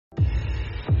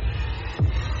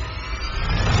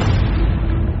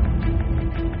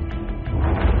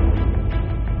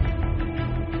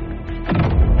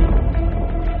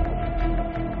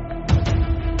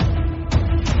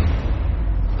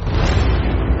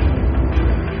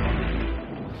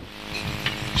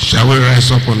Shall we rise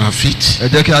up on our feet? Ẹ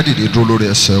jẹ́ kí a dìde dúró lórí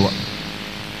ẹsẹ̀ wa.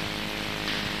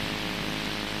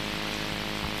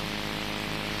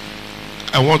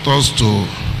 I want us to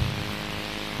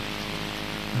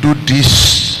do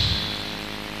this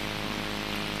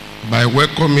by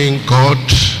welcoming God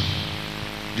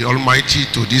the Almighty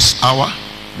to this hour.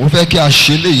 Mo fẹ́ kí a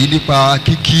ṣe léyìí nípa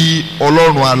kíkí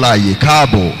Ọlọ́run alààyè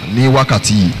káàbọ̀ ní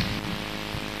wákàtí yìí.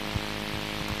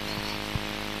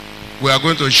 We are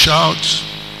going to shout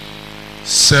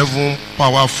 7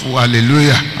 powerful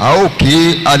hallelujah. A ó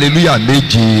ké hallelujah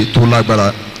méje tó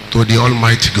lágbára to the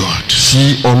Almighty God.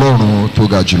 sí Ọlọ́run tó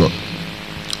ga jùlọ.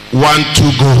 1,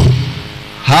 2, go.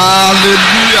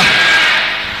 Hallelujah.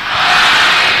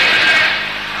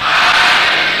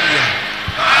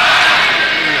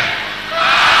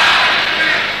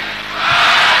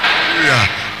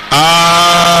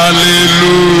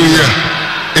 Hallelujah.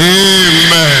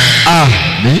 Amen.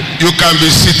 Àmín. You can be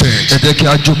seated. Ẹ jẹ́ kí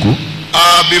a jókòó.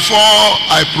 Before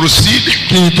I proceed,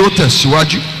 Kí n tó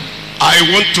tẹ̀síwájú, I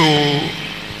want to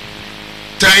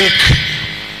thank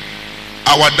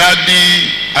our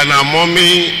daddy and our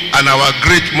mommy and our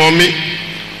great mommy.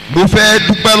 mo fẹ́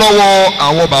dúpẹ́ lọ́wọ́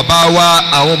àwọn bàbá wa,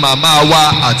 àwọn màmá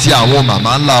wa àti àwọn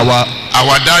màmá ńlá wa.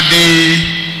 Our daddy,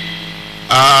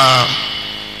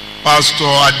 Pastor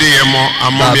Adeyemo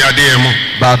and mommy Adeyemo.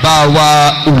 Bàbá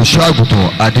wa olùṣọ́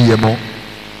àgùntàn Adéyẹmọ.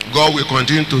 God will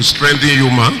continue to strengthen you,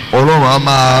 ma. Ọlọ́run á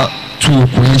máa tú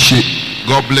okùn yín ṣe.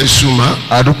 God bless you, ma.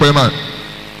 A dúpẹ́ mà.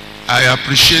 I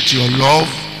appreciate your love,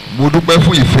 Mo dúpẹ́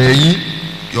fún ìfẹ́ yín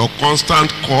your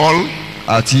constant call,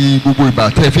 àti gbogbo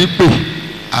ìgbà tẹ́ fi ń pè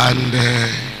and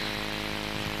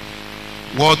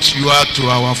what you are to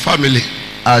our family.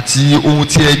 àti ohun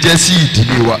tí ẹ jẹ́ sí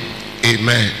ìdílé wa.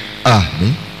 Amen.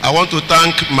 Àmín. I want to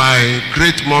thank my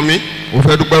great mommy, Mo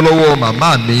fẹ́ dúpẹ́ lọ́wọ́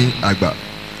màmá mi àgbà.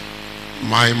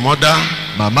 my mother,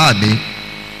 Màmá mi,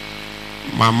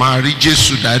 Mama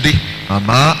Rijesu Daddy.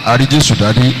 Màmá Àríjésù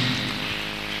Dádé.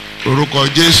 Orúkọ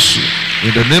Jésù.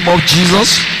 In the name of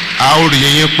Jesus, A ó rí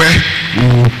yín pẹ́. we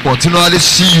will continually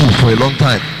see you for a long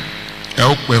time Ẹ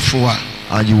ó pẹ́ fún wa.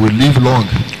 and you will live long.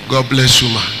 God bless you,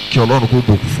 ma. Kí Ọlọ́run kó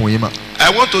bùkún fún yín mà. I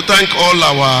want to thank all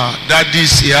our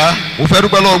daddies here. Mo fẹ́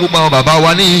dúpẹ́ lọ́wọ́ gbogbo àwọn bàbá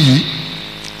wa níyìn yìí.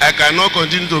 I cannot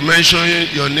continue to mention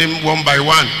your name one by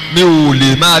one, Mi ò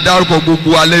lè máa dárúkọ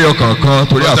gbogbo aléyọ kankan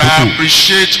torí but I àkókò.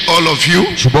 appreciate all of you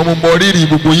Ṣùgbọ́n mo mọ rírì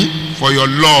gbogbo yín for your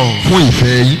love. fún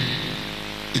ìfẹ́ yín.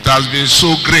 It has been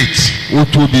so great. Ó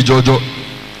tóbi jọjọ.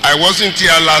 I wasn't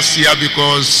here last year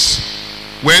because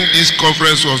when this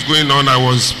conference was going on, I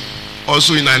was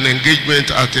also in an engagement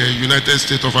at the United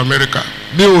States of America.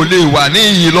 Mi ò lè wà ní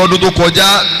iyì lọ́dún tó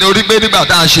kọjá nítorí pé nígbà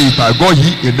tá a ṣe ìpàgọ́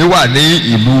yìí èmi wà ní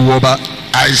ìlú ọba.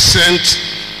 I sent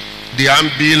the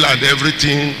handbill and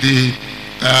everything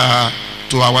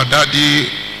to our daddy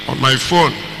on my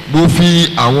phone. Mo fi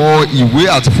àwọn ìwé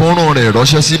àti fọ́nrán rẹ̀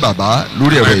ránṣẹ́ sí bàbá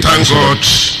lórí ẹ̀rọ I thank ìbánisọ̀rọ̀. God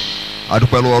A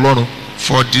dúpẹ́ lọ́wọ́ Ọlọ́run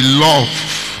for the love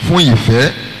fún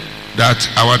ìfẹ́ that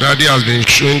our daddy has been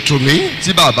showing to me,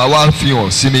 tí bàbá wa fi hàn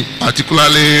sí mi.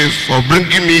 particularly for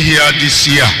bringing me here this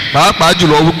year. Pàápàá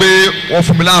jùlọ wípé wọ́n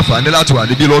fún mi láǹfààní láti wà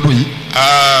níbí lọ́dún yìí.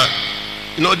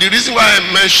 You know, the reason why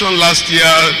I mentioned last year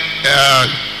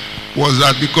was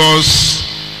that because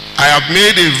I have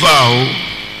made a vow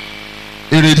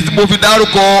Èrèdí tí mo fi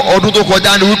dárúkọ ọdún tó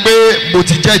kọjá ni wípé mo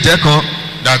ti jẹ́jẹ́ kan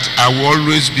that I will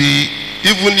always be,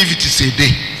 even if it is a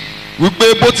day,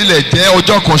 wípé bó tilẹ̀ jẹ́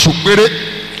ọjọ́ kan ṣo péré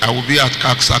I will be at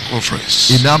CACSA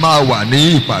conference. èmi á máa wà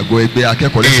ní ìpàgọ́ ẹgbẹ́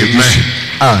akẹ́kọ̀ọ́ lẹ́sẹ̀ Amen. Jésù.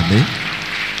 Àmín.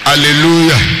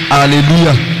 Hallelujah.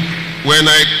 Hallelujah. When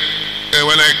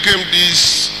I came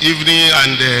this evening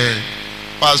and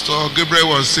Pastor Gabriel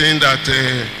was saying that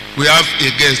we have a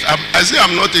guest. I say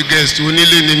I'm not a guest.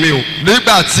 Onílé ni mí o.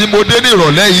 Nígbà tí mo dé ní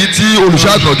ìrọ̀lẹ́ yìí tí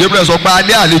olùṣàgùntàn Gabriel sọ pé a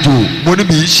ní àlejò, mo ní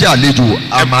mi í ṣe àlejò,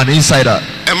 I'm an insider.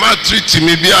 Ẹ má treat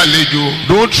mi bí àlejò.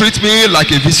 Don't treat me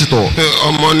like a visitor.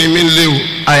 Ọmọ ni mí lé o.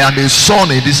 I am a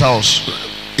son in this house.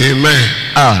 Amen.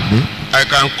 Àmín. I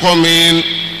can come in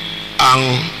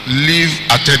and leave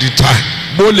at any time.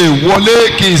 Mo lè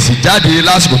wọlé kí n sì jáde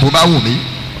lásìkò tó bá wù mí.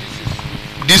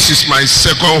 This is my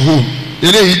second home.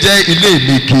 Eléyìí jẹ́ ilé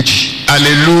mi kejì.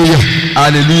 Hallelujah.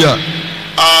 Hallelujah.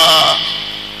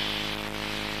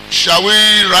 Shall we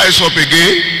rise up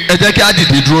again? Ẹ jẹ́ kí á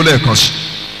dìde dúró lẹ́ẹ̀kan sí.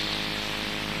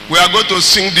 We are going to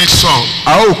sing this song.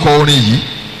 A ó kọ orin yìí.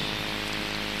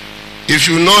 If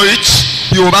you know it,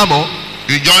 Bí o bá mọ̀,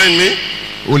 you join me.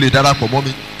 o lè darapọ̀ mọ́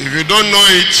mi. If you don't know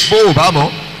it, Bó o bá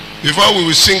mọ̀, before we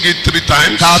will sing it 3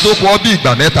 times, ká tó kọ bí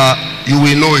ìgbà mẹ́ta, you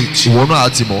will know it. ìwọ náà á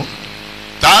ti mọ̀.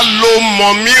 Ta ló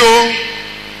mọ̀ mí o?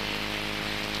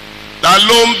 Ta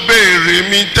ló ń béèrè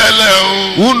mi tẹ́lẹ̀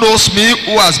o? Who knows me?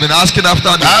 Who has been asking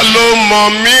after me? Ta ló mọ̀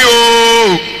mí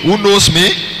o? Who knows me?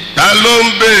 Ta ló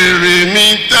ń béèrè mi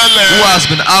tẹ́lẹ̀? Who has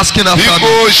been asking Bí after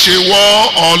kò me? ṣe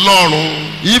wọ́ Ọlọ́run.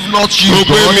 If not Tó you,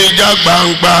 gbé God, mi já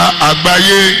gbangba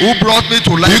àgbáyé. who brought me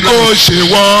to Bí life? kò ṣe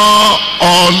wọ́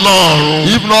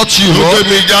Ọlọ́run. If not you, Tó gbé God,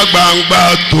 mi já gbangba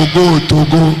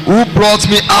tògótògó. who brought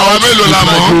me out Àwọn mélòó with la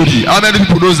my mọ̀? glory? How many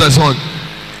people knows the song?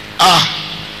 Ah,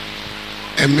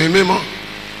 ẹ̀mí mímọ́.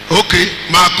 Ok,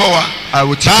 máa kọ́ wa. I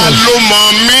will teach Ta us. ló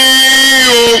mọ̀ mí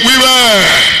o? Wíwẹ̀.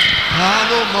 Ta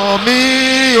ló mọ̀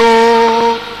mí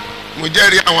o? Mo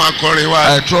jẹ́rìí àwọn akọrin wa.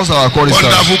 I trust our choristers.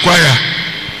 Wonderful choir.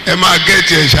 Ẹ máa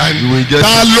gẹ̀ẹ́tì ẹ̀ ṣáà You will ni. get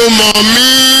Ta it. ló mọ̀ mí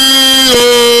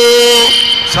o?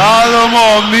 Ta ló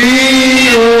mọ̀ mí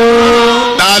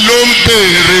o? Ta ló ń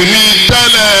béèrè mi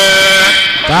tẹ́lẹ̀?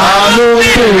 Ta ló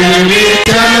béèrè mi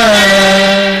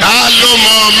tẹ́lẹ̀? Ta ló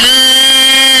mọ̀ mí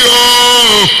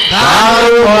o? Ta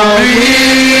ló mọ̀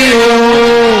mí o?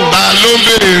 Ta ló ń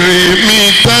béèrè mi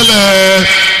tẹ́lẹ̀?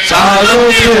 Ta ló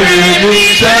béèrè mi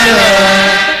tẹ́lẹ̀?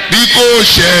 Bí kò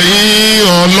ṣẹ̀yìn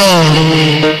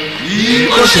Ọlọ́run. Bí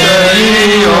kò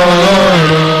ṣẹ̀yìn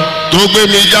Ọlọ́run. Tó gbé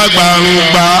mi já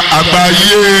gbangba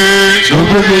àgbáyé. Tó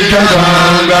gbé mi já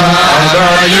gbangba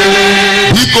àgbáyé.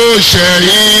 Bí kò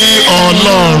ṣẹ̀yìn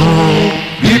Ọlọ́run.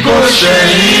 Bí kò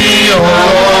ṣẹ̀yìn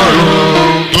Ọlọ́run.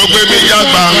 Tó gbé mi já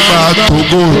gbangba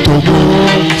tògótògó.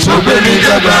 Tó gbé mi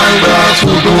já gbangba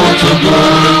tògótògó.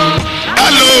 Ta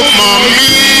ló mọ̀ mí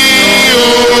o?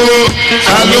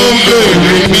 Ta ló ń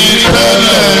béèrè mi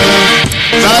tẹ́lẹ̀?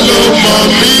 Ta ló mọ̀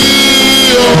mí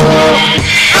o?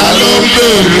 Ta ló ń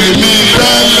béèrè mi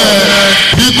tẹ́lẹ̀?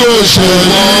 Bí kò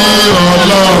ṣẹ̀yìn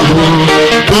Ọlọ́run.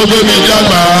 Tó gbé mi já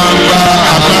gbangba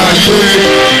àgbáyé.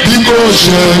 Bí kò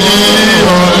ṣẹ̀yìn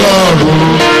Ọlọ́run.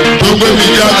 Tó gbé mi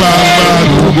já gbangba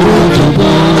tògótògó.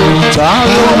 Ta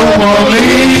ló mọ̀ mí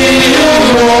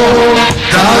o?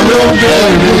 Ta ló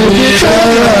béèrè mi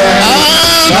tẹ́lẹ̀?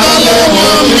 Ta ló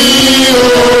mọ̀ mí o?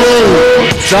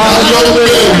 Ta ló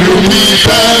béèrè mi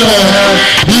tẹ́lẹ̀?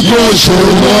 Bí kò ṣe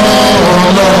wọ́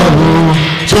Ọlọ́run.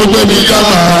 Tó gbé mi já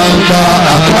gbangba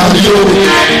àgbáyé.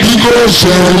 Bí kò ṣe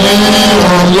ní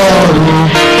Ọlọ́run.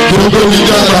 Tó gbé mi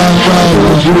já gbangba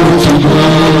tògótògó.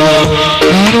 Ta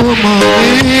ló mọ̀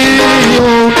mí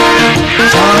o?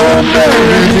 Ta ló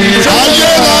béèrè mi tẹ́lẹ̀?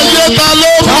 Ayérayé ta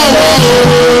ló mọ̀ wọ́n o?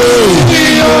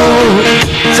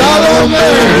 Ta ló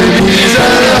béèrè mi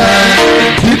tẹ́lẹ̀?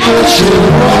 Bí kò ṣe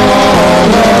wọ́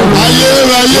Ọlọ́run.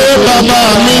 Ayérayé bàbá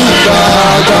mi.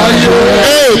 Àgbáyé.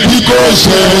 Bí kò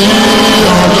ṣe ní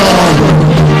Ọlọ́run.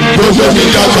 Tó gbé mi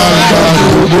já gbangba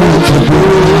tògótògó.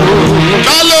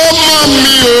 Ta ló mọ̀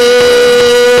mí o?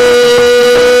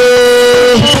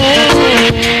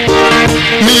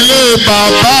 Nílé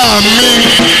bàbá mi.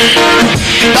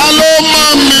 Ta ló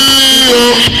mọ̀ mí o?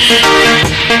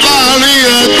 Láàárín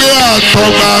ẹgbẹ́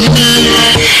àtọ̀gbà mi.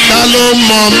 Ta ló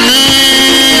mọ̀ mí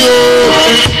o?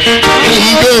 Ń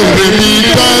béèrè mi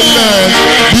tẹ́lẹ̀.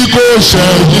 Bí kò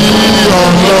ṣẹ̀yìn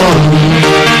Ọlọ́run.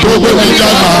 Tó gbé mi já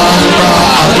gbangba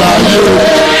àgbáyé.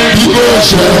 Bí kò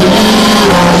ṣẹ̀yìn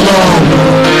Ọlọ́run.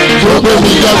 Tó gbé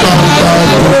mi já gbangba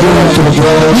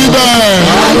tògótògó. Bíbẹ̀.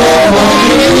 Ta ló mọ̀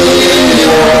mí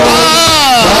o?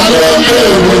 Ta ló ń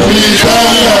béèrè mi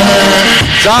tẹ́lẹ̀?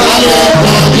 Ta ló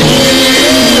mọ̀ mí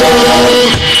o?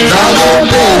 Ta ló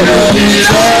béèrè mi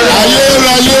tẹ́lẹ̀?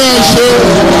 Ayérayé ṣe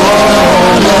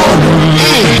Ọlọ́run.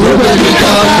 Tó gbé mi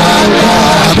já gbangba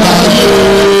àgbáyé.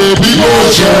 Bí kò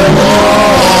ṣe wọ́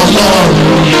Ọlọ́run.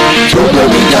 tó gbé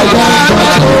mi já gbangba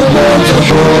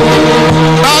tògótògó.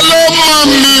 Ta ló mọ̀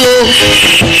mí o?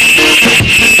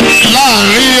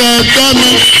 Láàárín ẹgbẹ́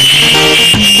mi.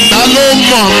 Ta ló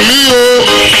mọ̀ mí o?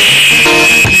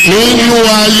 Nínú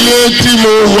ayé tí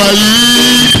mo wà yìí.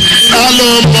 Ta ló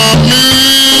mọ̀ mí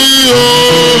o?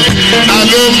 Ta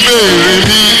ló ń béèrè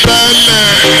mi tẹ́lẹ̀?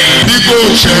 Bí kò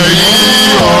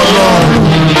ṣẹ̀yìn Ọlọ́run.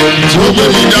 Tó gbé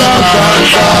mi já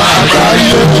gbangba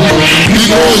àgbáyé. Bí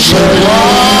kò ṣẹ̀yìn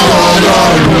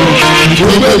Ọlọ́run. Tó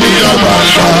gbé mi já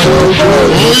gbangba tògótògó.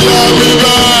 Ó yá mi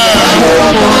bẹ́ẹ̀.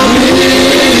 Ọmọ mi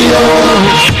o,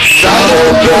 ta ló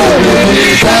béèrè mi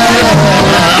tẹ́lẹ̀?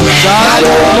 Ta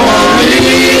ló mọ̀ mí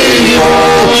o?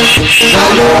 Ta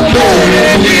ló béèrè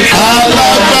mi tẹ́lẹ̀?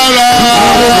 Alágbára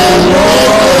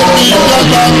ìjọ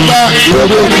gbangba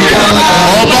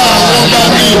ọba àwọn ọba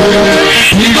mi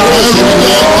Nígbà tí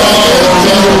ó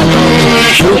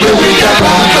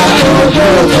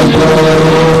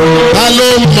ta ló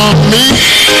mọ̀ mí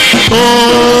ó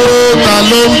ta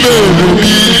ló ń béèrè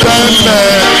mi tẹ́lẹ̀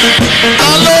ta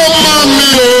ló mọ̀ mí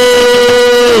ó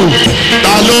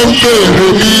ta ló ń bèrè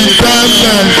mi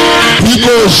tẹ́lẹ̀ bí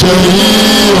kò ṣe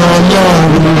yín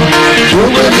Ọlọ́run tó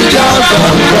gbé mi já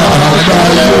gbangba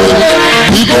àgbáyé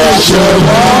bí kò ṣe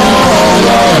wọ́n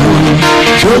Ọlọ́run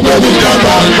tó gbé mi já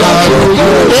gbangba gbogbo.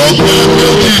 ó gbé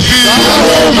méjì sí Ta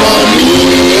ló mọ̀ mí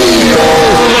o?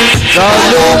 Ta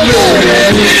ló bèrè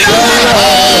mi tẹ́lẹ̀?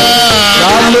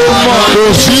 Ta ló mọ̀ kò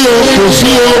sí o kò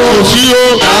sí o kò sí o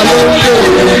ta ló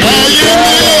bèrè mi ayé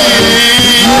mi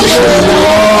kò ṣe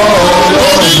wọ́n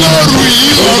onílọ́rù yìí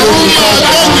ọ̀run máa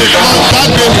lẹ́yìn kan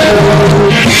jáde.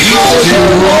 kò ṣe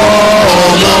wọ́n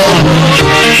Ọlọ́run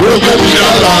tó gbé mi já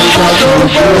gbangba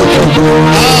gbogbo.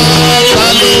 ta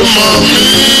ló mọ̀ mí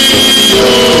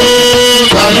o.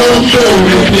 Ta ló bèrè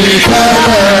mi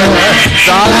tẹ́lẹ̀?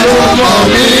 Ta ló mọ̀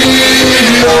mí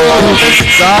o?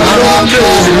 Ta ló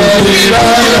bèrè mi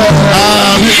tẹ́lẹ̀?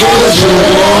 Kò ṣe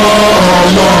wọ́n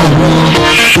Ọlọ́run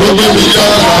tó gbé mi já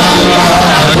gbangba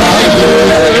àgbáyé.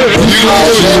 Kò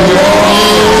ṣe wọ́n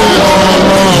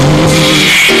Ọlọ́run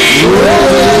tó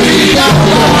gbé mi já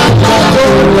gbangba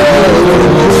gbogbo.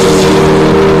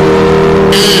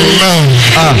 Amen.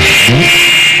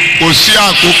 kò sí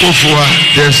àkókò fún wa.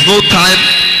 There is no time.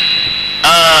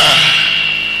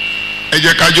 ẹ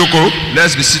jẹ́ ká jókòó.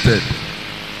 Let's be seated.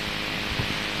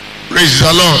 Praise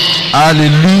the Lord.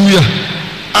 Hallelujah.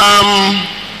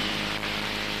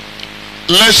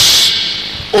 Let's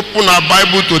open our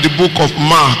Bible to the book of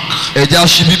Mark. Ẹ jẹ́ á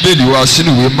ṣí Bíbélì wa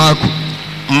sínú ìwé Máàkù.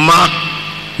 Mark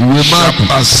Ìwé Máàkù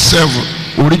chapter 7.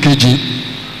 orí keje.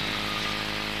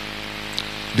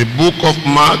 The book of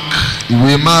Mark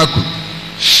Ìwé Máàkù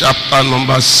chapter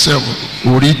number 7.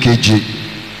 orí keje.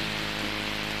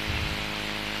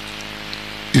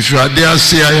 If you are there,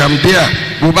 say I am there.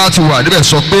 Bó bá ti wà níbẹ̀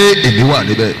sọ pé èmi wà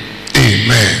níbẹ̀.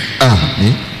 Amen.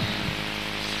 Àmín.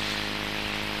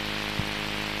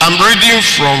 I'm reading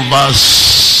from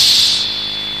verse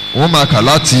Wọ́n máa kà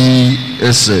láti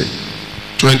ẹsẹ̀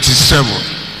 27.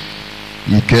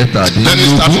 Let me start from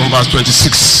ìkẹtàdínlógún verse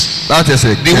 26. láti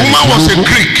ẹsẹ̀ The woman was a kẹrìndínlógún.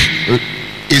 Greek,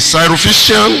 a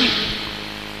Syrophoenician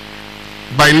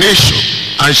by nation,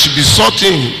 and she besought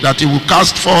him that he would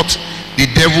cast forth the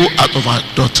devil out of her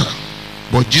daughter.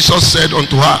 But Jesus said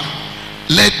unto her,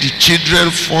 let the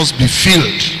children first be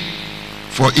filled,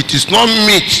 for it is not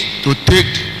meet to take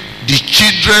the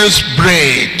children's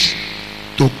bread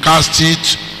to cast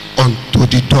it unto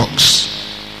the dogs.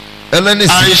 Ẹlẹ́ni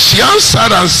sì And she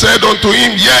answered and said unto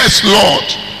him, yes, Lord,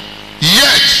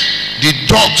 yet the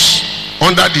dogs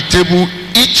under the table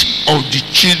eat of the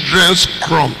children's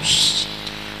crumbs.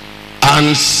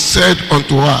 And said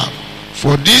unto her,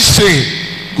 for this saying,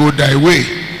 go thy way,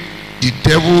 the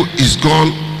devil is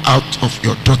gone out of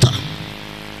your daughter.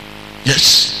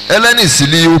 Yes. Ẹlẹ́ni sì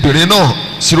ni obìnrin náà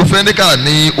Sirofẹ́níkà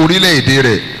ní orílẹ̀-èdè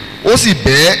rẹ̀, ó sì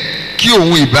bẹ́ẹ̀ kí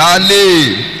òun ìbá lé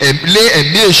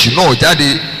ẹ̀mí èṣù náà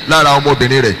jáde lára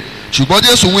ọmọbìnrin rẹ̀. Ṣùgbọ́n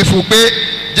Jésù wí fún un pé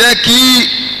jẹ́ kí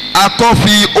akọ́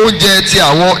fi oúnjẹ tẹ́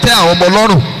àwọn ọmọ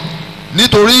lọ́rùn,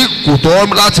 nítorí kò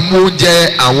tọ́ láti mú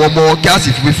oúnjẹ àwọn ọmọ kí a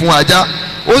sì fi fún ajá.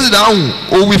 Ó sì dáhùn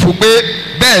ó wí fún un pé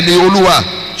bẹ́ẹ̀ ni Olúwa,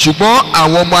 ṣùgbọ́n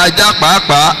àwọn ọmọ ajá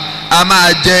pàápàá a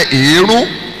máa jẹ èérún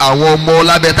àwọn ọmọ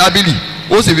lábẹ́ tábìlì.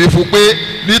 Ó sì wí fún un pé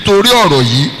nítorí ọ̀rọ̀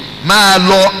yìí máa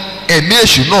lọ, ẹ̀mí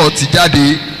èṣù náà ti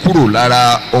jáde kúrò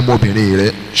lára ọmọbìnrin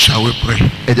rẹ̀. Shall we pray?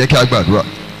 Ẹ jẹ́ kí a gbàdúrà.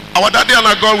 Our Daddy and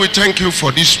our God, we thank you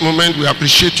for this moment. We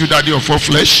appreciate you, Daddy of all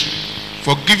flesh,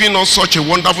 for giving us such a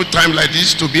wonderful time like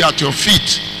this to be at your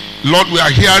feet. Lord, we are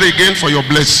here again for your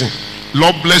blessing.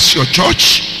 Lord, bless your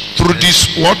church through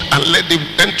this word, and let the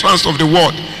entrance of the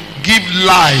word give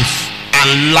life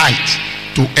and light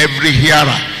to every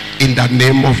hearer in the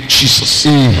name of Jesus.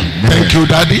 Amen. Thank you,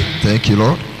 Daddy. Thank you,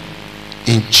 Lord.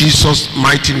 In Jesus'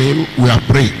 mighty name we are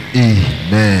praying.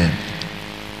 Amen.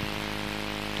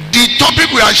 The topic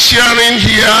we are sharing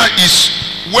here is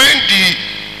when the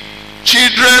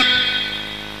children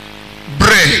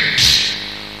bread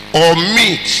or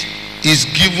meat is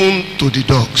given to the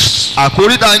dogs.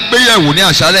 Àkórí tá ń gbéyẹ̀wò ní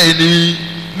àṣálẹ́ yìí ni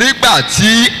nígbà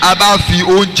tí a bá fi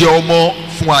oúnjẹ ọmọ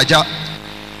fún ajá.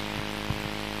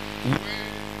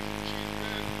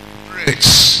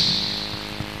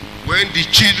 When the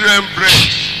children bread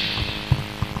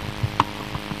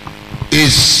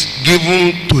is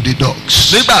given to the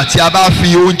dogs. Nígbà tí a bá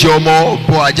fi oúnjẹ ọmọ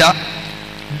bọ́ ajá.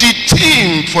 The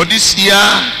theme for this year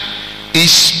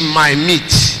is my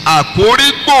meat.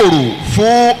 Àkórí gbòòrò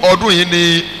fún ọdún yìí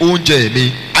ni oúnjẹ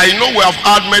mi. I know we have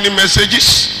had many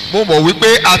messages. Mo mọ̀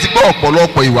wípé a ti gbọ́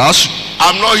ọ̀pọ̀lọpọ̀ ìwàásù.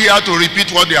 I'm not here to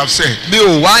repeat what they have said. Mi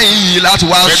ò wá yìí láti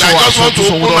wá But sọ I just want to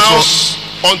àsọtúnsọ wọn open lọ́sọ. house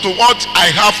onto what I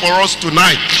have for us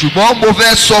tonight. Ṣùgbọ́n mo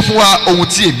fẹ́ sọ fún wa ohun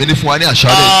tí èmi ní fún wa ní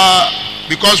àṣálẹ́.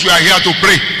 Because we are here to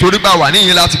pray. Torí bá wà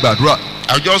níyìn láti gbàdúrà.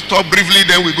 I'll just talk briefly,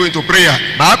 then we go into prayer.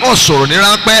 màá kàn sọ̀rọ̀ ní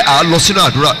ráńpẹ́ à lọ sínú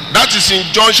àdúrà. That is in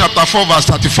John chapter 4 verse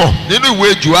 34. nínú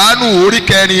ìwé Jòhánù orí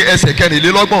kẹrin ẹsẹ̀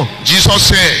kẹrìnlélọ́gbọ̀n. Jesus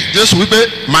said, Jésù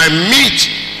wípé my meat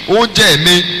oúnjẹ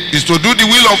mi is to do the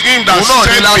will of him that òun náà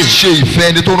ní sent láti me, ṣe ìfẹ́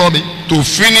ẹni tó rán mi to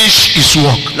finish his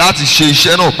work. láti ṣe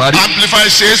iṣẹ́ náà parí. Amplify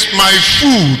says, my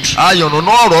food ayọ̀nà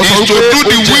náà rọ̀ sọ is to wípé do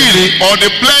the oúnjẹ mi will or the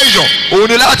pleasure òun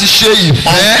ní láti ṣe of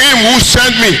ìfẹ́ him who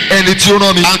sent me, ẹni tí ó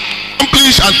rán mi and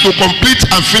accomplish and to complete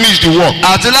and finish the work.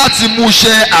 àti láti mú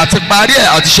iṣẹ́ àti parí ẹ̀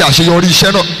àti ṣe àṣeyọrí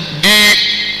iṣẹ́ náà. The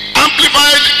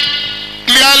Amplified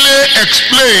clearly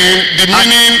explain the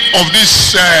meaning of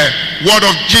this word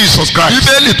of Jesus Christ.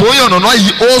 bíbélì tó yànnàná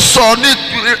yìí ó sọ ní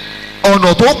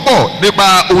ọ̀nà tó pọ̀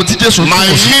nípa ohun tí Jésù My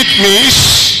túmọ̀ sí. meat means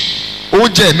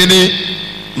oúnjẹ mi ni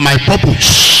my purpose,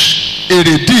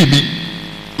 èrèdí mi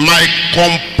my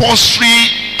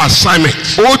compulsory assignment,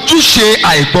 ojúṣe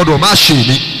àìgbọdọ̀ má ṣe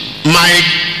mi my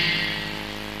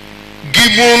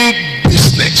given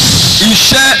business,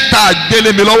 iṣẹ́ tá a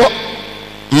gbélé mi lọ́wọ́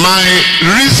my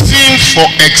reason for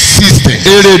existence,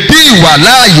 èrèdí ìwà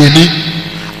láàyè mi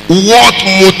what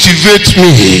motivates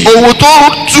me, ohun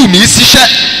tó tù mí síṣẹ́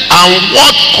and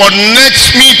what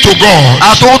connects me to God.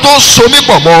 àti ohun tó so mí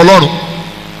pọ̀ mọ́ Ọlọ́run.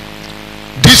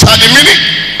 These are the meaning.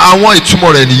 àwọn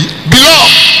ìtumọ̀ rẹ̀ nìyí.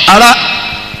 Beloved, ará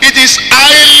it is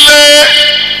highly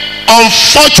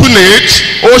unfortunate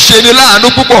ó ṣe ni láàánú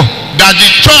púpọ̀ that the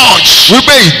church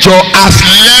wípé ìjọ has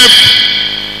left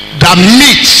the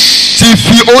meat ti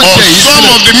fi or oúnjẹ yìí some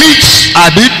sílẹ̀ of the meat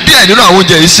àbí díẹ̀ nínú àwọn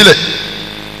oúnjẹ yìí sílẹ̀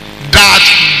that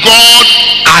God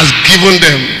has given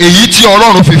them. èyí tí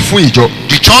Ọlọ́run fi fún ìjọ.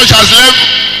 The church has left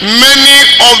many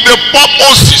of the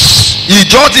purposes,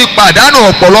 ìjọ ti pàdánù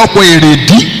ọ̀pọ̀lọpọ̀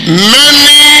èrèdí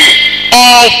many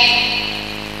of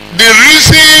the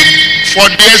reason for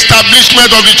the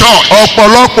establishment of the church.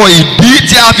 ọ̀pọ̀lọpọ̀ ìdí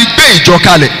tí a fi gbé ìjọ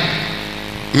kalẹ̀.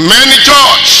 Many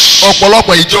church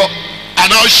ọ̀pọ̀lọpọ̀ ìjọ are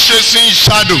now chasing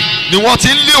shadow, ni wọ́n ti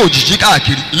ń lé òjìji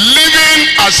káàkiri. leaving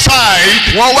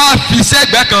aside wọ́n wá fi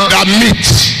sẹ́gbẹ́ kan the meat.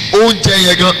 oúnjẹ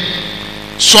yẹn gan.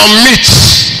 Some meat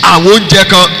àwọn oúnjẹ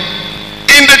kan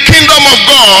in the kingdom of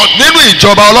God. nínú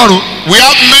ìjọba Ọlọ́run We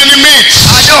have many a meats.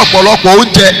 ní ọ̀pọ̀lọpọ̀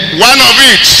oúnjẹ. One of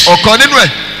it ọ̀kan nínú ẹ̀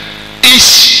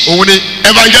is òun ni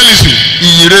evangelism,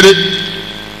 ìyìn rere,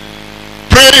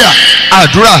 prayer,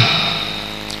 àdúrà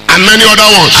and many other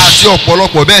ones. àti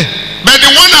ọ̀pọ̀lọpọ̀ bẹ́ẹ̀. But the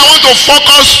one I want to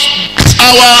focus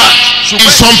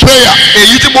is on prayer,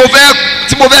 èyí tí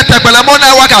mo fẹ́ tẹpẹlẹ mọ́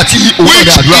náà wákàtí òun which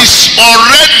ní àdúrà. is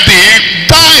already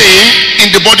dying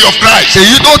in the body of Christ.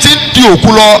 èyí tó ti ń di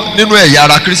òkú lọ nínú ẹ̀yà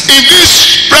ara Kristi. In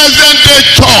this present day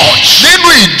church, nínú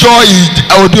ìjọ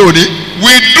òde òní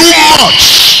we do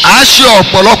much. à ń ṣe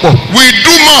ọ̀pọ̀lọpọ̀ We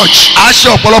do much à ń ṣe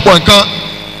ọ̀pọ̀lọpọ̀ nǹkan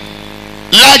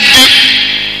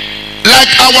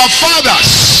like our fathers.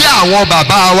 sí àwọn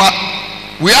bàbá wa.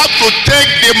 We have to take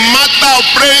the matter of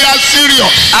prayer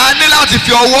serious. a ní láti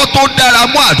fi ọwọ́ tó dára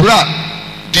mú àdúrà.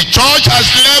 The church has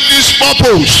left this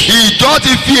purpose, ìjọ ti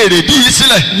fi èrèdí yìí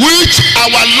sílẹ̀. which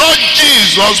our Lord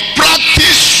Jesus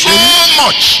practiced so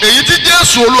much èyí tí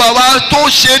Jésù Olúwa wa tó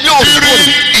ṣe ní òkúrò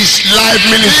during his life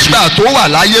ministry, nígbà tó wà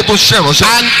láyé tó ṣiṣẹ́ ìránṣẹ́.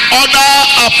 and other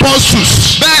apostles,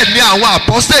 bẹ́ẹ̀ ni àwọn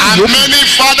àpọ́sítélì and yòókù many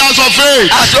fathers of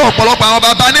faith, àti ọ̀pọ̀lọpọ̀ àwọn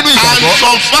bàbá nínú and ìgbàgbọ́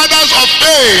some fathers of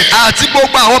faith, àti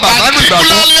gbogbo àwọn bàbá nínú ìgbàgbọ́.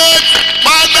 particularly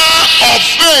father of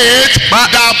faith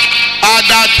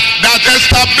that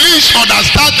established or that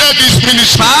started this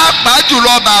ministry. pàápàá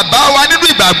jùlọ bàbá wa nínú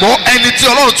ìgbàgbọ́ ẹni tí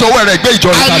Ọlọ́run tó ọwọ́ rẹ̀ gbé ìjọ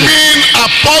rẹ̀ I kalẹ̀. mean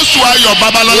Apostle Ayo wọ́n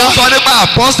Babalola sọ nípa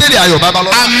àpọ́sítélì Ayọ̀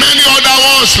Babalọ́lá and many other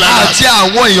ones like that. àti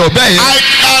àwọn èèyàn bẹ́ẹ̀ yẹn. I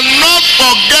cannot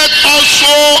forget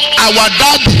also our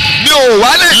daddy, mi ò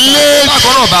wá lè Late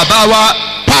bákan náà bàbá wa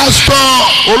Pastor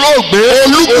olóògbé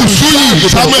Olúkùsúyì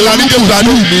Samuel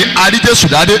Adéjésùdádé. ní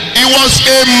Adéjésùdádé. He was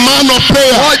a man of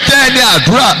prayer. wọ́n jẹ́ ẹni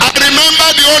àdúrà. I remember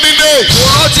the olden days mo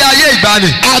rántí ayé ìgbàanì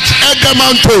at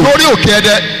Edemanto. lórí òkè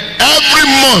Ẹdẹ Every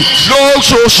month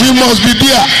lóṣooṣù. he must be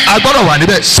there, a gbọ́dọ̀ wà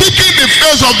níbẹ̀. seeking the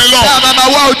face of the tá Lord. a máa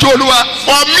wá ojú Olúwa.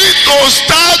 For me to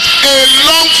start a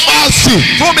long fasting,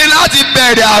 fún mi láti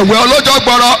bẹ̀rẹ̀ àwẹ̀ ọlọ́jọ́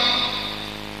gbọ́rọ́.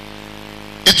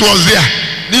 it was there.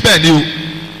 níbẹ̀ ni o.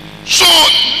 So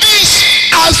this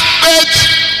aspect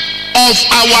of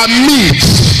our meat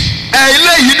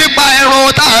eléyìí nípa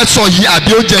ẹran tá a sọ yìí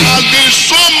àbí oúnjẹ has yìí. been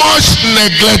so much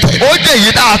neglected, oúnjẹ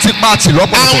yìí tá a ti pa tì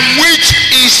lọ́pọ̀lọpọ̀. and which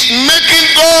is making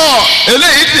God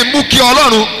eléyìí ti mú kí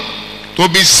Ọlọ́run to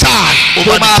be sad kó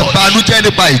over the máa church. banújẹ́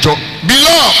nípa ìjọ.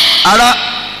 Beloved, ara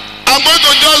I'm going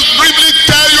to just briefly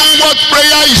tell you what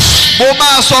prayer is mo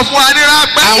máa sọ fún wa ní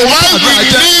ráńpẹ́ and ohun why tí àdúrà we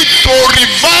jẹ́. need to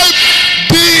revive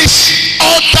this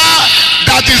altar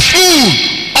that is full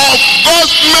of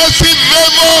God's mercy,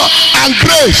 favour and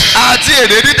grace. àti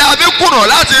èrèdí tàbí kùnà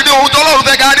láti rí ohun tó Ọlọ́run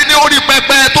fẹ́ ká rí ní orí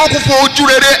pẹpẹ tó kún fún ojú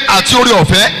rere àti orí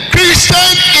ọ̀fẹ́.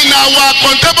 Christians in our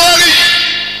contemporary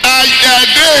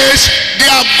days, they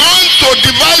have gone to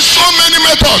devise so many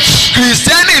methods.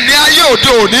 kìrìsìtẹ́nì ní ayé òde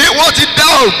òní wọ́n ti dá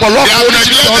They ọ̀pọ̀lọpọ̀ have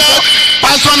oríṣiríṣi ọ̀tọ̀. neglected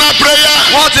personal prayer,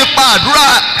 wọ́n ti pa àdúrà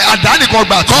àdánìkan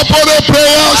gbà tó. corporate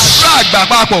prayers, àdúrà àgbà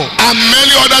papọ̀ and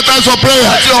many other types of prayers.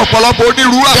 àti ọ̀pọ̀lọpọ̀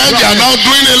onírúurú Then they are àdúrà. now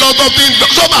doing a lot of things.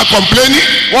 Some are complaining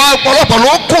wọ́n ọ̀pọ̀lọpọ̀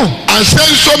ló kù. and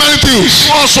saying so many things.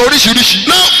 wọ́n sọ oríṣiríṣi.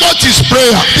 Now, what is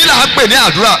prayer? kí là ń pè ní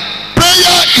àdúrà?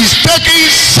 Prayer is taking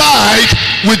side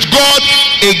with God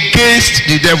against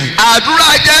the devil. àdúrà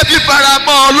jẹ́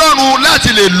fífaramọ́ Ọlọ́run láti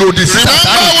lè lòdì sí Remember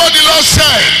Sátánì. what the Lord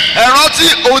said, ẹ rántí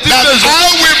ohun tí that Jésù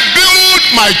I will build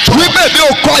my church wípé mi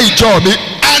ò kọ́ ìjọ mi.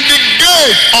 and the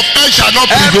gate of hell shall not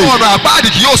ẹnu prevail. ọ̀nà àpáàdì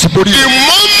kì yóò sì borí The rẹ̀.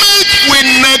 moment we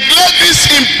neglect this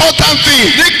important thing,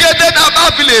 ní kété náà bá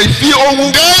fi lè fi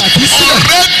ohun then pàtàkì sílẹ̀.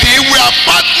 already we are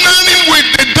partnering with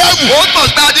the devil ó tọ̀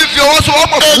sí dájú fi ọwọ́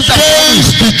sowọ́pọ̀ fún Sátánì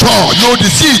against the church. lòdì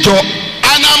sí ìjọ.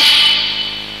 And I'm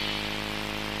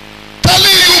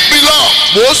telling you, beloved,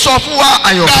 mo sọ fún wa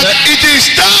that àyànfẹ́ it is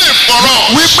time for us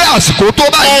wípé àsìkò tó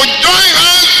to báyìí join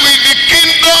hands with the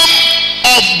kingdom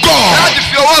of God láti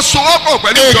fi ọwọ́ sowọ́pọ̀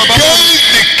pẹ̀lú ìjọba against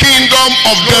the kingdom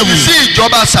of lòdì devil. sí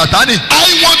ìjọba Sátánì. I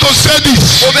want to say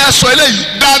this, ó fẹ́ sọ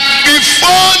eléyìí that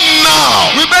before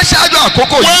now, wípé ṣáájú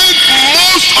àkókò yìí when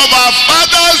most of our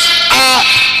fathers are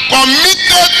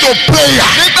committed to prayer,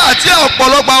 nígbà tí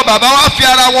ọ̀pọ̀lọpọ̀ àwọn bàbá wa fi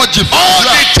ara wọn jì fún all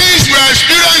àdúrà, the things we are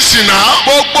experiencing now,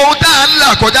 gbogbo ohun tá à ń là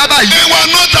kọjá báyìí they were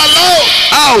not allowed.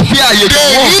 a ò fi àyè gbà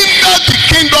They wọ́n. hindered the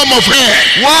kingdom of hell.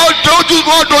 wọ́n dojú They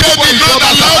kọ did not ìjọba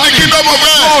allow the Sátánì. kingdom of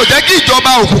hell. wọn ò jẹ́ kí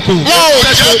ìjọba òkùnkùn. Wọn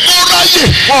ò jẹ́ kó ráyè.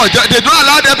 wọn ò jẹ́ they don't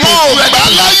allow them to Wọn ò do gbà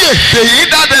anything. láyè. they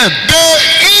hinder them. They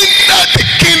hindered the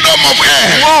kingdom of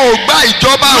hell wọn ò gba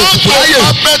ìjọba not to òkùnkùn láyè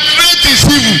perpetrate his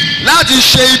evil. láti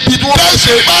ṣe ibi tí wọ́n fẹ́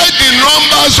ṣe. Despite the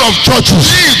numbers of churches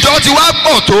tí ìjọ ti wá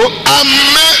pọ̀ tó and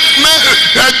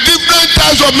different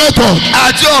types of methods,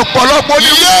 àti ọ̀pọ̀lọpọ̀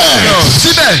onírúurú Yes.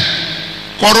 síbẹ̀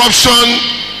corruption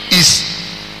is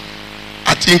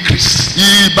at increase.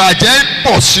 ìbàjẹ́ ń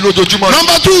pọ̀ sí lójoojúmọ́.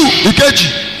 Number two, ìkejì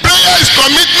prayer is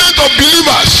commitment of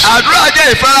believers àdúrà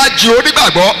jẹ́ ìfarajì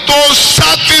onígbàgbọ́ to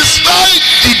satisfy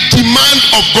the demand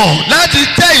of God. láti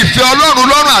tẹ́ ìfẹ́ Ọlọ́run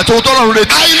lọ́rùn àti ohun tọ́lọ́run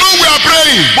retí. I know we are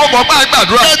praying, mo mọ̀ pé à ń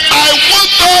gbàdúrà. but I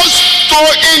want us to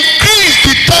increase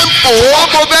the tempo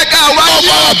mo fẹ́ ká wá of ní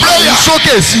our ọ̀bọ̀n prayer.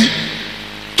 sókè sí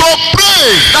To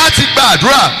pray. láti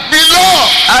gbàdúrà. Beloved,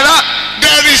 ara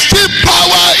there is still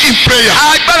power in prayer.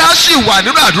 agbára sì wà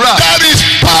nínú àdúrà. There is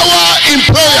power in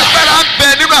prayer. agbára ń bẹ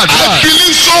nínú àdúrà. I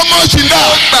believe so much in mo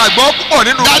that. gbàgbọ́ púpọ̀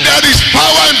nínú That rẹ̀. there is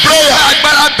power in prayer.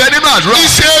 agbára ń bẹ nínú àdúrà.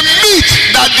 It's a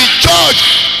myth that the church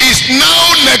is now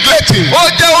neglecting. ó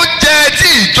jẹ́ oúnjẹ tí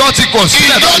ìjọ ti kọ̀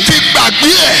sílẹ̀ Ìjọ báyìí. ti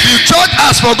gbàgbé ẹ̀. the church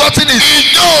has forgotten it.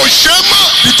 Ìjọ ò ṣe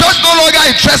mọ́. the church no longer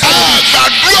interested in it.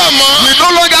 Àgbàdúrà mọ́. we no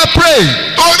longer pray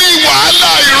Torí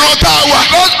wàhálà ìran tá a wà.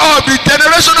 because of the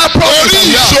generational problems Torí that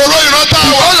we have. ìṣòro ìran tá a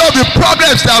wà. because of the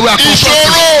problems that we are confronting.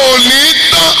 Ìṣòro ò ní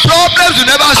tán. problems you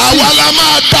never see. Àwa la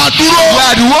máa dá dúró. we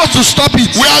are the ones to stop it.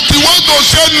 We are the one to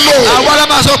say no. àwa la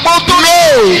máa sọ pé ó tó.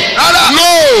 rárá No.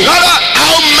 rárá.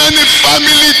 How many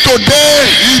families today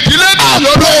ìdílé are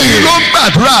mélòó praying? ló ń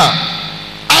gbàdúrà.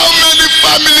 How many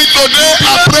families today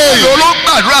are ìdílé praying? mélòó ló ń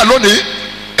gbàdúrà lónìí.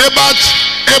 About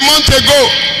a month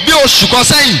ago, bí oṣù kan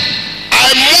sẹ́yìn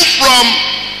I moved from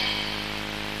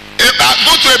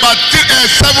go to about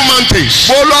 7 mountains.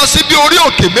 mo lọ sí bí orí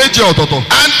òkè méje ọ̀tọ̀ọ̀tọ̀.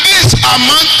 And these are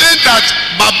mountains that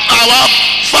our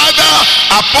father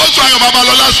Apostle Ayo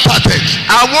Babalola started.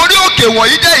 àwọn orí òkè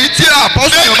wọ̀nyí jẹ́ èyí tí àpọ́sù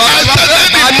Then Yorùbá I started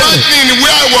imagining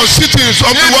where I was sitting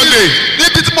something one day.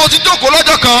 níbi tí mo ti jókòó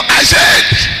lọ́jọ́ kan. I said,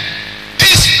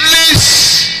 this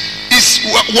place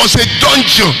was a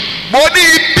dungeon. mo ní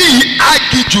ibi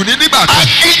agijù ní nígbà kan.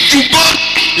 Aginjù gan.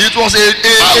 it was a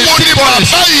Báwo ni thick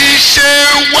forest. bàbá yìí ṣe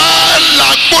wá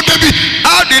làgbó débi?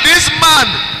 how did this man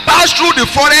pass through the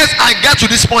forest and get to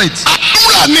this point.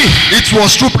 Àdúrà ni. it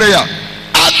was through prayer.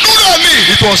 Àdúrà ni.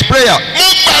 it was prayer. Mo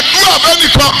gbàdúrà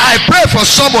fẹ́nìkan. I pray for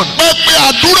someone. Pẹpẹ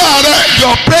àdúrà rẹ.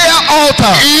 your prayer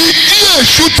altar. Èyí tí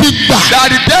èṣù ti gbà. that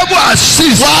the devil has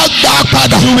seized. Wá gbà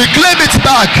padà. you will claim it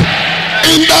back.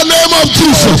 In the name of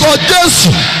Jesus. for Jesus.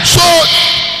 So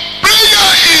prayer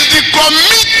is the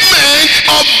commitment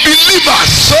of believers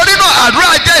torí náà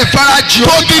àdúrà jẹ́ ìfarajì jí to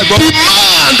omi the gbàgbọ́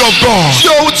demand of God. sí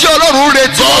ohun tí Ọlọ́run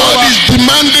retí lọ́wọ́ God wa. is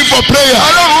demanding for prayer.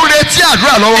 Ọlọ́run retí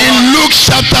àdúrà lọ́wọ́ wa. In Luke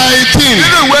chapter 18,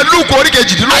 nínú ìwé Lúùkù orí I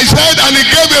kejìdínlógún said, and he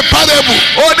gave a parable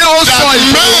ó ní ó that sọ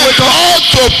ìṣòro men tán ought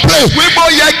to pray wípé ó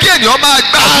yẹ kí ènìyàn máa and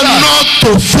gbàdúrà not to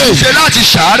faint. ṣe láti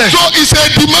ṣàárẹ̀. So it's a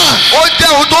demand. ó jẹ́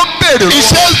ohun tó ń béèrè He lọ́wọ́.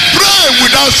 says, pray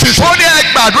without ceasing. ó ní ẹ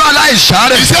gbàdúrà láì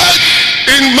ṣàárẹ̀. He said,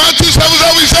 in Matthew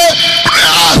 7:7, he said, pray,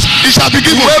 ask, it shall be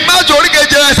given. ìwé májò orí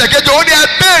keje ẹsẹ̀ keje ó ní ẹ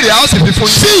béèrè a ó sì fi fún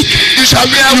yín. Seek, it shall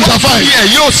be, you shall find.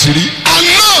 ẹ̀yin ò sì rí. And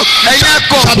knock, ẹ̀yin it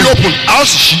ẹ̀kọ́ shall be open. a ó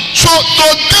sì ṣí. So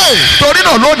today, torí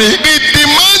náà lónìí the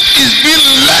demand is being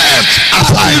left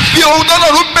aside. ìfi ohun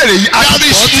tọ́lọ́run béèrè yìí a There ti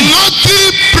is tọ́ sí.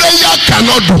 nothing prayer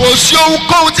cannot do. kò sí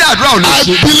ohunkóhun tí àdúrà ò lè I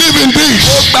ṣe. believe in ó this.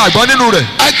 gbàgbọ́ nínú rẹ̀.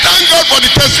 I thank God for the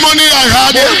testimony I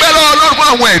had. mo gbẹ́ lọ́wọ́ Ọlọ́run fún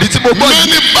àwọn ẹ̀rí tí mo gbọ́ yìí.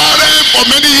 Many barren for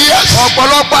many years.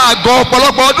 ọ̀pọ̀lọpọ̀ àgọ́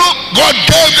ọ̀pọ̀lọpọ̀ ọdún. God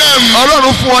gave them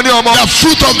Ọlọ́run fún wọn ní ọmọ. the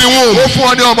fruit of the womb. ó fún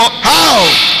wọn ní ọmọ. How?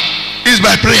 Is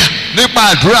by prayer. nípa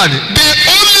àdúrà ni. The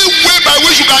only way by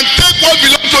which you can take what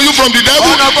belongs to you from the devil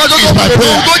ọ̀nà kan tó is tó by ohun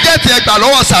prayer. tó jẹ́ tiẹ̀ gbà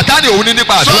lọ́wọ́ Sátánì òun ní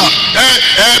nípa Some,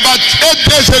 àdúrà. about 8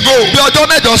 days ago, bí ọjọ́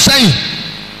mẹ́jọ sẹ́yìn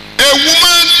a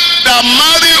woman that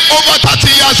married over 30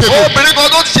 years ago, obìnrin kan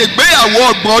tó ti ṣègbéyàwó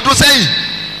ọgbọ̀n ọdún sẹ́yìn.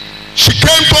 she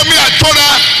came to me. I told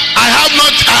her, I have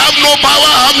no power,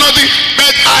 I have nothing,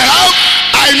 but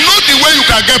I know the way you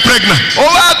can get pregnant. ó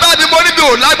wá bá mi mo ní mi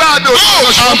ò lágbára mi ò ní I'm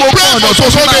ọ̀sán praying for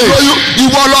so days. lóyún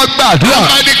ìwọ lọ gbàdúrà. And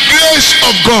by the grace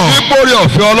of God, nípòrí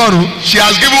ọ̀fẹ́ Ọlọ́run she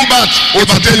has given birth ó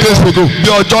about ti 10 years ago. bí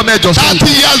ọjọ́ mẹ́jọ 30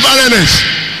 sẹ́yìn. years barrenness.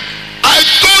 I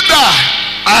told her,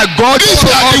 àgọ́ these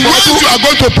are the ways you are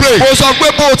going to pray. mo sọ pé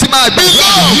bó o ti máa gbàdúrà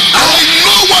Beloved, yìí. I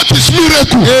know what is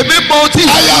miracle. èmi mọ ohun tí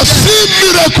I have seen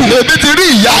miracle. èmi ti rí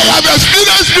ìyá I have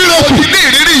experienced mo miracle. ti ní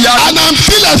ìrírí ìyá And I'm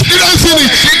still experiencing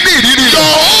it. ti ní ìrírí Your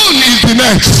own is the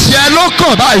next. yẹ ló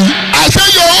kàn báyìí. I say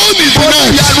your own is the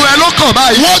next. ìyanu ẹ ló kàn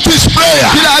báyìí. What is prayer?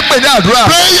 kí la ń pè ní àdúrà.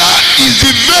 Prayer is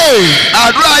the veil.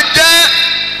 àdúrà jẹ́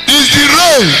Is the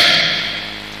rail.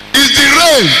 Is the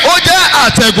rail ó jẹ́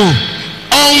àtẹ̀gùn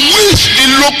on which the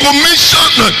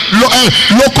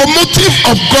locomotive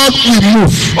of God will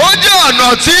move. ó jẹ́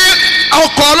ọ̀nà tí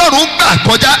ọkọ̀ Ọlọ́run gbà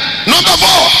kọjá. Number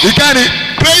 4. ìkẹrin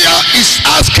Prayer is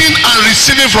asking and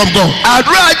receiving from God.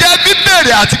 àdúrà jẹ́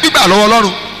bíbèrè àti gbígbà lọ́wọ́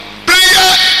Ọlọ́run.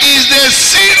 Prayer is the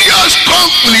serious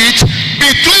conflict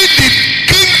between the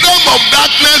kingdom of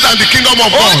darkness and the kingdom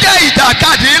of ó God. jẹ́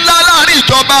ìjàkadì ńlá láàrin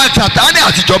ìjọba Sátánì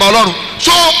àti ìjọba Ọlọ́run.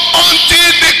 So until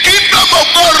the kingdom of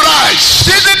God rise,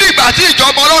 títí dìgbà tí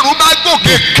ìjọba Ọlọ́run bá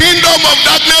gòkè. the kingdom of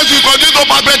darkness will continue to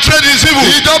perpetrate its evil.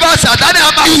 ìjọba Sátánì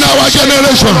á máa In our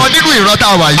generation. sọ̀rọ̀ nínú ìran tá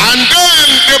a wà yìí. And then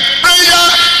the prayer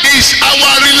is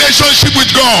our relationship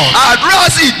with God. àdúrà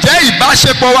sì jẹ́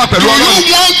ìbáṣepọ̀ wa Do pẹ̀lú you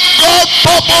Ọlọ́run. want God's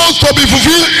purpose to be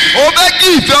fulfilled? o fẹ́ kí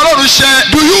ìfẹ́ Ọlọ́run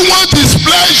ṣẹ. Do you want His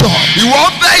pleasure? ìwọ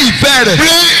fẹ́ ìfẹ́ rẹ̀.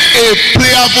 Pray a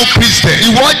prayerful Christian.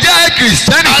 ìwọ jẹ́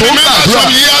kìrìsìtẹ́nì I tó ń remember gbàdúrà.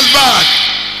 some years back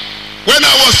when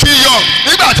I was still young.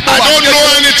 nígbà tí mo I wà don't know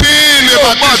anything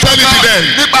about Christianity then.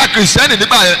 nípa kìrìsìtẹ́nì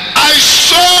nígbà yẹn. I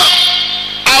saw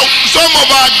some of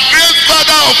our great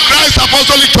father of Christ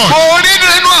Apostolic Church. mo rí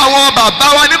nínú àwọn bàbá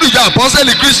wa nínú ìjọ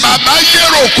àpọ́sẹ̀lì Kristi. Bàbá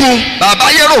Yéròkun, bàbá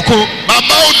Yéròkun.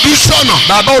 Bàbá Odúsọ̀nà.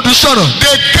 bàbá Odúsọ̀nà.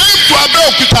 They came to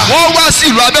Abẹ́òkúta. wọ́n wá sí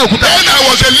ìlú Abẹ́òkúta. Then I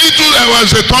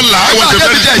was a toddler. I was a nígbà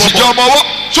very tẹ́bi jẹ́ ìṣìjọ small boy. ọmọ ọwọ́.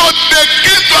 So they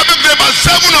came to Abẹ́òkúta, about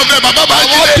 7 of them. Bàbá àwọn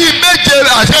Bájídé. bíi méje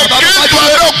àti They bàbá came to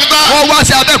Bájídé. Abẹ́òkúta wọ́n wá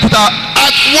sí Abẹ́òkúta.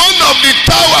 at one of the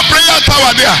prayer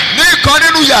tower there. ní ìkan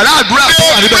nínú yàrá àdúrà tó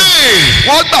wà They níbẹ̀. prayed.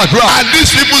 wọ́n gbàdúrà. And these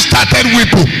people started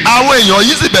weeping. àwọn èèyàn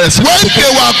yìí sì bẹ̀rẹ̀ sí. When they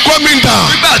were coming down,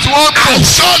 nígbà tí wọ́n I kọ̀.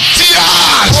 saw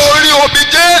tears. orí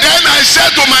omijé. Then I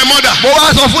said to my mother, mo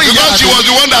wá sọ fún ìyá because she mi. was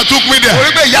the one that took me there.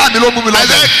 orí pé ìyá mi ló mú mi lọ I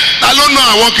bẹ̀. said, ta ló ná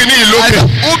àwọn kinní yìí I lókè? said,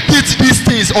 who beat these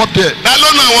things up there? Ta ló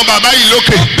ná àwọn bàbá yìí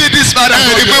lókè? beat this father Ẹ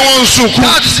up rí i pé there? wọ́n ń sunkún.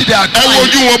 Now you see they are Ẹ crying.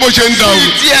 wojú wọn bó ṣe ń da o.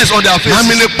 See tears on their faces.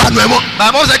 Màmí ni panu ẹ mọ́.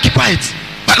 My mom said keep quiet.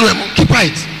 Panu ẹ mọ́. Keep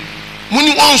quiet. Mo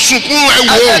ní wọ́n ń sunkún ẹ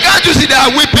I wò ó. said can't you see they are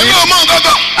weeping? Èmi ò mọ nǹkan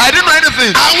kan. I didn't know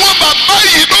anything. Àwọn bàbá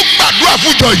yìí ló gbàdúrà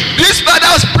fújọ yìí. These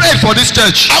fathers prayed for this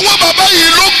church. Àwọn bàbá yìí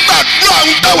ló gbàdúrà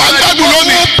ń dá wà gbádùn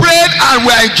lónìí. Who prayed and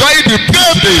were enjoying the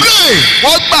peace They today. pray.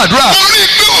 Wọ́n gbàdúrà. Mo rí i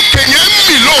pé òkè yẹn ń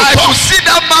mì I lóòótọ́. could see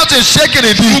that mountain shaking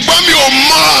indeed. Ṣùgbọ́n mi ò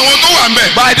mọ àwọn tó wà ń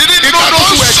bẹ̀. But I didn't know Ìgbà tó those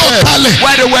who were sọ̀ there. kalẹ̀.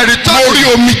 When they were Mo rí returning,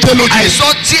 omi jẹ́ lójú. I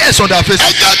saw tears on their faces.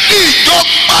 Ẹ jẹ́ kí ìjọ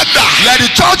padà Let the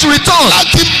church return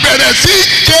láti bẹ̀rẹ̀ sí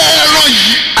jẹ ẹran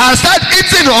yìí. and start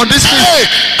eating on this meat. Ẹ,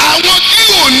 àwọn tí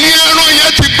ò ní ẹran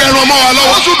yẹn ti gbẹran mọ́ wa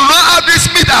lọ́wọ́. Those who do not have this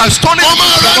meat are stoning Wọ́n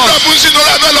máa from rán us. dọ̀bù sí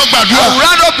lórí abẹ́ lọ I gbàdúrà. will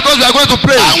round up because we are going to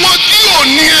pray. Àwọn tí ò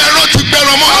ní ẹran ti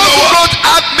gbẹran mọ́ wa Those who lọ́wọ́. don't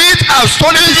have meat are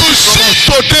stoning You this meat from see us.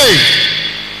 today,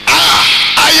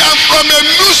 I am from a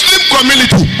Muslim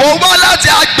community. mo wá láti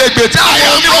agbègbè tí I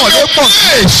àwọn am from onímọ̀lé a pọ̀ sí.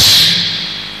 place.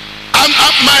 I'm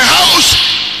at my house.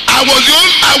 I was the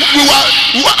only, we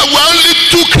were only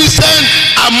 2 Christians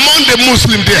among the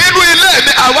Muslims there. nínú ilé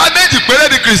mi àwa méjì péré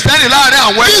ni kìrìsìtẹ́nì láàrin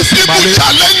àwọn These people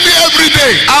challenge me every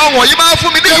day. àwọn wọ̀nyí máa ń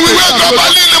fún mi ní They will ìpè wake up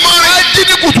early in the morning. wọ́n jí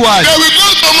ní kùtù àì. They will go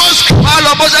to mosque. wọ́n á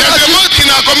lọ There's a mọ́ṣáláṣí. mosque in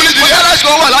our community there. mọ́ṣáláṣí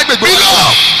kan wà lágbègbè wa.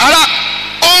 Beloved. ara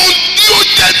Ohun tí ó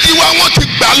jẹ́ tiwa wọ́n ti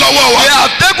gbà lọ́wọ́ wa. they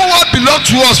have taken what belong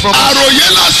to us from us. Àròyé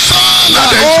lásán they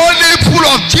ládẹ. are only full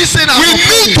of gising and We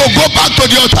need to go back to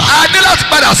the altar. a ní láti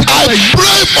padà sí I pẹ̀lú yìí.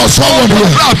 pray for someone here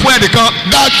àdúrà fún ẹnìkan.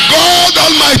 that God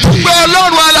Almighty pé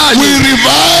ọlọ́run aláàyè. will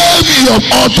revive your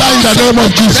altar in the name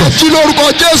of Jesus. jí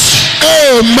lórúkọ Jésù.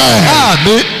 Amen.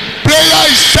 àmín. Prayer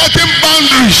is setting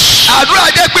boundaries àdúrà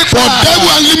jẹ́ pípa. for devil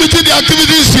and limiting the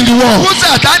activities in the world. fún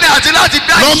Sátánì àti láti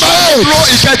dá Number ìṣòro 8. dúró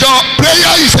ìṣẹ́jọ́.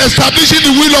 Prayer is establishing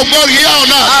the will of God here on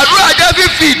earth. àdúrà jẹ́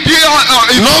fífi ìdí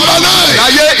Number 9.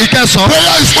 láyé ìkẹsàn-án.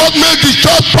 Prayer is what makes the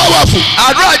church powerful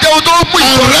àdúrà jẹ́ ohun tó ń mú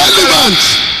and ìfọ̀rọ̀ relevant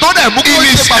tó dẹ̀ mú kó in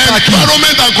ṣe its pàtàkì.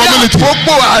 environment and community.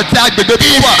 àkókò àti agbègbè bí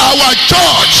If wà. our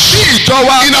church sí ìjọ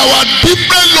wa in our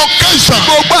different locations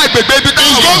gbogbo agbègbè ibi is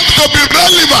táwọn wà. going to be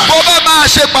relevant, bó bá máa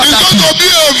ṣe is pàtàkì. going to be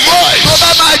a tó voice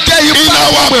bá máa jẹ́ in ipa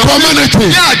our ìpè community.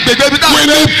 ní agbègbè ibi táwọn We wà.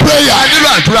 need a prayer. nílò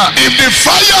àdúrà. If the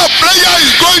fire of prayer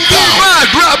is going inú down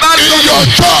àdúrà bá ń in lọ your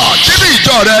church, nínú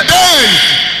ìjọ rẹ. then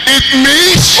it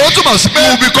means ó túmọ̀ sí pé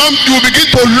you will begin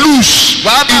to lose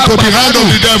wàá máa into the hand of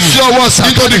the sí devil, ọwọ́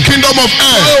into the Sátánì. kingdom of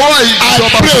hell. owó I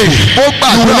ìjọba pray ó you will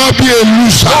gbàdúrà. not be a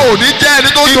loser. ó ní jẹ́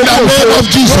ẹni tó In the jókòó name of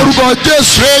Jesus. lórúkọ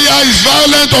Jésù. Prayer is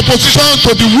violent opposition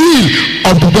to the will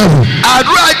of the devil.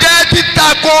 àdúrà jẹ́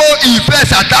títako ìfẹ́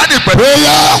Sátánì pẹ̀lú.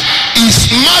 Prayer is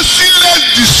merciless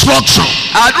destruction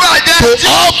àdúrà jẹ́ to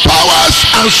all powers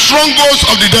and strongholds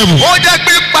of the devil. ó jẹ́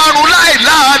píparun láì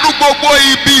láàánú gbogbo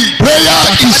ibi. Prayer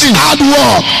is hard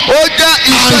work ó jẹ́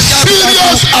and ìṣẹ́jà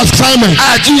serious assignment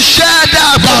àti iṣẹ́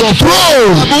that dáàbò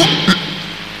throw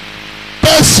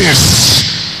persons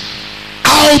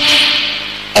out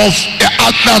of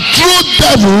that throw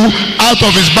devil out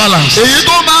of his balance. èyí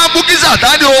tó máa ń mú kí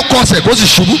Sátánì ó kọsẹ̀ kó sì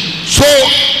ṣubú. So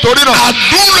torí náà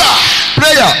àdúrà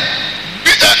prayer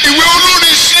ìwé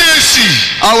olórin CAC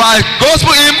our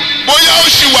gospel hymn bóyá ó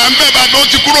ṣì wà ń bẹ̀ bàbá ó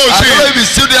ti kúrò I sí don't know if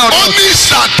it's still there or ó not. ní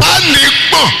Sátánì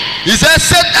gbọ̀n he said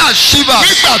Satan shivers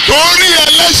nígbà tó rí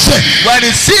ẹlẹ́ṣẹ̀ when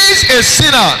he sees a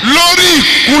sinner lórí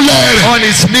ìkúnlẹ̀ rẹ̀. on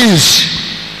his knees.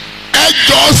 Ẹ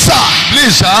jọ̀ọ́ sà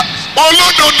please sir,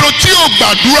 olódodo tí ò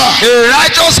gbàdúrà a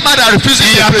righteous man that refuses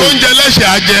ìyà to tó ń pray jẹ ẹlẹ́ṣẹ̀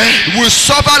á jẹ. will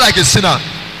suffer like a sinner.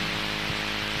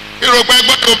 ìròpẹ́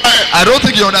gbọ́dọ̀ báyìí. I don't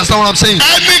think you understand what I'm saying.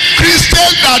 Any Christian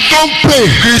that don't pray,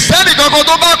 kìrìsìtẹ́nì kankan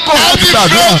tó bá kọ̀ láti any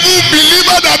gbàdúrà faithful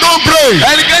believer that don't pray,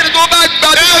 ẹnikẹ́ni tó bá he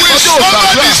gbàdúrà will tó suffer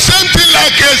gbàdúrà the same thing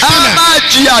like a á sinner. máa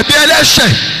jìyà bí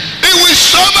ẹlẹ́ṣẹ̀. He will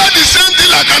suffer the same thing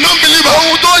like an unbeliever.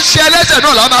 ohun tó ń ṣe ẹlẹ́ṣẹ̀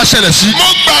náà la máa ṣẹlẹ̀ sí. Mo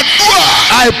gbàdúrà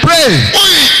I pray fún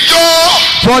ìjọ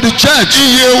for the church.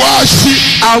 iye wa sí.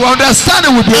 Our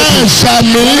understanding will be open.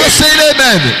 ṣàmì Let's say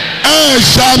amen.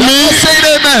 ṣàmì. Let's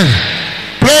say amen.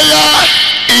 Prayer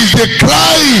is the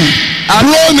crying,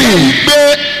 groaning,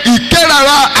 pé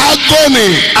ìkérara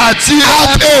agony, àti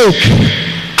heartache,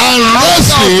 and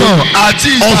wrestling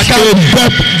àti of ìtàkà a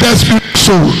desperate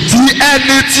soul. ti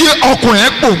ẹni tí ọkùnrin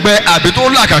ẹ̀ pòǹgbẹ àbí tó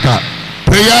ń làkàkà.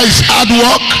 Prayer is hard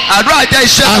work àdúrà jẹ́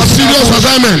iṣẹ́ and serious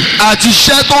assignment. àti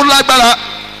iṣẹ́ tó ń lágbára.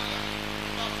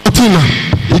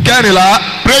 ìkẹrìnlá.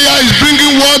 Prayer is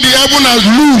bringing what the heaven has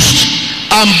loosed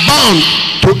and bound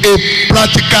to a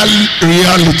practical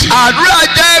reality. àdúrà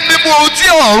jẹ́ mímú ohun tí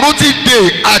ọ̀run ti dè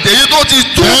àtẹ̀yí tó ti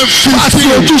tú àti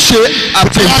ojúṣe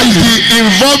àti Prayer is the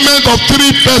involvement of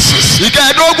 3 persons.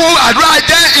 ìkẹẹ̀dógún àdúrà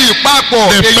jẹ́ ìpapọ̀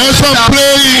The person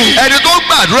praying, ẹni tó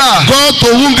gbàdúrà God to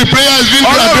whom the prayer is being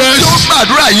ọlọ́run tí ó addressed,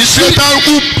 gbàdúrà yìí sí Satan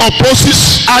who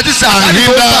opposes àti Sátánì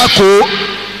tó hinder takò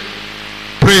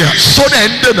prayers. tó dẹ̀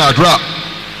ń dènà àdúrà.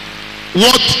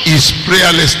 What is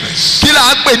prayerlessness? kí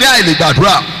là ń pè ní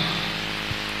àìlègbàdúrà?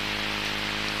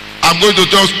 I'm going to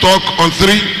just talk on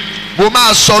 3, mo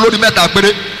máa sọ lórí mẹ́ta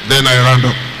péré then I round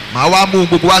up. màá wá mú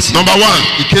gbogbo wá sí. Number 1,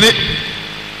 ìkíní.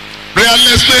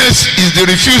 prayerlessness is the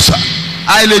refusal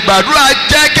àìlègbàdúrà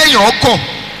jẹ́ kéèyàn kọ̀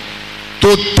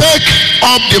to take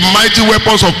up the mighty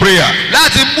weapons of prayer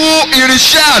láti mú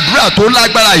irinṣẹ́ àdúrà tó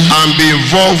lágbára yìí and be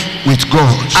involved with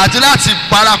God. àti láti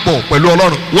parapọ̀ pẹ̀lú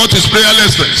Ọlọ́run. What is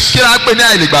prayerlessness? kí la ń pè ní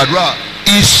àìlègbàdúrà?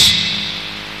 Is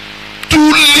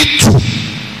too little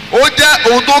ó jẹ́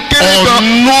ohun tó kéré or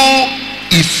gan no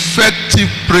effective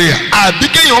prayer. àbí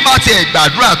kéèyàn má tiẹ̀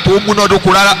gbàdúrà tó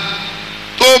múnádóko rárá.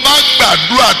 Tó o bá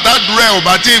gbàdúrà tádúrà ẹ̀ ò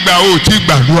bá tí ì gbà ó tí ì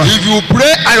gbàdúrà. if you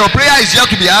pray and your prayer is yet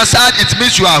to be answered it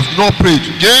means you have not prayed.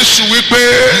 Jésù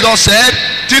wípé Jesus said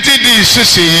títí di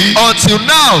ìsinsìnyí. Until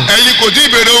now, ẹ̀yin kò tí ì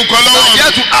béèrè ohun kan you lọ́wọ́ are mi.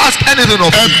 yet to ask anything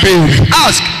of ẹ me. béèrè.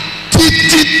 Ask.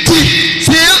 títí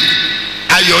Till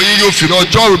ayọ̀ yín yóò fi your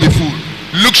joy will be full.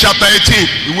 Luke chapter 18.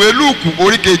 Ìwé Lúùkù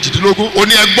orí kejìdínlógún. ó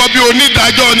ní ẹ gbọ́ bí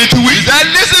onídàájọ́ ni ti wí.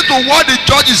 Then listen to what the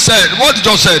judge said. What the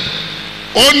judge said.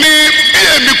 ó ní bí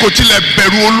èmi kò tilẹ̀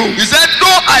bẹ̀rù olóhùn. He said, no,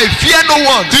 I fear no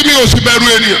one, tí mi ò sì bẹ̀rù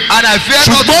ènìyàn. and I fear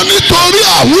not ṣùgbọ́n nítorí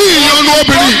àwọn ìyọnu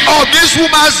obìnrin. of this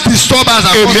woman's disturbance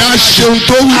and èmi á ṣeun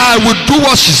tó wù. I will do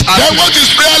what she's then asking. what is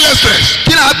prayerlessness?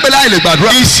 Kí ni a pè láì lè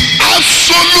gbàdúrà? is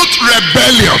absolute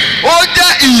rebellion Ó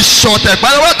jẹ́ ìṣọ̀tẹ̀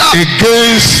pátápátá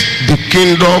against the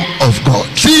kingdom of God.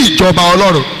 sí ìjọba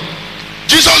Ọlọ́run.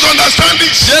 Jesus understand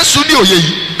this. Jésù ní òye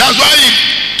yìí. that's why he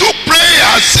took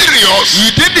prayer serious.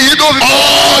 Ìdí nìyí tó fi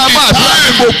All the àdúrà ní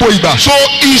time. gbogbo ìgbà. so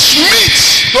his meat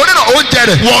Torí náà oúnjẹ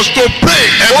rẹ̀ was to pray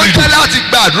ó every day. jẹ́ láti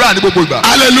gba àdúrà ní gbogbo ìgbà.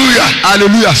 hallelujah.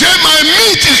 Hallelujah. say my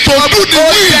meat is to do the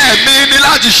will. Oúnjẹ mi ni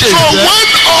láti ṣe so ìfẹ́.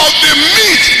 one of the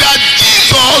meat that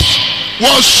Jesus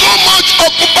was so much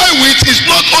occupied with is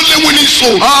not only winning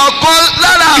soul. Ọ̀kan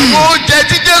lára àwọn oúnjẹ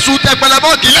tí Jésù tẹ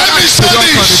pẹlẹbọ kì í Let me say ọkàn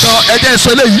this. nìkan ẹjẹ sọ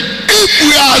eléyìí. if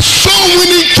we are so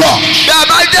winning church. Bí a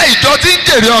bá jẹ́ ìjọ tí ń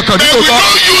jèrè ọkàn then we nítòótọ́,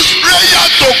 don't use prayer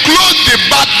to close the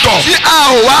back door. tí a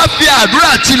ò wá fi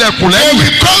àdúrà tilẹ̀kùn they lẹ́yìn.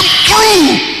 will come through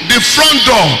the front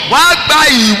door. Wọ́n á gba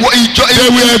ìjọ They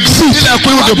will exit ilẹ̀kùn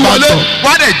through the iwájú back wọlé. door.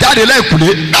 Wọ́n á dẹ̀ jáde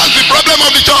lẹ́yìnkùlé. that's the problem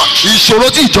of the church. Ìṣòro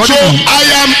tí ìjọ so nìyí. I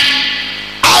am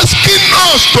asking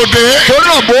us today Torí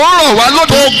náà mò ń rọ̀ wá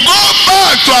to lónìí. go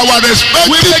back to our Wípé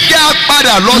respective kí a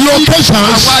padà lọ sí locations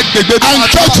àwọn agbègbè bí and wọ́n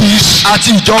churches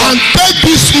àti ìjọ wa. and take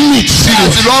this meat Àti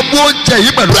serious. lọ mú oúnjẹ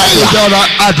yìí pẹ̀lú Prayer. oúnjẹ ọ̀la.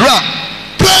 Àdúrà.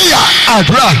 prayer.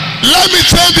 Àdúrà. let me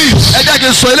say this. Ẹ jẹ́ kí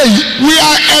n sọ eléyìí. we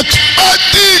are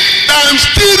expecting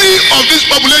 ×3 of this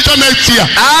population next year.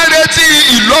 À ń retí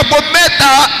ìlọ́po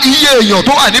mẹ́ta iye èèyàn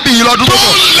tó wà níbí yìí lọ́dún tó bọ̀.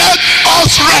 don't let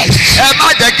us rest. Ẹ má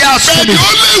jẹ́ kí a but sinmi. the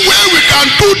only way we can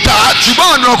do that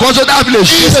Ṣùgbọ́n ọ̀nà kan tó dábìlì lè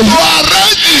ṣe is to èyí.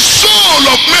 arrest the soul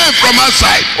of men from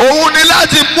outside. Òun ni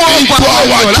láti mú Into ọ̀pọ̀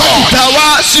àwọn our èèyàn láti church. dá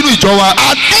wá sínú ìjọ wa.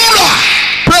 àdúrà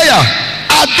Prayer.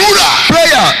 àdúrà.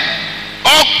 Prayer.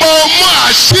 ọ̀pọ̀ ọmọ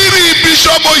àṣírí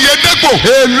bíṣọ́bù Oyèdépò.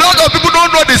 A lot of people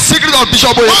don't know the secret of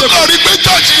Bishop wọ́n Oyedepo. kàn rí pé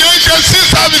chọ́ọ̀chì yẹn ń ṣe 6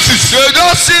 services. They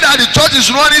just see that the church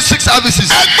is running 6 services.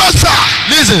 ẹgbẹ́ sà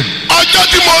Listen, ọjọ́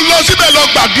tí mo lọ síbẹ̀ lọ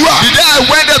gbàdúrà. the day I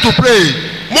went there to pray,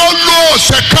 mo lo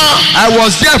ọ̀sẹ̀ kan. I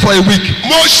was there for a week.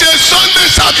 mo ṣe Sunday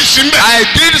service ń bẹ̀. I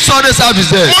did Sunday service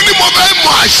there. mo ní mo fẹ́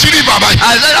mọ àṣírí bàbá yìí.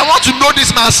 I said, I want to know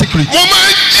this man's secret. mo máa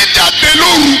ń jí jáde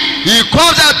lóru. He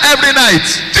comes out every night.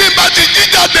 tí n bá ti jí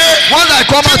jáde. Once I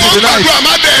come tí out mo in the night, gbàdúrà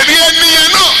má bẹ̀ rí ẹni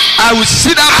yẹn náà. I will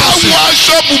see that person àwọn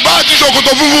aṣọ bùbá àti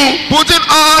ṣòkòtò funfun. putting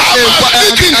on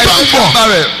a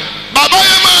barrel. bàbá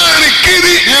yẹn máa rìn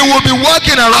kiri. He will be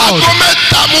walking around. aago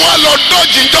mẹ́ta mo wá lọ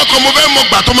dọ́jì njọ́ kan mo fẹ́ mọ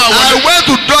gbà tó máa I wọlé. went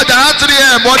to Dodge around 3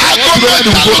 a.m. but I aago want to know when he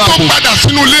mẹ́ta will ló go tó back home. padà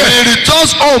sínú ilé. He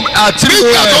returns home at 3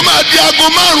 nígbà tó a.m. máa di aago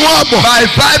márùn-ún àbọ̀. By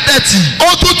 5:30,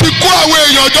 ó tún ti kó àwọn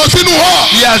èèyàn jọ sínú hall.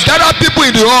 he has gathered people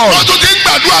in the hall. wọ́n tún ti ń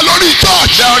gbàdúrà lórí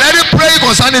church. They are already praying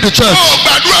concerning the church. ó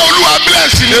gbàdúrà olúwa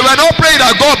bless me. They were not praying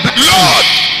that God bless you. Lord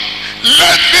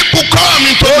let people come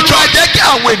into the Olúwa church jẹ́ kí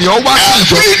àwọn ènìyàn wá sí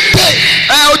ìjọ. every day.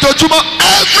 Ojoojúmọ́.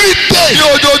 every day. Ní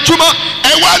ojoojúmọ́.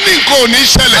 ẹ wá ní nǹkan ò ní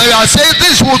ṣẹlẹ̀. I am saying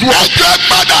this would ẹ work. jẹ́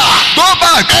padà. Go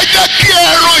back. ẹ jẹ́ kí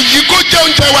ẹran yìí kó jẹ́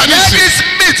oúnjẹ wa Let nísìn. this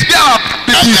meat be our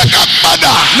ẹ jẹ́ meat. ká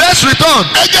padà. Let's return.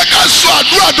 ẹ jẹ́ ká sọ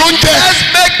àdúrà tó ń jẹ. Let's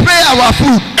make prayer our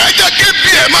food. ẹ jẹ́ kí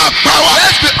bí ẹ máa pa wá.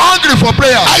 Let's be hungry for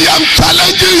prayer. I am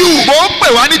challenging you. Mo ń pè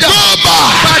wá níjà. Go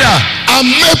back Padà. and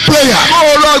make prayer. Kó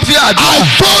o lọ fi I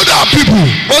àdúrà. told our people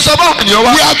Mo sọ fún àwọn ènìyàn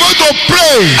wa. we are going to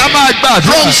pray A máa gba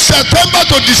àdúrà. from September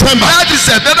to December. Láti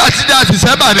September sí já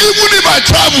December ni. Even if I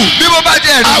travel, Bí mo bá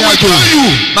jẹ́ I ìrìn will àjò. tell you.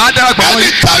 Màá darapọ̀ mọ́ yín.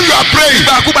 Anytime you are praying,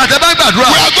 Ìgbàkúgbà tẹ́ bá ń gbàdúrà.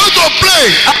 we are going to pray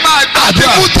A máa gba at the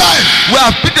àdúrà. good time. We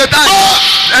have picked the time.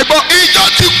 Ẹ̀gbọ́n, Ìjọ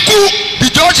ti kú. the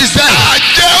church is there.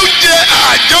 Àjẹ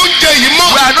oúnjẹ yìí We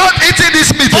mọ́. are not eating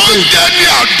this meat again. Oúnjẹ ni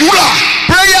àdúrà.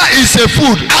 Prayer is a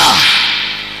food.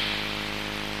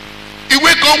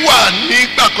 Ìwé kan wà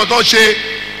nígbà kan tó ṣe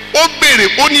ó béèrè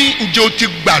ó ní ǹjẹ́ o ti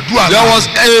gbàdúrà There náà? was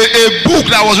a book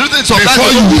that was written sometimes Before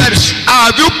ago you that eat. said,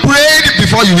 have you prayed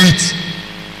before you eat?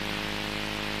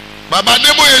 Bàbá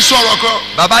Adébóyè sọ̀rọ̀ kan.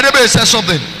 Baba Adébóyè said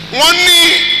something. Wọ́n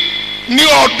ní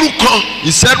ọdún kan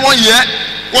He said one year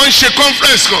wọ́n ń ṣe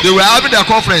conference kan. they were having their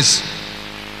conference.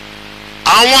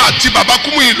 Àwọn àti bàbá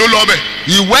Kúmùyí ló lọ bẹ̀.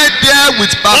 He went there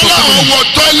with Wọ́n Pastor láwọn Kúmùyí wọ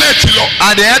tọ́ílẹ̀tì lọ.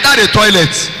 and they entered the toilet.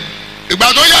 Ìgbà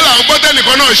tó yára àwọn gbọ́dọ̀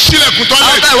nìkan náà ṣílẹ̀kùn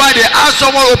tọ́ílẹ̀tì. After a while they asked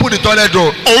someone to open the toilet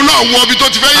door. Òun náà wọ ibi tó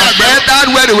ti fẹ́ And they yàgbẹ́.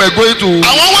 entered where they were going to.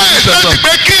 Àwọn wá use the ẹ̀sẹ̀tì toilet.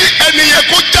 pé kí ẹni yẹn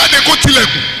kó jáde kó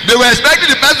tilẹ̀kùn. They were expecting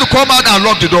the person to come out and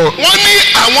lock the door. wọ́n ní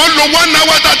àwọn lo 1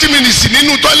 hour 30 minutes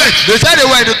nínú toilet. They said they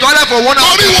were in the toilet for 1 hour.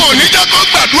 torí wọn ò ní jẹ́ kó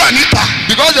gbàdúrà níta.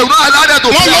 Because they would not allow them to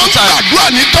wọ́n pray lọ ń outside. gbàdúrà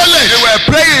ní toilet. They were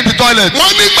praying in the toilet.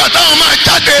 wọ́n nígbà táwọn máa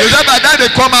jáde. They said by the time they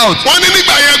come out. wọ́n ní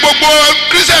nígbà yẹn gbogbo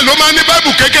Christian ló máa ní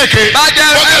Bible kékèké. Back then,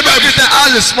 every Christian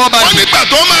has a small wọ́n Bible. nígbà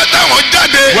tó máa táwọn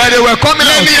jáde. When they were coming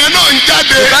out, lẹ́ni yẹn náà ń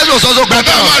jáde. the person was also coming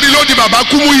bàtà máa out. rí lóde bàbá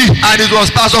Kúmúyì. And it was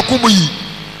Pastor Kumuyi.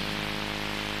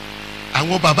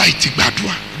 àwọn bàbá yìí ti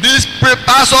gbàdúrà. These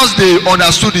pastors, they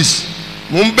understood this.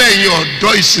 mo ń bẹ̀ yín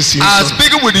ọ̀dọ́ ìsinsìnyí And sọ̀rọ̀.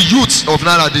 speaking with the youth of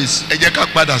nowadays, ẹ jẹ́ ká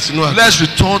padà sínú àdúrà. let's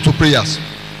return to prayers.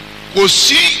 kò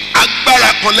sí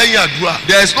agbára kan lẹ́yìn àdúrà.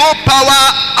 There is no power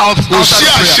kò sí outside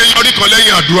of prayer. àṣeyọrí kan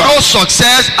lẹ́yìn àdúrà. No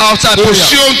success outside kò prayer.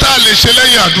 sí ohun tá a lè ṣe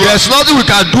lẹ́yìn àdúrà. There's nothing we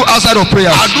can do outside of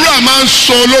prayer. àdúrà máa ń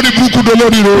sọ olórí burúkú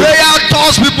dolórí rere. Prayer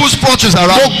turns people's fortunes mo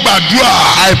around. gbàdúrà.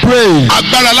 I pray.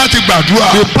 agbára láti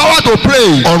gbàdúrà. The power to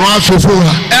pray, ọ̀run á fi fún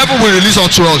wa. heaven will release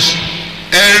unto us.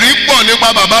 ẹ̀rí pọ̀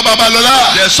nípa bàbá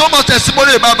Babalọ́lá. There's so much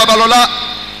testimony about Babalola.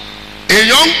 èèyàn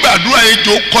ń gbàdúrà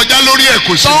ejò kọjá lórí ẹ̀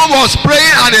kò sí. Someone was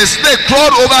praying and a snake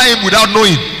crawled over him without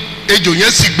knowing. ejò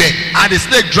yẹn sì gbẹ. And the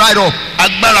snake dried up.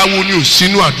 agbára wo ni ò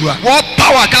sínú àdúrà. What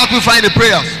power can't we find in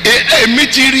prayers? èmi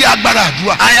ti rí agbára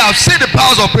àdúrà. I have seen the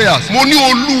powers of prayers. mo ní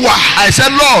Olúwa. I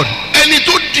said, Lord, ẹni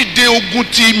tó dìde ogun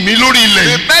ti mí lórí ilẹ̀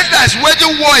the yìí. person that is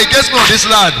waging war against me on this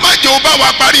land, má jẹ́ o bá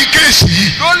wa parí kéèsì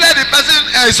yìí. don't let the person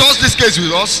exhaust this case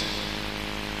with us.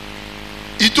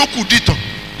 ìtókù dìtàn.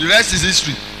 The rest is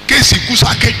history. kéèsì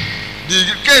Kúsáké. The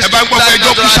case ẹ bá ń gbọ́ pé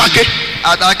ẹjọ́ Kúsáké.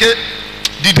 Atake,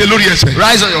 dìde lórí ẹsẹ̀.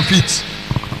 rise on your feet.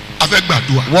 a fẹ́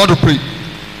gbàdúrà. Want to pray.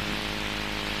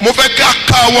 mo fẹ́ ká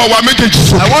ká ọwọ́ wa méjèèjì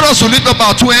I sókè. want us to lift up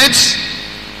our two hands.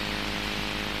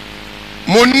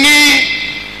 mo ní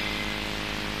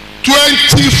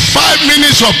 25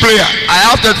 minutes of prayer. I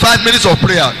have 35 minutes of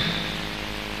prayer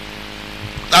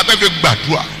la fẹ́ fi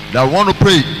gbàdúrà. that I want to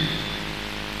pray.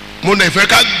 mo nà ìfẹ́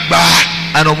ká gbà á.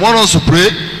 And I want us to pray.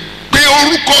 pé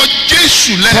orúkọ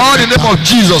Jésù Call the name lẹ́ẹ̀mẹ́ta. of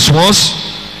Jesus once.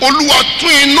 Olúwa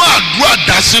tún iná àdúrà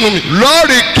dá sínú mi. Lord,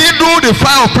 rekindle the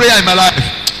fire of prayer in my life.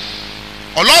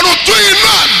 Ọlọ́run tún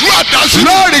iná àdúrà dá sínú mi.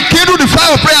 Lord, rekindle the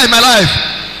fire of prayer in my life.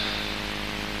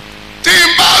 tí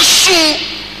n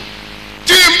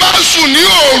bá sùn ní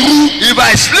òru If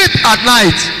I sleep at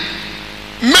night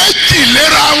méjì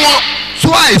léra wọn.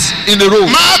 twice in a row,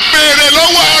 máa béèrè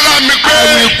lọ́wọ́ ara mi I pé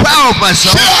will inquire of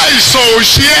myself. ṣé àìsàn ò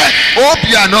ṣe é? Hope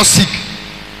you are not sick.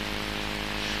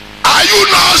 Are you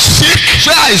not sick?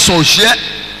 Ṣé àìsàn ò ṣe é?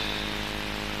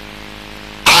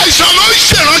 àìsàn ló ń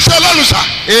ṣèránṣẹ́ Ọlọ́run sà.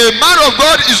 A man of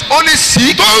God is only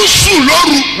sick tó ń sùn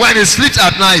lóru when he sleeps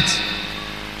at night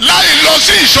láì lọ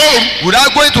sí ìṣòro.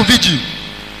 without going to vigil.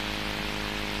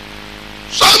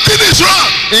 something is wrong.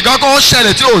 Nǹkan kan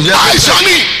ṣẹlẹ̀ tí ò yẹ. àìsàn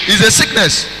ni. It's a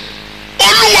sickness.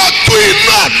 Olúwa tún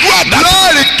iná àdúrà dá.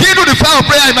 Lord, rekindle the fire of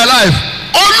prayer in my life.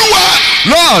 Olúwa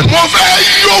Lord, mo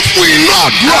fẹ́ yó fún iná I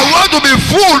àdúrà. want to be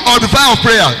full of the fire of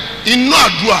prayer. iná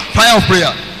àdúrà. Fire of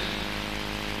prayer.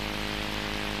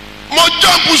 mo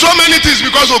jump so many things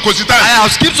because of kò sí I time.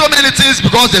 have skipped so many things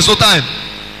because there's no time.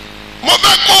 mo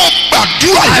fẹ́ kó o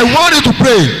gbàdúrà I yìí. want you to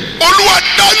pray. Olúwa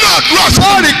dáná àdúrà sí.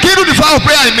 Lord, rekindle the fire of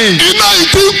prayer in me. iná yìí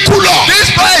ti ń kú lọ. This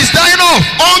fire is dying off.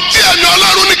 ohun tí ẹni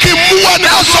Ọlọ́run ní kí n mú wá ní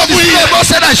That's aṣọ what the fún Spirit of yín. God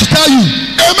said I should tell you.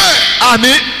 amen.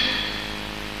 Amen.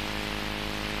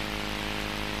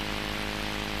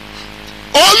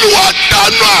 Olúwa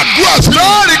dáná àdúrà sí.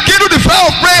 Lord, rekindle the fire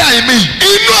of prayer in me.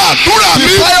 inú àdúrà mi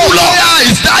The ń fire kú of lọ. prayer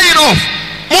is dying off.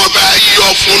 mo fẹ́ yọ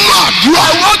fún àdúrà.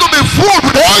 I want to be full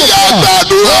with the ó fire yá of prayer.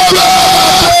 gbàdúrà bẹ́ẹ̀.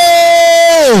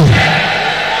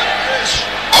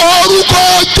 orúkọ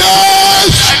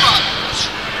Jésù.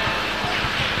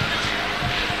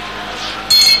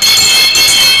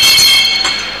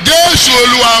 Jésù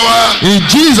Olúwa wa. In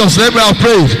Jesus' name we have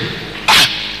prayed.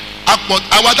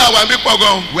 àwa tá a wà mí pọ̀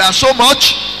gan. We are so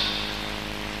much.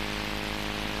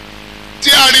 tí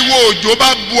ariwo òjò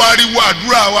bá bu ariwo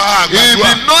àdúrà wa If the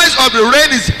àgbàdúrà. noise of the rain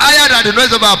is higher than the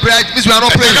noise of our prayer, it means we are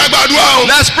not ẹ praying. jẹ́ ká gbàdúrà o.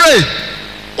 Let's pray.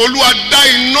 Olúwa dá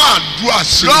iná àdúrà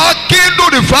sí. Lord, kindle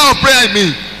the fire of prayer in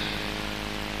me.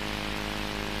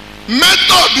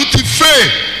 mẹ́tọ̀dù ti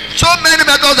fail. So many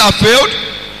methods have failed.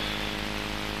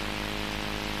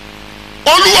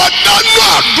 Olúwa dáná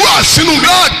àdúrà sínú mi.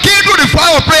 Lord, kindle the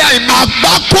fire of prayer in me.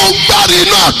 àgbákò ń gbárí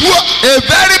iná àdúrà. A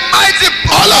very mighty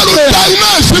Ọlọ́run dá iná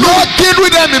sínú mi. Lord, kindle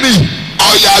them in me. ó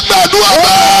yá gbàdúrà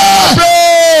bẹ́ẹ̀.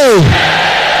 Pray.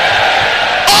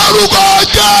 orúkọ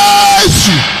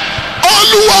Jésù.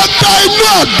 Olúwa dá iná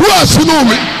àdúrà sínú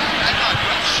mi.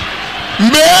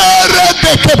 mẹ́rẹ̀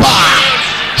dẹ̀kẹ̀bà.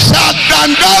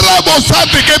 ṣàdàndàrà bọ̀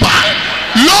sàdẹ̀kẹ̀bà.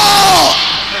 Lord,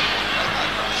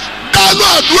 dá dáná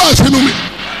àdúrà sínú mi.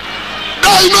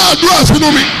 Dá iná àdúrà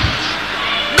sínú mi.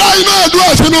 Dá iná àdúrà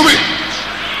sínú mi.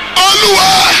 Olúwa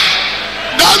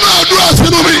dáná àdúrà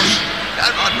sínú mi.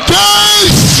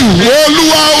 Jésù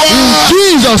Olúwa wa.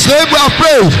 In Jesus' name we have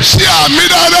prayed. Ṣé àmì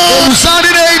dáadáa?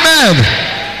 Resounding amen.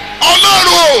 Ọlọ́run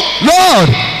o. Lord,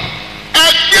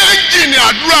 Ẹgbẹ́ ẹ́ńjìnì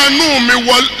àdúrà inú mi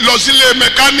lọ sílé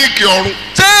mẹkáníìkì ọ̀run.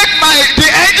 take the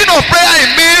engine of prayer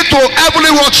in me to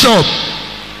heavenly workshop.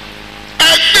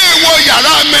 Ẹgbẹ́ wọ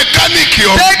yàrá mẹkáníìkì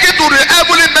ọ̀run. Take it to the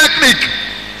heavenly mechanic.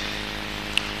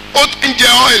 Ó ti ń jẹ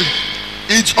oil.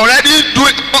 It's already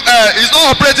doing. It's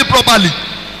not operating properly.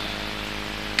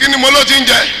 Kí ni mo ló ti ń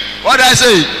jẹ? What did I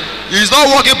say? It's not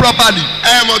working properly.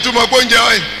 Mọ̀ tún mọ̀ pé oúnjẹ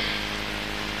oil.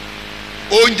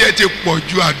 Oúnjẹ ti pọ̀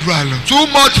ju àdúrà lọ. Too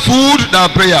much food than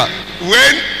prayer.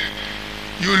 When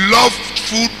you love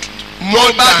food more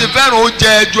Tó bá ti than fẹ́ràn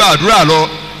oúnjẹ ju àdúrà lọ.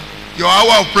 your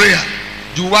hour of prayer,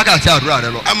 Ju wákàtí àdúrà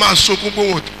rẹ lọ. a máa sunkún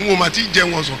pé wọn máa ti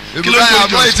jẹun ọ̀sán. If you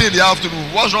have not eaten in the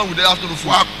afternoon, what's wrong with the afternoon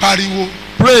food? Wàá pariwo.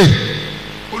 Pray.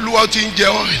 Olúwa ti ń jẹ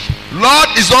oil. Lord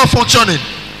is not functioning.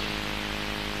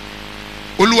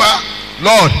 Olúwa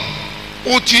Lord,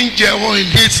 ó ti ń jẹ oil.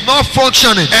 it's not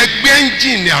functioning. Ẹgbẹ́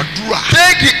ẹ́ńjìnì àdúrà.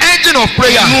 Take the engine of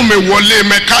prayer. Inú mi wọlé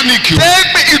mẹkáníìkì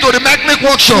Take me into the mechanic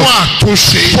workshop fún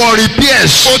àtúnṣe. for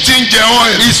repairs. Ó ti ń jẹ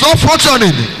oil. It's not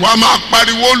functioning. Wàá máa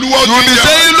pariwo Olúwa ó You will ti ń be jẹ oil.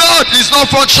 saying, Lord, it's not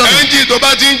functioning. Ẹ́ńjìnì tó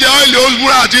bá ti ń jẹ oil ó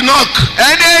múra àti knock.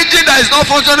 Any engine that is not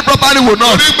functioning properly will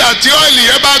knock. Torí ìgbà tí oil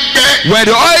yẹn bá gbẹ, When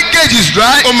the oil gauge is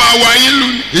dry, ó máa wá yín lù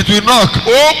ní. it will knock.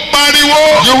 Ó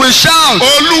pariwo You will shout,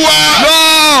 Olúwa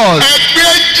Lord, ẹgbẹ́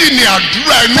ẹ́ńjìnì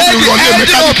àdúrà inú take mi the wọlé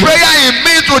engine of mẹkáníìkì. prayer in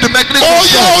me to the mechanic Ó yẹ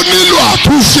workshop. ó nílò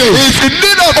àtúnṣe. It's in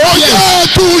need of Ó yẹ prayer.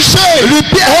 àtúnṣe.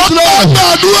 Repairs, Ó Lord.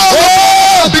 gbàdúrà.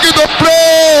 Oh, begin to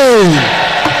pray.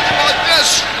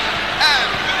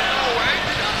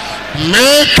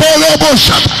 Mẹ́kẹ́rẹ́ bó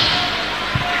ṣàtà.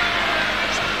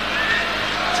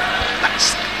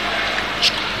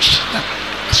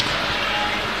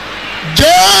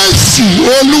 Jésù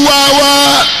Olúwa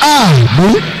wa.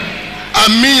 Àmín.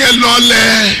 Àmì yẹn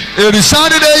lọlẹ̀. A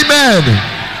resounding amen.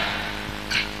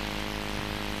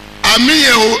 Àmì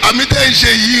yẹn o, àmì tẹ́ ń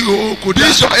ṣe yìí o, kò dá.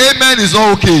 This your amen is not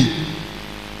okay.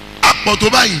 Àpọ̀ tó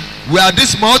báyìí. We are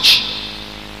this much.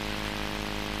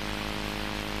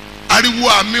 Ariwo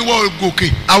àmì wọ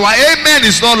gòkè. Our amen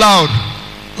is not loud.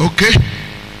 Okay.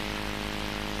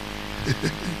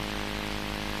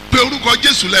 Pé orúkọ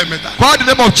Jésù lẹ́ẹ̀mẹ́ta. Call the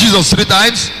name of Jesus 3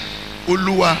 times.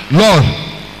 Olúwa. Lord,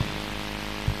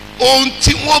 Ohun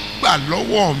tí wọ́n gbà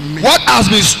lọ́wọ́ mi. what has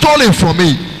been stolen from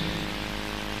me?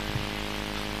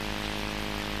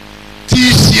 Tí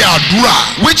í ṣe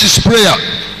àdúrà. Which is prayer.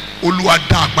 Olúwa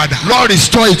dá a padà. Lord,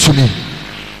 restore it to me.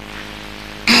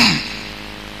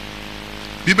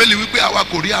 Bíbélì wípé àwa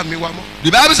kò rí àmì wa mọ́.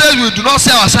 The Bible says we do not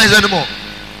see our signs anymore.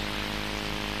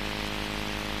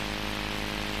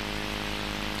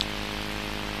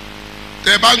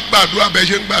 Tẹ́ bá ń gbàdúrà bẹ́ẹ̀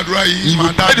ṣe ń gbàdúrà yìí. If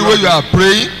you pray the way you are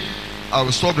praying, I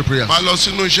will stop the prayer. Máa lọ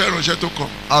sínú iṣẹ́ ìránṣẹ́ tó kàn.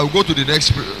 I will go to the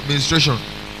next ministration.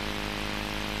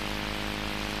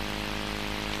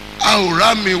 A ò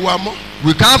rá mi wa mọ́.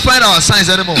 We can't find our signs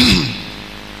anymore.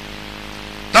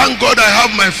 Thank God I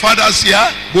have my fathers here.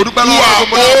 Mo dúpẹ́ Who lọ́wọ́ are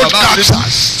gbogbo náà old bàbá mi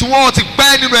casters. tí wọ́n ti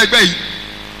pẹ́ nínú ẹgbẹ́ yìí.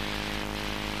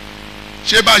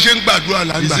 Ṣé bá a ṣe ń gbàdúrà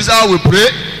là ń Is gbà? this how we pray?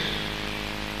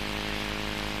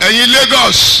 Ẹ̀yin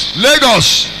Lagos,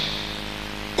 Lagos,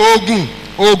 Ogun.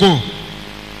 Ogun.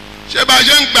 Ṣé bá a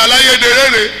ṣe ń gbà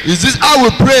láyédèrèrè? Is this how we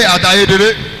pray at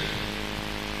Ayedere?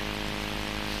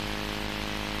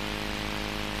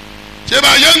 Ṣé bá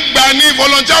a ṣe ń gbà ní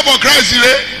volunteer for Christ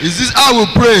rè? Is this how we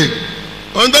pray?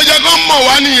 Ohun tó jẹ́ kó mọ̀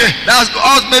wá nìyẹn. That's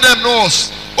us made them know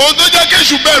us. Ohun tó jẹ́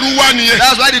kéṣù bẹ̀rù wá nìyẹn.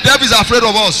 That's why the devil is afraid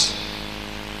of us.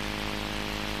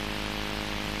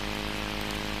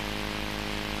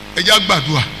 Ẹ jẹ́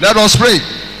gbàdúrà. Let us pray.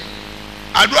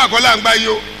 Àdúrà kọ́ là ń gbà yìí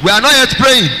o. We are not yet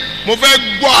praying. Mo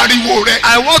fẹ́ gbọ́ ariwo rẹ.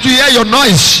 I want to hear your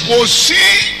noise. Kò sí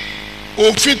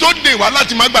òfin tó dè wá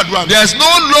láti má gbàdúrà. There's no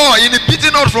law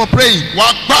inhibiting us from praying. Wà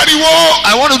á pariwo.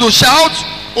 I want you to shout,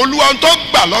 Olúwa tó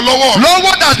gbà lọ́wọ́. Lord,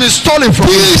 what has been stolen from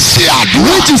me? Kì í ṣe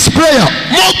àdúrà. Which is prayer.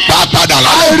 Mo gbà padà I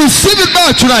lọ́wọ́. receive it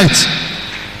back tonight.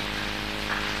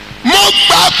 Mo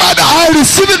gbà padà. I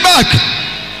receive it back.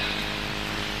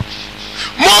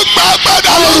 Mo gbà padà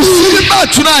I lọ́wọ́. receive it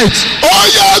back tonight. Ó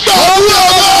yẹ gbàdúrà.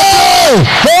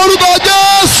 Orúkọ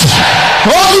Jésù.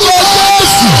 Orúkọ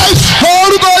Jésù.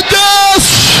 Orúkọ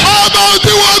Jésù. Ọmọ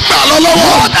tí wọ́n gbà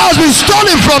lọ́wọ́. What has been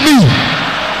stolen from me?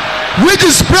 Which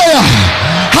is prayer.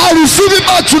 I receive it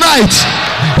back tonight.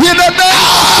 In the name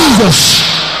of Jesus.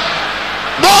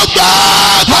 Mo gbà.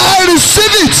 I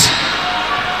receive it.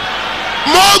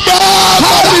 mo gbà I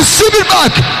padà. receive it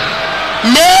back.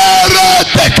 Mere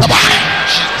tekaba.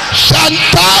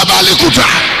 Shantabalikuta.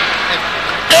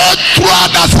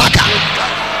 Etruadasaka.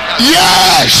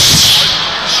 Yes.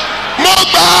 Mo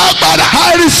gbà padà.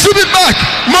 I receive it back.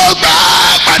 Mo gbà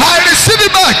padà. I receive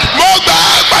it back. Mo gbà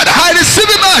padà. I receive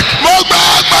it back. Mo gbà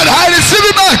padà. I receive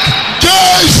it back.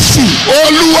 Jésù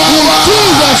Olúwa wa.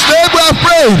 Jesus' name we have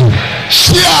prayed.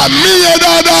 Ṣé àmì yẹn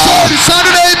dáadáa?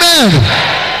 Sunday, amen.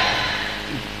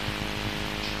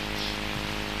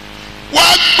 Wá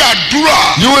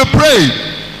gbàdúrà You will pray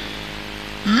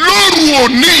lóru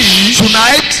òní yìí.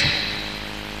 tonight.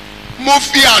 Mo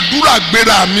fi àdúrà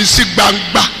gbéra mi sí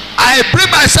gbangba. I bring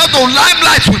myself to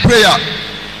limelight with prayer.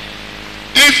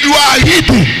 If you are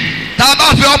hidden Tá a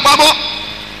bá fi ọ́ pamọ́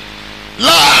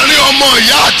láàrin ọmọ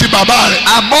ìyá àti bàbá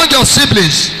rẹ̀. among your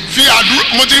siblings, Fi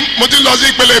àdúrà mo ti lọ sí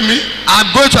ìpele mi. I'm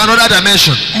going to another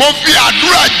dimension. Mo fi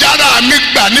àdúrà jára mi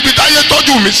gbà níbi táyé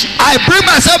tọ́jú mi sí. I bring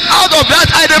myself out of that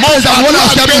idle Mo place and what fàdúrà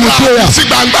has kept me with gbéra prayer. mi sí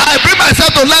gbangba. I bring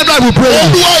myself to limelight with prayer.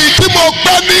 Olúwa yìí tí mo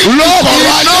pẹ́ ní Lord, ìkọ̀rọ̀ you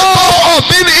ayé tó. know of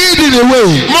being hidden away.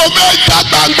 Mo fẹ́ já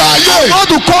gbangba I ayé. want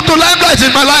to come to limelight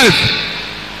in my life.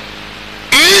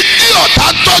 Èyí tí ọ̀tá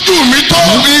tọ́jú mi tó.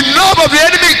 Enough of the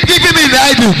enemy keeping me in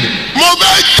hiding. Mo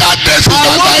fẹ́ jáde sí I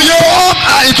gbangba want to ayé.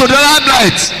 come into the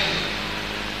limelight.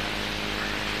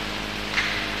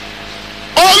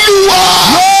 Olúwa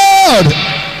Lord,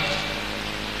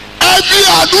 ẹ fi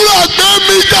àdúrà gbé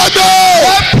mi jáde.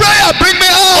 let prayer bring me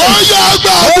Ó out. yá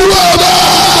gbàdúrà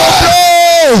bẹ́ẹ̀.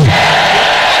 Pray.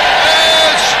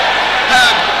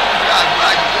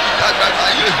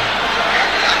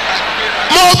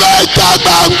 Mo fẹ́ já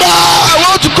gbangba. I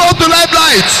want to come to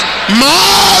limelight.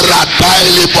 Máa ra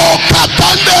táìlì bọ̀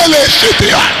kàtàndẹ̀lẹ̀ ṣètì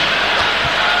à.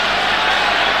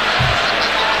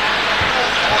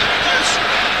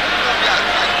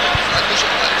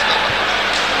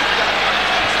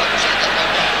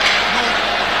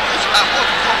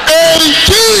 In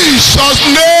Jesus'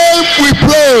 name we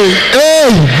pray.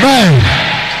 Amen.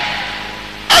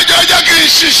 Ẹ jẹ́ kí n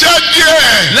ṣiṣẹ́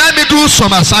díẹ̀. Let me do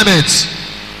some assignments.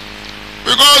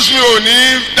 Because mi ò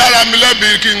ní dára mi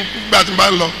lẹ́bi kí n gbà tí n bá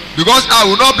ń lọ. Because I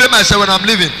will not blame myself when I'm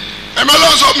leaving. Ẹ̀mẹ́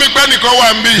ló sọ mi pé nìkan wà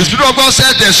The níbí. Spirit of God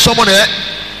said there's someone there.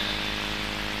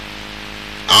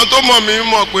 Àwọn tó mọ̀ mí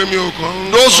mọ̀ pé mi ò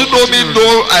kàn. Those who know me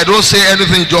know I don't say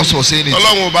anything just for saying it.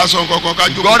 Ọlọ́run ò bá sọ nǹkan kan ká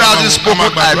jókòó. God ká máa hasn't wò, ká máa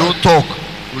spoken, I gbàdúrà. don't talk.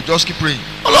 We just keep praying.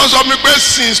 Ọlọ́run sọ mi pé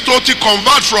since tó ti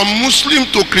convert from Muslim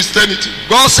to Christianity.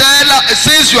 God said,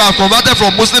 since you have converted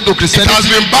from Muslim to It has Christianity,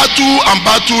 been battle and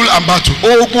battle and battle.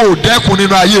 ogun ò dẹ́kun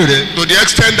nínú ayé rẹ. To the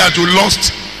extent that you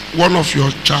lost one of your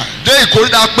child. Dé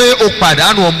ìkórìíra pé o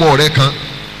pàdánù ọmọ rẹ kan.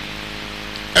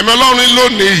 Ẹ̀mẹ́ Ọlọ́run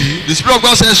lónìí yìí. The Spirit of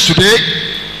God says today,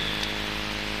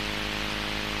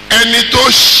 Ẹni tó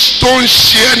ń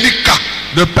ṣe ẹ́ níkà.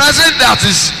 the person that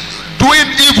is doing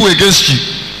evil against you,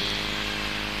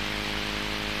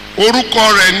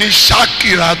 Orúkọ rẹ̀ ni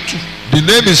Shakiratu. the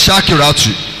name is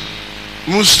Shakiratu,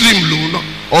 Muslim lòun náà.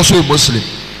 also a Muslim.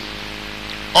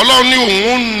 Ọlọ́run ní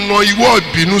òun ń na ìwọ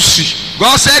ìbínú sí.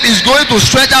 God said he's going to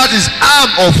stretch out his arm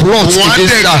of wrath Òun á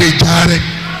against dẹ̀ that, gbèjà rẹ̀.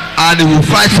 and he will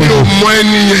fight for Mi ò you. mọ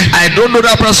ẹni yẹn. I don't know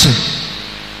that person.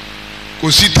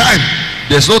 Kò sí time.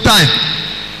 There's no time.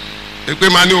 Ẹ pé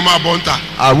màá ní o máa bọ́ ń tà.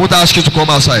 I won't ask you to come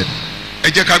outside.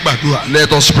 Ẹ jẹ́ ká gbàdúrà.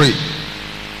 Let us pray.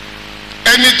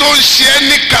 Ẹni tó ń ṣe ẹ́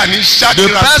níkà ní The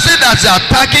Shakiratu. person that is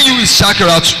attacking you is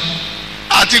Shakiratu.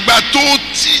 Àtìgbà tó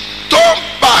ti turn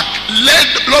back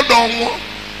lọ́dọ̀ wọn.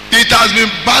 It has been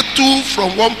battle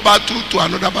from one battle to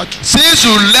another battle. Since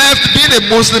you left being a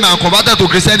Muslim and converted to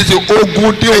Christianity,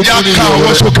 ogun dé Ẹ jẹ́ ogun ní ká ọwọ́ ìlú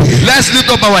rẹ. sókè. Let's lift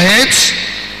up our hands.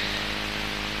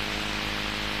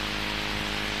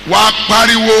 Wàá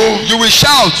pariwo. You will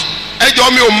shout. Ẹ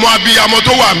jọ̀ọ́ mi ò mọ abiyamọ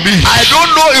tó wà níbí. I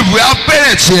don't know if we have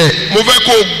parents here. Mo fẹ́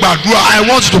kó o gbàdúrà. I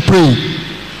want you to pray.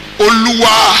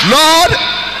 Olúwa. Lord,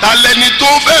 Talẹ́ni tó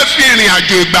fẹ́ fi ìrìn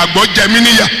àjò ìgbàgbọ́ jẹ mí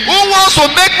níyà. who wants to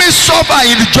make me suffer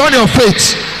in the journey of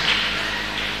faith?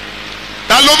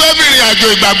 Ta ló fẹ́ fi ìrìn àjò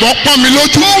ìgbàgbọ́ pọ́n mi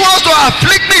lójú. Who wants to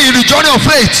afflict me in the journey of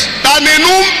faith? Ta ni inú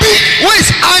ń bí. Who is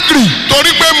angry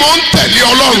Torí pé mo ń tẹ̀lé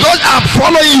Ọlọ́run. because I'm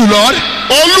following you, Lord?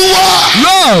 Olúwa.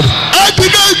 Lord, Ẹ ti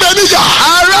dé ìgbẹ́nijà.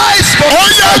 arise for Ó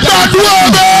yẹ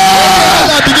gbàdúrà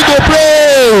bẹ́ẹ̀. I begin to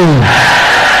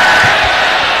pray.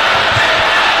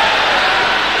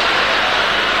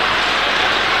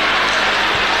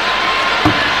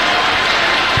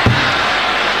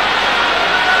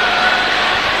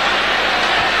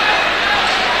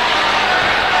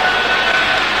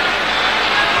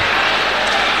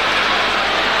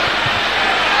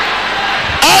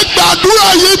 Gbàdúrà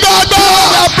yìí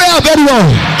dáadáa. Pray very well.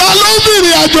 Ta ló ń fi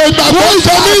ìrìn àjò ìgbàgbọ́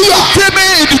jẹ mí yà. Take me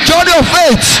in the journey of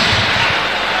faith.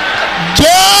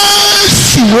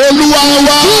 Jésù Olúwa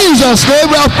wa. Jesus name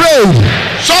we are praying.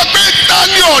 Sọ pé ta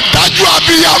ni ọ̀dájú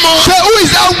abiyamọ. Say who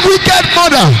is that wicked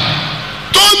mother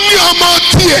Tó ní ọmọ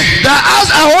tiẹ̀. that has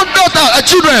her own daughter, her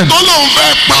children, Tó lóun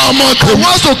fẹ́ pa ọmọ who tèmi.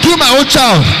 wants to kill my own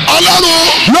child?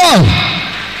 Ọlọ́run Lord,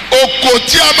 òkò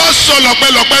tí a bá sọ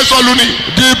lọ́pẹ́lọpẹ́ sọlú ni.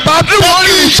 the battle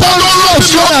only returns to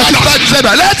us so that she back to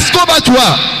sender. Let's go back to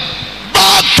her.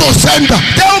 Back to sender.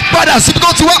 Tell father síbi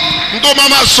tó ti wá. Ntọ́ máa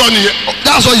ma sọ nìyẹn.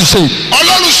 That's what you say.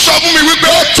 Ọlọ́run sọ fún mi wípé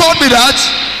God told me that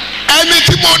ẹni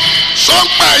tí mo sọ ń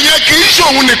pa ẹ̀yẹ kì í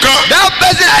ṣòun nìkan. that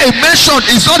person I mentioned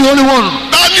is not the only one.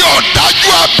 Ta ni ọ̀dájú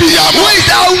abiyamọ. Who is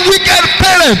that wicked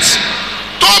parent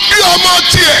Tó bí ọmọ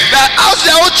tiẹ̀. that has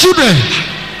their own children?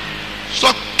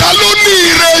 Sọ ta ló ní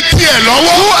ire tiẹ̀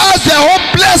lọ́wọ́. Who has their own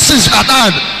blessings at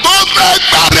hand? Tó fẹ́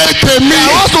gbàre tèmi.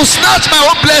 That wants to snatch my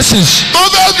own blessings. Tó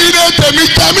fẹ́ fi ire tèmi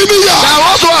jẹ mí níyà. That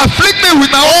wants to afflict me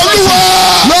with my own blessings.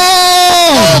 Olúwa.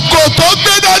 Lord, Òkò tó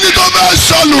gbé dání tó fẹ́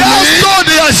sọlù that mí. stone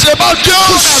they are about to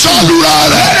Yóò sọlùra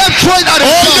let rẹ̀. them throw it at Ó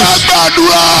yá themselves.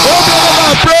 gbàdúrà. Open up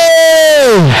and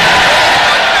pray.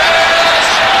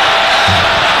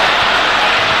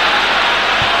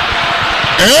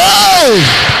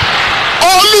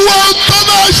 Olúwa tó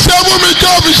bá ṣe fún mi jẹ́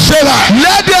òfin ṣera.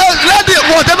 Let the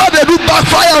whatever they do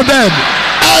backfire on them.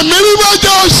 Ẹ̀mí mímọ́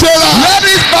jẹ́ òṣèrà. Let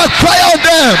it backfire on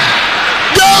them.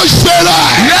 Jẹ́ òṣèrà.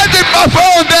 Let it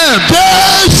backfire on them.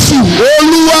 Jésù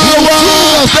Olúwa wa.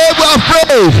 Jesus name we are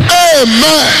praying.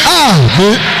 Amen.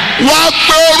 Amen. Wà á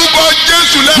pe orúkọ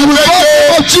Jésù You will call the lẹ́ẹ̀mejì.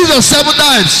 name of Jesus 7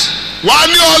 times. Wà á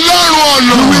ní Ọlọ́run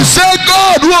You will ọ̀nà. say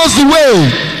God who owns the way.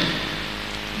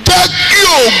 Jẹ́ kí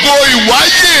ògo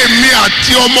ìwáyé mi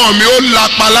àti ọmọ mi ó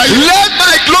lapa láyé. Let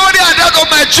my glory and that of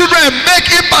my children make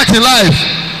impact in life.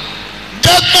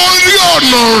 Jẹ́ kó rí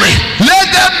ọ̀nà rìn.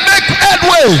 Let them make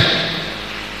headway.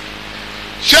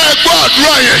 Ṣé ẹ gbọ́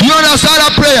àdúrà yẹn? You understand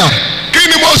that prayer? Kí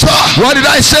ni mo sọ? What did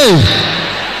I say?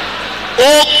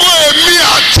 Ògo èmi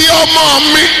àti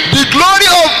ọmọ mi. The glory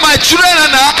of my children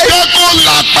and I Jẹ́ kó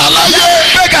lapa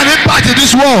láyé. make an impact in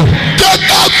this world. Jẹ́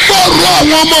ká gbọ́rọ̀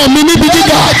àwọn ọmọ mi níbi Let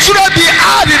gíga. my children be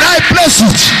hard in high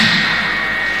places.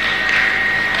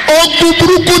 Ogun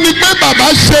burúkú ni pé bàbá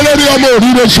ṣe rere ọmọ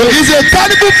òrìrè ṣe. It's a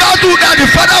terrible battle that the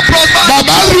father prospered.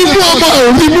 Bàbá rí mú ọmọ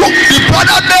òrí mú. The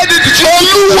brother made it.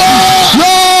 Olúwa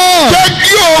Lord, jẹ́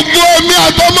kí ògo èmi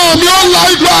àtọmọ mi ó la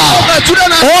ìgbà. my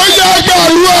children are Ó yẹ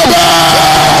gbàlúwà bẹ́ẹ̀.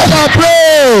 I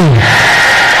pray.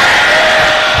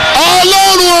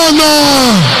 Ọlọ́run ọ̀nà.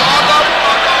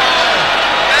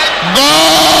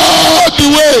 God the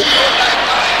way.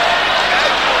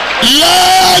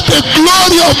 Let the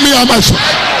glory of me and my son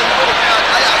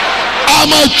and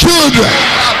my children.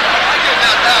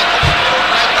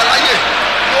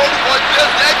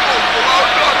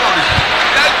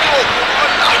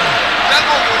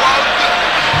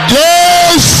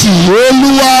 Jésù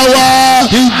Olúwa wa.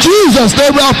 In Jesus'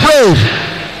 name we are praying.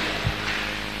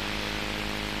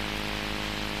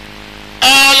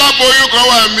 Aláboyún kan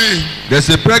wà mí. There's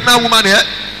a pregnant woman here.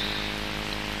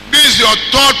 This is your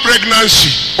third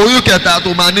pregnancy Oyún kẹta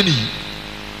tó máa ní nìyí.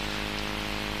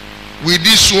 with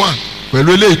this one,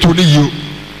 Pẹ̀lú eléyìí tó níyì o.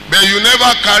 but you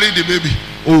never carry the baby.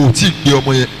 O ò tí ì gbé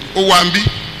ọmọ yẹn. Ó wà ń bí.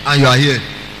 And you are here.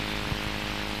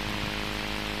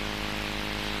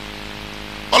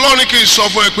 Ọlọ́run kì í sọ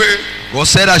fún ẹ pé God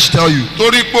said I should tell you.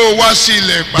 torí pé o wá sí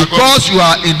ilẹ̀ ìpàgọ́. Because you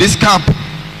are in this camp.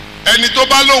 Ẹni tó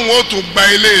bá lóun ó tún gba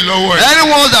eléyìí lọ́wọ́ ẹ̀.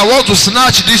 Anyone that want to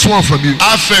snatch this one from you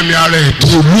Á fẹ̀mí ara ẹ̀.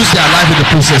 will lose their life in the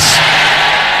process.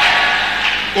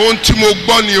 Ohun tí mo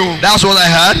gbọ́ ni o. That's what I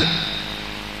heard.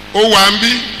 Ó wà ń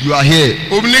bí. You are here.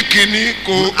 Oníkìíní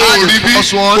kò had ó the rí bí.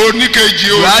 first one. Oníkejì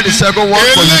ó You had rí the bí. second one,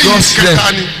 but you Eléyìí just kẹta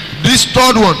left. ni. This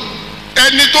third one,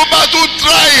 Ẹni tó bá tún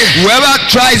tráyè. whoever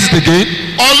tries it again,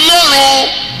 Ọlọ́run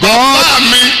bàbá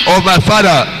mi. of my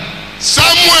father,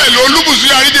 Samuel Olúbùsí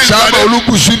Àrídé Samuel Ìsàdé.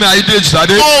 Olúbùsúmi Ayídèjì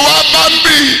Sade, Tó wá bá ń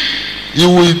bì. he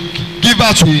will give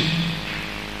out to him.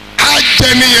 Á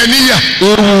jẹ nìyẹn níyà.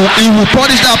 He will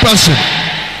punish that person.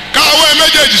 Káwé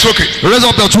méjèèjì sókè. Raise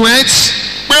up your two hands.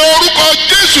 Pé orúkọ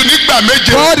Jésù nígbà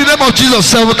méje. Call the name of Jesus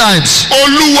 7 times.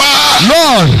 Olúwa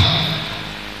Lord,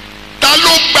 ta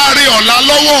ló gbàre ọ̀la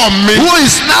lọ́wọ́ mi. who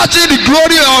is snatching the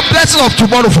glory or blessing of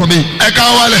tomorrow from me? Ẹ ká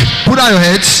wálẹ̀. Put down your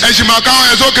heads. Ẹ sì máa káwọn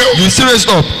ẹ sókè o. You still raise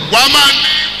up. Wàá máa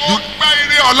ní mo gbá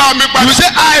ire ọ̀la mi padà. You say,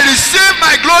 I receive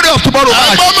my glory of tomorrow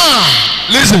back. Àgbọ̀mọ̀.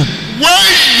 Listen.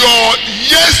 When your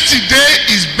yesterday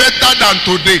is better than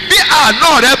today. Bí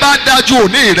àná rẹ bá dájú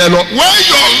òní rẹ lọ. When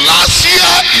your last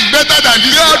year is better than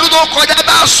this Bí year. ọdún tó kọjá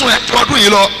bá sùn ẹ̀ ju ọdún yìí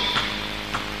lọ.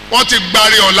 Wọ́n ti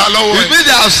gbàre ọ̀la lọ́wọ́ It ẹ̀. means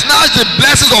they have snatched the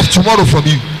blessings of tomorrow from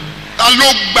you. ta ló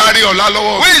gbari ọ̀la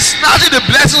lọ́wọ́. Who is snatching the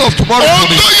blessings of tomorrow ohun from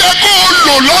me? tó yẹ kó o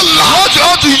lò lọ́la. What you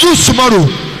ought to use tomorrow.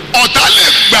 ọ̀tá lè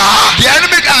gbà á. The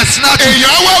enemy can snatch it.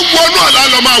 èèyàn wá wọnú ọ̀la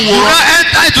lọ máa You wòran. now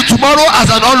enter into tomorrow as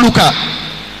an onlooker.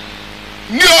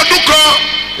 ní ọdún kan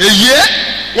A year,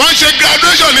 wọ́n ṣe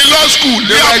graduation ní law school ní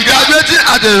they were Abuja. graduating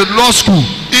at the law school,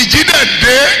 ìjì dẹ̀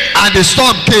dé. and the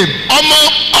storm came.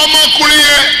 ọmọkùnrin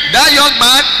yẹn That young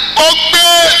man ó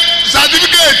gbé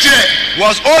certificate yẹ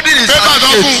was holding his pépà tó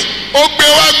fún certificate. ó gbé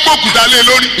wá gbókùtà lé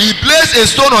lórí. He placed a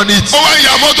stone on it ó wá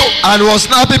ya fọ́tò. and was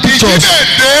snapping ìjì pictures. dẹ̀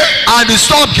dé. And the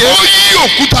storm ó came, yí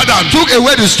òkúta dànù. took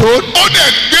away the stone, ó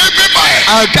dẹ̀ gbé pépà yẹn.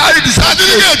 and carried the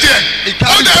certificate. certificate yẹ. He ó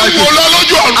carried the dẹ̀ wò certificate. lọ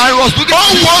lójú ọ̀run. And he was looking ó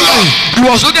wò lọ. He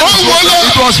was looking ó at wò lọ.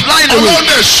 it was flying away. Ọlọ́run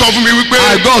dẹ̀ sọ fún mi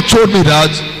wípé And God told me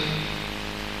that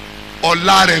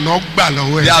ọ̀la rẹ̀ náà gbà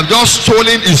lọ́wọ́ they ẹ̀. have just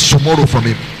stolen his tomorrow from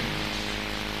him.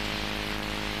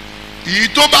 èyí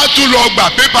tó bá tún lọ gbà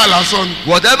pépà lásán ni.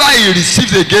 Whatever he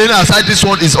receives again aside this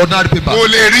one is ordinary paper. kò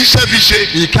lè rí iṣẹ́ fi ṣe.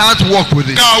 He can't work with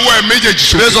it. ká ọwọ́ ẹ̀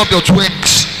méjèèjì Raise sókè. up your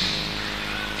twins.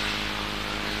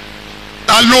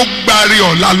 ta ló gbari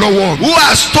ọ̀la lọ́wọ́ mi. Who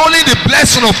has stolen the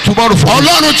blessing of tomorrow from him?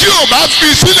 ọlọ́run tí ò bá fi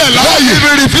sílẹ̀ If láàyè. he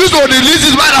refuses to release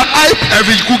his mind and eye, ẹ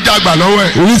fi ikú dàgbà lọ́wọ́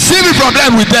ẹ̀. receive it from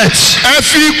them with death. ẹ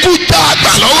fi ikú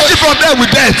dàgbà lọ́wọ́ Snatch ẹ̀. it from them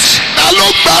with death. ta ló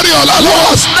gbari ọ̀la Who lọ́wọ́.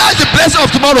 has snatched the blessing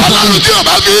of tomorrow from ọlọ́run him? tí ò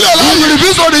bá fi sílẹ̀ If láàyè. he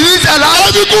refuses to release their life,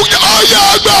 ẹ fi ikú ọyẹ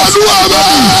àgbà olúwa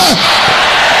bẹ́ẹ̀.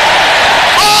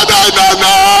 Father in the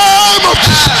name of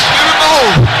Jesus.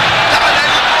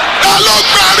 ta ló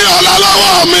gbari ọ̀la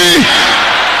lọ́wọ́ mi.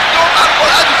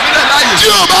 tí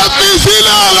ò bá fi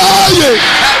sílẹ̀ láàyè.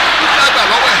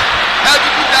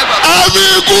 ẹ fi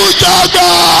ikú dàgbà.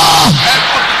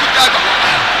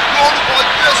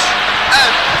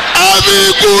 ẹ fi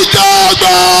ikú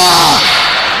dàgbà.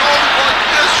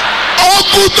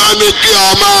 ọkùnrin ní kí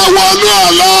ọ máa wọnú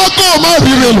ọ̀la kó o má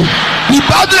rí rẹ̀ lò. the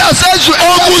battle that says you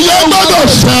ogun yẹn gbọ́dọ̀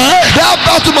sẹ́. that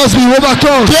battle must be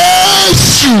overcome.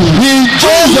 Jésù In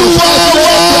Jesus' Olúwa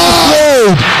wa.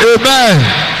 name, amen.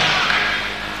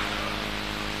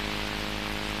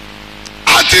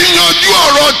 a ti yanjú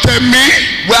ọ̀rọ̀ tẹ̀mí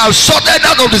We have sorted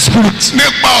out of the spirit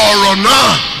nípa ọ̀rọ̀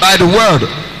náà by the word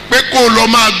pé kó o lọ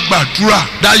máa gbàdúrà.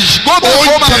 that you should go back ó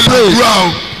home jẹ and pray. làdúrà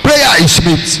o. Prayer is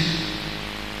meat.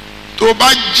 tó o bá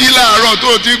jí láàárọ̀ tó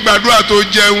o ti gbàdúrà tó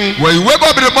jẹun. When you wake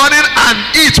up in the morning and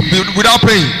eat without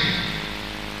praying,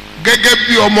 gẹ́gẹ́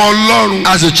bí ọmọ Ọlọ́run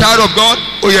as a child of God,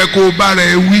 ó yẹ kó o bá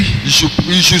rẹ̀ wí.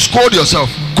 you should scold yourself.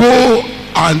 Go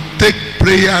and take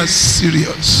prayer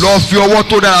serious. Lọ fi ọwọ́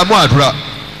tó dára mú àdúrà.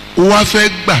 ó wá fẹ́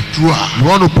gbàdúrà. You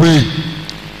want to pray.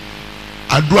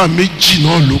 àdúrà méjì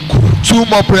náà ló kù. 2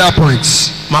 more prayer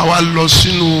points. máa wá lọ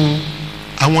sínú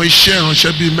àwọn iṣẹ́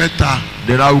ìránṣẹ́ bíi mẹ́ta.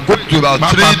 Then I will go to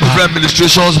about 3 different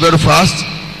ministrations very fast.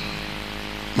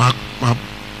 máa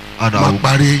And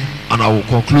parí. I will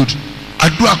conclude.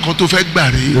 àdúrà kan tó fẹ́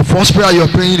gbà rèé. The first prayer you are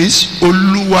praying is,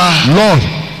 Olúwa Lord,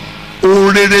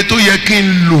 ohun rere tó yẹ kí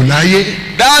n lò láyé.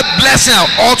 that blessing I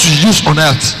ought to use on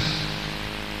earth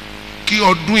kí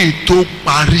ọdún yìí tó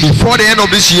parí. before the end of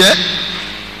this year,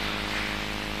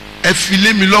 ẹ fi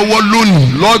lé mi lọ́wọ́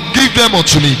lónìí. Lord, give them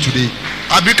unto me today.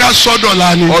 àbí ká sọ́dọ̀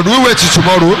la ni. Or do we wait till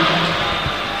tomorrow?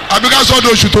 àbí ká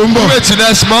sọ́dọ̀ oṣù tó ń Do we bọ̀. wait till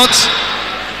next month?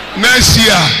 next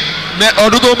year.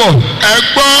 Ọdún tó mọ̀. ẹ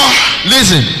gbọ́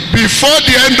Listen, before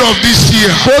the end of this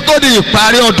year. kó tó di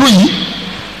ìparí ọdún yìí,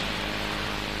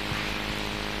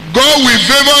 God will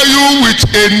favour you with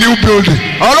a new building.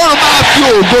 Ọlọ́run máa fi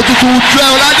ògo tuntun ju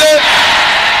ẹ ládé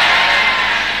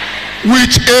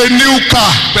with a new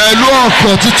car. pẹ̀lú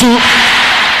ọkọ̀ tuntun,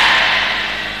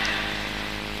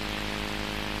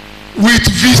 with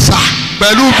visa.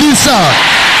 pẹ̀lú visa.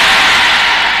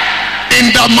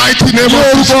 in the mighty name Ní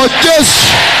of Jesus. orúkọ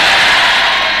Jésù.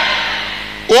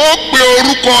 ó pe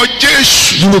orúkọ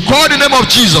Jésù. You will call the name of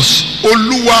Jesus.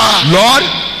 Olúwa Lord,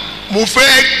 mo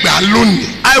fẹ́ gbà lónìí.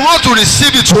 I want to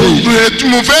receive it today. ohun tí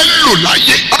mo fẹ́ lò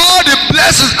láyé. All the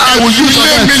blessings I will use on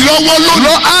ilé mi earth, lọ́wọ́ lónìí.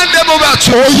 Lord, hand them over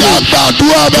to ó you. yá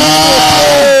gbàdúrà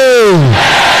bẹ́ẹ̀.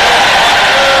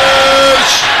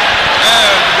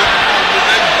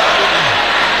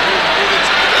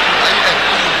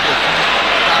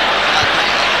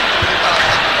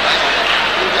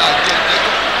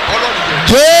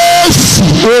 Jésù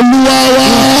Olúwa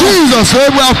wa. Jesus,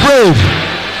 name we have prayed.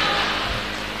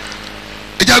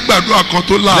 ẹ jẹ́ gbàdúrà kan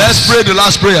tó láàbù. Let's pray the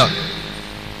last prayer.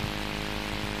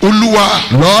 Olúwa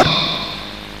Lord,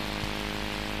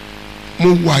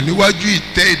 mo wà níwájú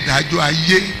ìtẹ́ ìdájọ́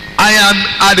ayé. I am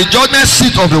at the judgment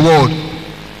seat of the world.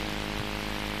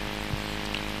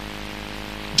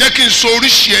 jẹ́ kí n sọ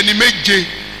oríṣi ẹni méje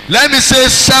Let me say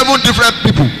 7 different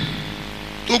people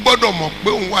tó tó gbọ́dọ̀ mọ̀ pé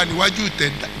òun wà níwájú ìtẹ́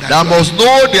ìdájọ́. That must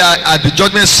know they are at the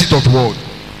judgment seat of the world.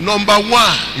 Number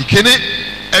one. Ìkíní.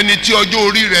 Ẹni tí ọjọ́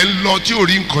orí rẹ̀ ń lọ tí ò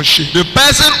rí nǹkan ṣe. The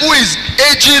person who is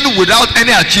aging without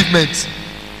any achievement.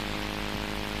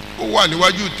 Ó wà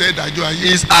níwájú ìtẹ́ ìdájọ́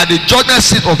ayé. Is at the judgment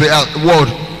seat of the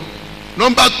world.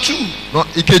 Number two.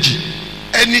 Ìkejì.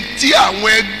 Ẹni tí àwọn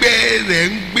ẹgbẹ́ rẹ̀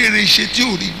ń gbére ṣe tí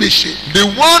ò rí gbé ṣe. The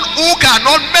one who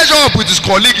cannot measure up with his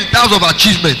colleague in terms of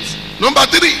achievement. Number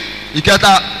three.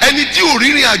 Ìkẹta. Ẹni tí ò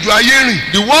rìnrìn àjò ayé rìn.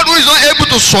 The one who is not able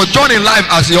to sojourn in life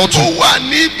as he ought to. Ó wà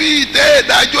níbi ìtẹ́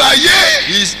ìdájọ́ ayé.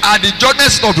 He is at the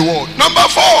judgment seat of the world. Number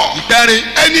four. Ìkẹrin.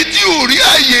 Ẹni tí ò rí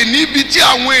àyè níbi tí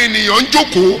àwọn ènìyàn ń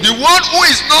jókòó. The one who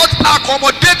is not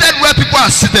accommodated where people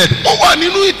are seated. Ó wà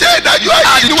nínú ìtẹ́ ìdájọ́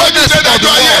ayé. Níwájú ìtẹ́ ìdájọ́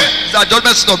ayé. He is at the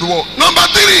judgment seat of the world. Number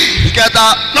three.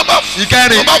 Ìkẹta.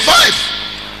 Ìkẹrin.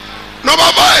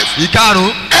 Number five.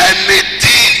 Ìkarùn. Ẹni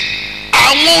tí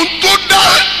àwọn tó dá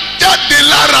jáde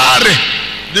lára rẹ̀.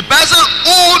 The person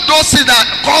who those things that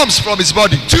comes from his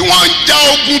body. Tí wọ́n ń ja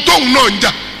ogun tóun náà ń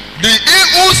jà. The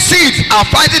whose seeds are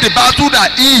fighting the battle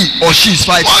that he or she is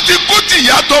fighting. Wọ́n ti kó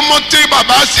tìyá tọmọ tẹ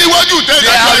bàbá síwájú ìtẹ́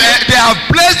ìdájọ́ ayé. They have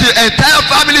placed the entire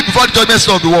family before the judgment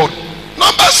seat of the world.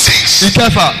 Number six.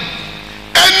 Ìkẹfà.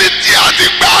 Ẹni tí a ti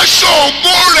gba aṣọ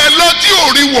ògo rẹ̀ lọ tí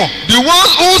ò rí wọ̀. The one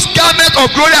whose garment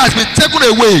of glory has been taken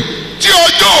away. Tí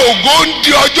ọjọ́ ògo ń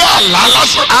di ọjọ́ àlá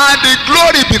lásán. And the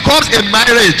glory becomes a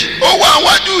marriage. Ó wà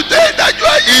wájú ìtẹ́ ìdájọ́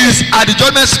ayé. Is at the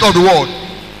judgment seat of the world.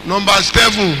 Number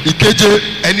seven. Ìkeje.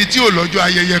 Ẹni tí ò lọ́jọ́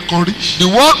ayẹyẹ kan rí. The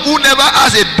one who never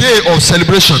has a day of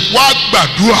celebration. Wá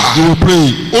gbàdúrà. You will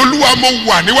pray. Olúwa mo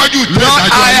wà níwájú ìtẹ́ Lord,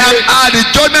 ìdájọ́ I ayé. am at the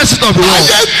judgment seat of the world.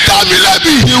 Ayé ń dá mi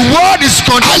lẹ́bi. The world is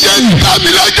condemning Ayé me. ń dá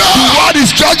mi lẹ́jọ́. The world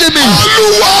is judging me.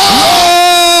 Olúwa.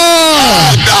 Oh!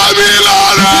 Ẹ dá mi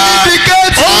lọ́rẹ.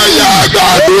 Vindicate me. Ó yá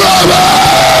gbàdúrà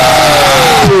bẹ́ẹ̀.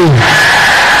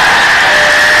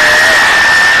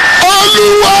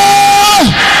 Olúwa.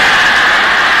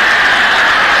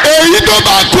 Èyí tó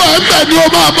bá kú ẹ̀ ń bẹ̀ ni ó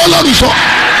máa bọ́ lọ́rùn sọ.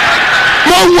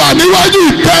 Mo wà níwájú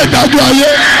ìtẹ́ ìdájọ́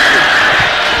ayé.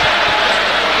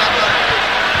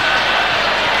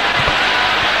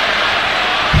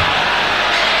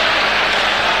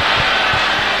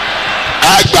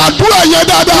 Ẹ gbàdúrà yẹn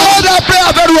dáadáa. Hold that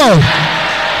prayer very well.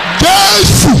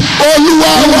 Jésù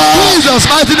Olúwa wa. In Jesus'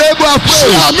 mighty name we are Ṣé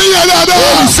praying. àmì yẹn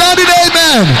dáadáa? Sound it,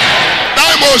 amen.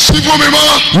 Táìmù ò sí fún mi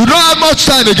mọ́. We don't have much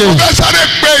time again. Fẹ́ sáré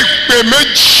pé ìpè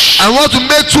méjì. I want to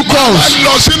make two Ẹ calls.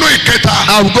 lọ sínú ìkẹta.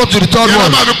 I will go to the third Yẹ́n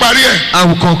one máa fi parí ẹ̀. and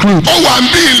will conclude. Ó wà ń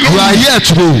bí ìlú. You are here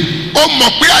today. Ó mọ̀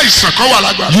pé àìsàn kan wà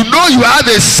lágbára. You know you have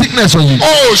a sickness on you.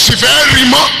 Ó sì fẹ́ rí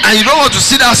mọ́. And you don't want to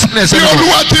see that sickness Bí anymore.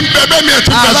 Olúwa ti ń bẹ bẹ́ẹ̀ mi ẹ̀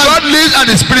ti bẹ As láì. God lives and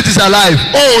the spirit is alive,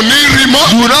 Ó ní rí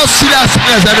mọ́. you will not see that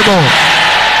sickness anymore.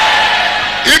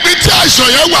 Ibi tí àìsàn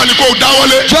yẹn wà ní kò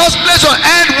dáwọ́lé. Just place your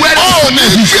hand where Ó the ní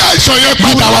sickness is. kí àìsàn yẹn You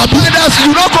will padà wá not bí. find that, you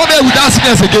will not come here with that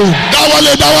sickness again.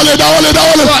 Dáwọ́lé dáwọ́lé dáwọ́lé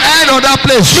dáwọ́lé. Your hand on that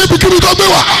place. Níbikíbi tó gbé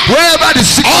wà. Wherever the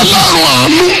sickness is. Ọlọ́run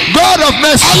àánú. God of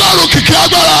mercy. Ọlọ́run kìkì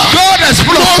agbára. God is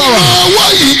full of Mo power. na ọwọ́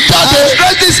yìí jáde. And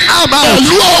stretch this arm out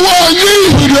Pẹ̀lú ọwọ́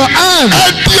yín. with your hand.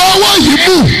 Ẹ di ọwọ́ yìí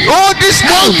mú. Hold this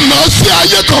Mo arm. nà sí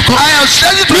ayé kankan. I am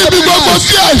stretching to Níbi the gbogbo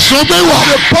tí àìsàn gbé wà.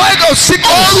 the point of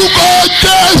sickness. Orúkọ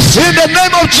Jésù. In the name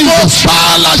of Jesus. Pa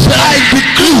á láṣẹ. I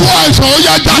decree. Ìwọ àìsàn ó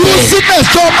yá jáde. You sickness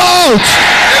come out.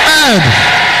 Amen.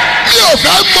 Mi ò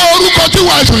fẹ́ mọ orúkọ tí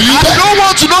wà àìsàn yìí I jẹ́. don't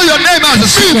want to know your name as a Mi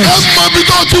sickness. fẹ́ mọ ibi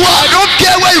tó ti wá. I don't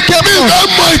care where you came Mi from. fẹ́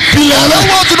mọ ìpìlẹ̀ I rẹ. don't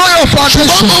want to know your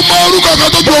foundation. Mo mọ orúkọ kan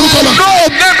tó ju orúkọ lọ. Know a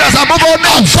name that's above all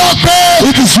names. Sọ pé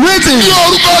It is written. ní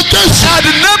orúkọ Jésù. At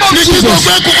the name of Ní kí Jesus.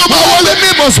 gbogbo ẹkún kó máa wọlé. Every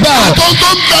knee must bow. Àtọ̀ tó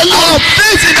ń bẹ ní Our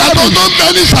faith in àtọ̀ heaven. tó ń bẹ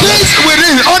ní ìsàlẹ̀. Faith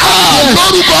within. Under the earth.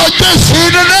 Lórúkọ Jésù.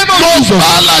 In the name of Mo Jesus. pa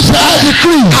á láṣẹ. I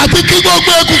decree. Àti kí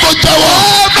gbogbo ẹkún kó jẹ́wọ́.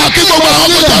 Àti gbogbo àwọn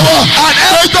kó jẹ́wọ́. And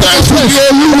every Jésù person. ni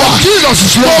Olúwa. Jesus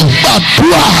is Mo Lord.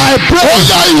 gbàdúrà. I pray. Ó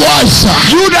yá ìwọ àìsàn.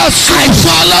 You that sick.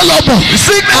 Àìsàn alálọ́bọ̀.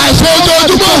 Sickness. Àìsàn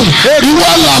ojoojúmọ́. Ìwọ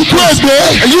làkúrègbè.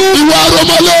 Ìwọ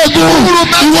arọmọlẹ́gùn.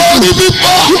 Ìwọ orí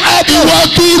fífọ́. Ìwọ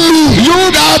túlù.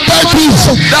 Diabetes.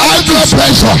 High blood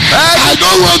pressure. I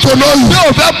don't want to know you. Mi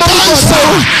ò fẹ́ mọ́ Cancer.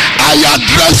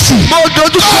 Ayadressy. Mo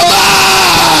dojú kọ.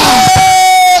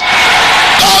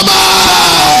 Come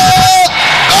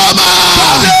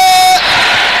on.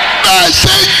 Bẹ́ẹ̀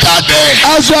ṣe ń jáde.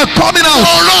 As you are coming out.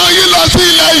 Ọ̀rọ̀ yìí lọ sí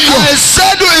ilẹ̀ Iyọ̀. I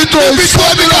send you into a Ibi tí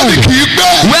foreign ẹnikẹ́ni land kì í gbé.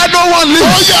 where no one Ó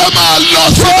lives. yẹ máa lọ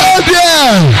síbẹ̀. Go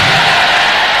there.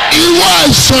 Ìwọ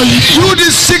àìsàn yìí. You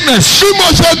this sickness. Bí mo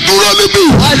ṣe dúró níbí.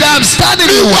 As I am standing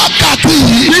Ní here. wákàtí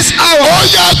yìí. This Ó hour.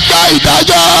 yẹ gba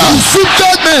ìdájọ́. Receive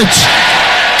judgment.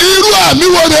 Irú àmì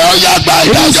wo ni ó yẹ gba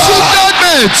Receive ìdájọ́?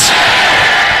 judgment.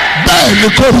 bẹ́ẹ̀ ni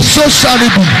kò rí. So shall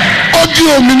it be. Ó di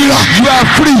òmìnira. You are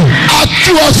free. A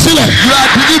tú ọ sílẹ̀. You are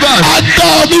delivered. A dá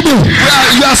ọ nínú.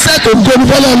 You are set to Ògo ni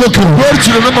fọlọ́ lókè. glory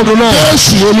to the name of the Lord.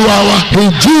 Jésù Olúwa wa.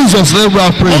 In Jesus' name we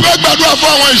are Mo praying. fẹ́ gbàdúrà fún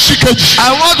àwọn ìṣìkejì.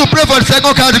 I want to pray for the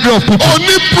second category of people. O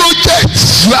ní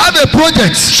project. You have a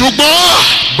project,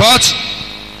 Ṣùgbọ́n but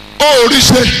o ò rí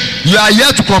ṣe. you are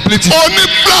yet to complete it. O ní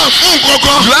plan fún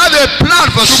nǹkan You kan. have a plan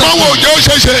for Ṣùgbọ́n wo something, jẹ́ ó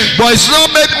ṣe ṣe. but it's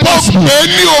not made Mo possible. pè é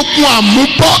ní ogun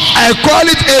àmúbọ́ I call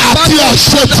it a àti battle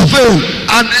àṣetì. of fail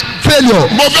and failure.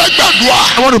 Mo fẹ́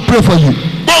gbàdúrà. I want to pray for you.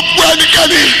 Gbogbo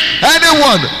ẹnikẹ́ni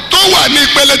Anyone tó wà ní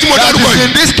ìpele tí mo that dárúkọ is yìí.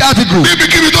 in this category,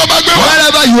 Níbikíbi tó bá gbé wá.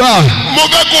 wherever you are, Mo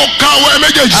fẹ́ kó o ká ọwọ́ ẹ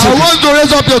méjèèjì I sókè. want to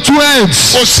raise up your two hands.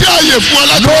 Kò sí àyè fún ọ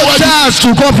láti No wájú. chance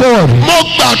to go forward. Mo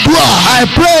gbàdúrà. I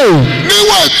pray.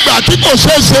 Níwọ̀n ìgbà tí kò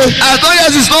ṣeé ṣe. As long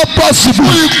as it's not possible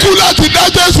Fún ikú láti dá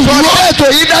Jésù for dúró. death to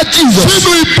hinder Jesus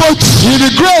Sínú ibojì. in the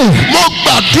grave, Mo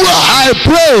gbàdúrà. I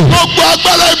pray. Gbogbo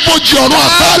agbára ibojì ọ̀run All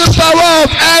àpáàdì. the power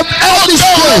of every Ó dá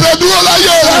ọ̀rọ̀ spirit rẹ̀ dúró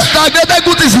láyé that rẹ̀. stagnated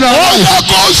goodies in our Ó life yẹ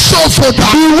kó ṣòfò dà.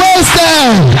 be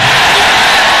wasted.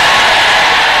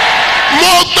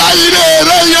 Mo gba ire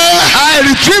rẹ yẹn. I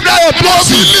retrieve that your Mo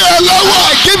fi blessing. lé ẹ lọ́wọ́.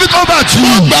 I give it over to Mo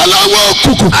you. gbà lọ́wọ́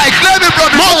òkùnkùn. I claim it from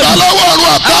the Mo gbà devil. lọ́wọ́ ọ̀run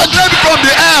I àpáàdì. claim it from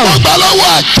the Mo hell. gbà lọ́wọ́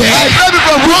àjẹ́. I claim it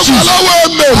from Mo gbà witches. lọ́wọ́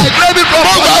èmèrè. I claim it from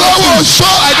Mo gbà lọ́wọ́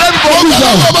ọ̀ṣọ́. I claim it Mo from gbà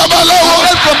wizard. lọ́wọ́ babaláwo. I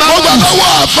claim from Mo gbà madness.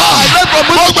 lọ́wọ́ àfà. I claim from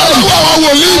Mo gbà lọ́wọ́ àwọn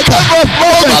wòlíì I ìkà. claim from Mo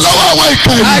gbà prophets. lọ́wọ́ àwọn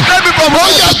ìkànnì. I claim it from Ó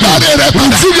yẹ gbàdé rẹ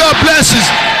padà. receive your blessings.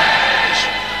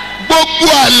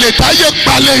 Gbogbo àlè táyé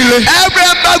palẹ̀ ire. Every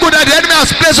embargo that the enemy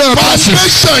has placed on your blessings,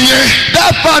 Foundation yẹn.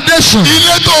 that foundation,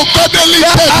 Ilé tó kọ́ dé that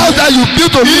limited. house that you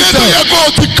built to Ilé tó live yẹ in, kó o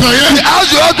ti kàn yẹn. the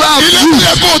house you ought to have Ilé tó used,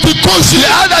 yẹ kó o ti kó sí.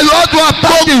 the house that you ought to have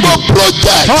packed in, Gbogbo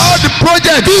project. all the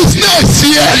projects, Business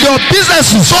yẹn. your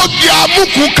businesses Tó di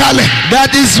amúkú kalẹ̀.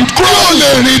 that is Kúrò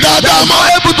lè rìn dáadáa mọ́.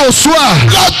 not able to soar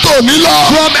Látòní lọ.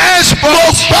 from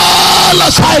henceforth.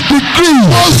 Báàlàsà. I decree,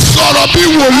 Ó sọ̀rọ̀ bí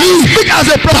wòlíì. speak as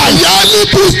a prophet. Tàyálì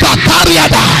bùsà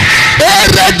káríàdà.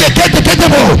 Ere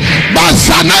dèkèdèkèdèbò.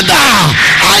 Bàṣánádà.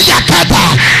 Ayàkàdà.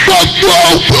 Gbogbo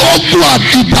ogun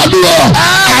ìdádúró.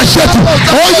 Àṣetì.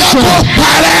 Ó yẹ kó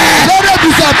parẹ́. Let it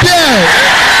disappear.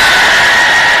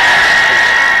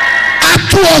 A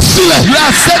tú ọ sílẹ̀. You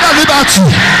are set at liberty.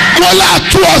 Wọ́n lá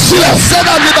tú ọ sílẹ̀. Set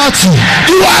at liberty.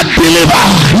 You are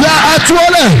delivered. You are at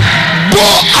wallet. Go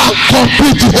and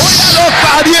complete it. Ó yá lọ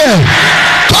parí ẹ̀.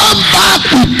 Come back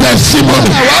with testimony.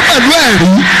 Àwa pẹ̀lú ẹ̀rí.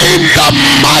 In the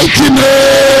mighty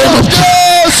name of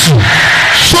Jésù.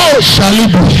 So shall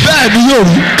it be. Bẹ́ẹ̀ ni yóò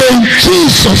rí. In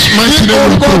Jesus' mighty Ní name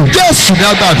we orúkọ pray. Jésù ní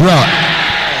agbàdúrà.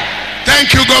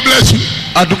 Thank you, God bless you.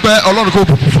 Àdúpẹ́ Ọlọ́run kò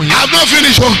bùkún fún I yín. have not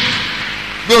finished o.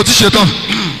 Mi ò ti ṣe tán.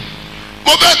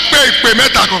 Mo fẹ́ pe ìpè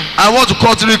mẹ́ta kan. I want to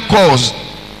call 3 calls.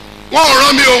 Wọ́n ò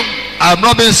rán mi o. I have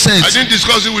not been I sent. didn't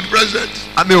discuss it with the president.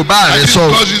 Àmì ò bá I ààrẹ didn't sọ.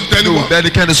 discuss it with Mi ò anyone. bẹ́ẹ̀ ni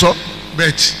kẹ́ni sọ.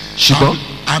 But Ṣùgbọ́n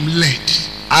I'm led.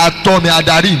 atọ́ mi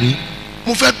adarí mi.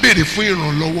 Mo fẹ́ béèrè fún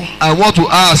ìrànlọ́wọ́. I want to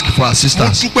ask for Mo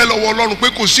assistance. dúpẹ́ lọ́wọ́ Ọlọ́run pé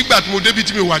kò sígbà tí mo débi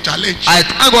tí mi wà challenge. I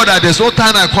thank God that there is no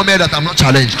time I come here that I am not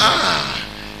challenged.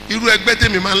 Irú ẹgbẹ́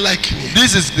tèmi máa ń like nìyẹn.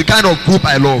 This is the kind of group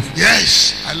I love.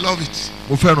 Yes, I love it.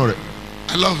 Mo fẹ́ràn rẹ̀.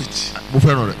 I love it. Mo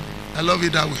fẹ́ràn rẹ̀. I love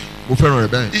it that way. Mo fẹ́ràn rẹ̀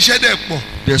bẹ́ẹ̀. Iṣẹ́ dẹ̀ pọ̀.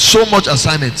 There is so much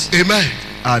assignment. Amen.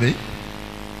 Àní.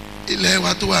 Ilẹ̀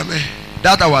wa tó wà mẹ́.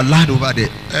 That our land over there.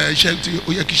 Iṣẹ́ tí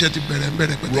ó yẹ kí iṣẹ́ ti bẹ̀rẹ̀ ń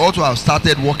bẹ̀rẹ̀ We pẹ̀tẹ́. ought to have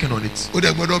started working on it. Ó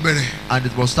dẹ̀ gbọ́dọ̀ bẹ̀rẹ̀. And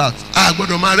it must start. A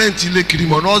gbọ́dọ̀ máa rẹ́ǹtì ilé kiri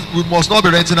mọ́. We must not be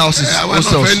renting houses. Àwa náà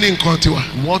Hostels. fẹ́ ní nǹkan tiwa.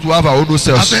 We want to have our own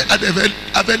hostels. A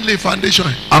fẹ́ lay foundation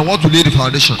ẹ̀. I want to lay the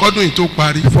foundation Kọ́dún yìí tó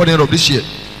parí. before the end of this year.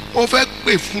 Mo fẹ́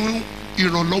pè fún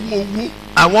ìrànlọ́wọ́ owó.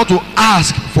 I want to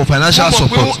ask for financial Mo mọ̀ pé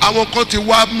support. àwọn kan ti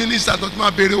wá mínísítà tó ti máa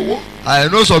béèrè owó. I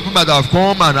know some people that have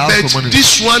come and asked for But money.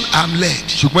 this one I'm led.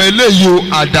 Ṣùgbọ́n eléyìí o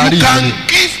adarí You mi can ni.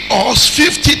 give us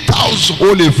 50,000.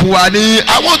 O lè fún wa ní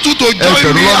I want you to join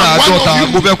ẹgbẹ̀rún me lọ́nà and one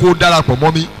àádọ́ta. Mo of you. fẹ́ kó darapọ̀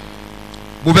mọ́ mi.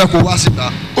 Mo fẹ́ kó wá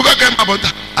síta. Mo fẹ́ kẹ́ ẹ máa bọ̀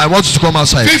ta. I want you to come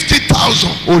outside. 50,000.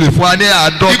 O lè fún wa ní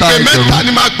àádọ́ta Ìpè mẹ́ta ẹgbẹ̀rún.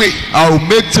 ni máa pè. I will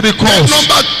make 3 Then calls.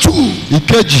 number 2,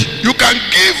 Ìkejì. you can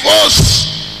give us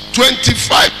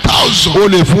 25,000. O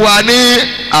lè fún wa ní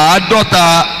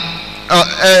àádọ́ta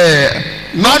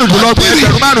márùndínlọ́gbọ̀n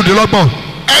ẹgbẹ̀rún márùndínlọ́gbọ̀n.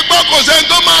 Ẹgbọ́n kò sẹ́ni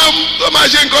tó máa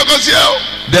ṣe nǹkan kan sí ẹ o.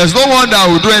 There is no one that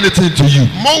will do anything to you.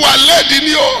 Mo wà lẹ́ẹ̀dì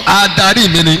ni o. Adarí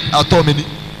mi ni atọ́ mi ni.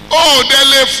 O ò dẹ̀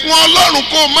lè fún Ọlọ́run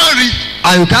kó o má rí.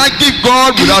 And you can't give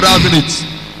God without having it.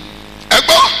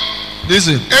 Ẹgbọ́n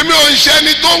Listen, èmi ò ń ṣe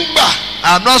ẹni tó ń gbà.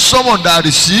 I am not someone that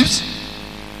receives.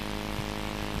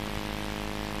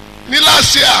 Ní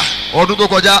last year, Ọdún tó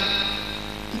kọjá,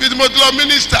 bí mo ti lọ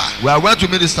minister, we went to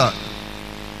minister.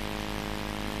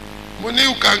 mo ní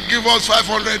you can give us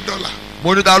 $500.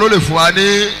 Mo ní ta ló lè fún wa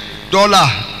ní dollar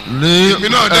ní Èmi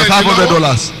náà dẹ̀ ní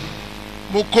 $500.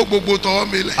 mo kó gbogbo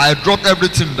tọwọ́ mi lẹ̀. I dropped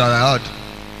everything that I had.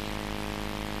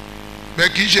 bẹ́ẹ̀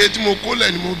kì í ṣe tí mo kó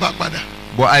lẹ̀ ni mo bá padà.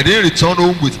 But I didn't return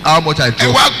home with how much I ẹ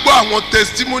dropped. wá gbọ́ àwọn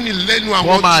testimony lẹ́nu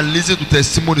Come àwọn and listen to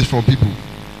testimonies from people.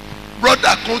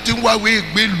 brother kan tí ń wáwé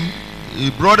ìgbélu. A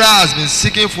brother has been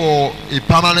seeking for a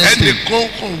permanent stay, ẹnìkan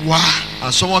kan wá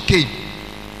and someone came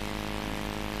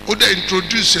ó dẹ̀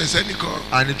introduce ẹ̀ sẹ́nìkan.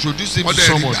 and introduced him to Wọ́n dẹ̀ rí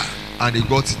someone, gbà. and he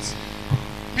got it.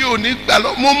 mi ò ní gbà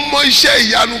lọ mo mọ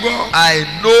iṣẹ́ ìyanu gan. I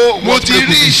know mo what ti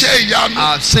miracles rí is. iṣẹ́ ìyanu.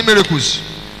 I've seen miracles.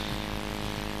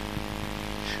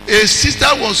 A sister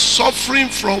was suffering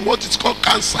from what is called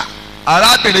cancer.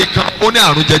 Arábìnrin kan ó ní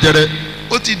àrùn jẹjẹrẹ,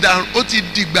 ó ti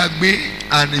dìgbàgbé.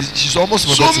 and she's almost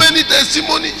So forgotten. many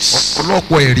testimonies.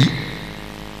 Ọ̀pọ̀lọpọ̀ ẹ̀rí.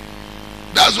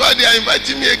 That's why they are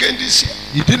inviting me again this year.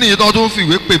 Ìdí nìyí tó tún fi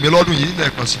ìwé pè mí lọ́dún yìí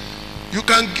lẹ́ẹ̀kan sí. You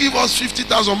can give us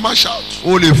 50,000 mash out.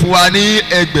 O lè fún wa ní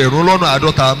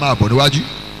 1,50,000 máa bọ̀ níwájú.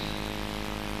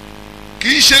 Kì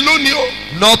í ṣe lónìí o.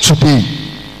 Not today.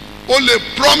 O lè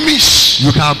promise.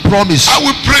 You can promise. I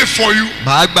will pray for you.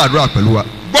 Màá gbàdúrà pẹ̀lú wa.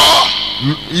 Gbọ́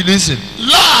You listen.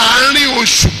 láàárín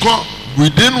oṣù kan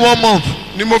Within 1 month,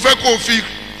 ni mo fẹ́ kó o fi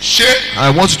ṣe I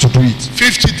want you to do it.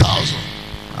 50,000.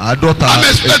 50,000 I'm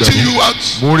expecting ẹgbẹ̀rún. you out.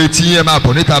 Mo retí ẹ máa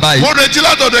bọ̀ níta báyìí. Mo retí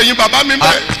látọ̀dọ̀ ẹ̀yin bàbá mi I'm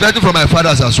bẹ́ẹ̀. expecting from my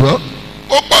fathers as well.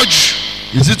 Ó pọ̀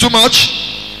jù Is it too much?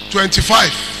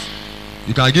 25.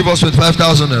 You can give us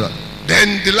 25,000 naira.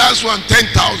 Then the last one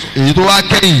 10,000. Èyí tó wá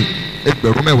kẹ́yìn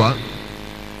 10,000.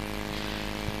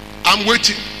 I'm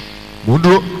waiting. Mo ń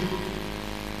dúró.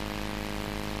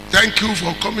 Thank you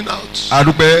for coming out.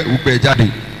 Adúpẹ́ wípé jáde.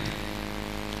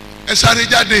 Ẹ sáré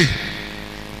jáde.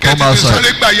 Come Kẹ́tì outside.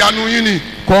 sáré gbà yanu yín ni.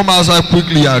 Come outside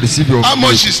quickly and receive your How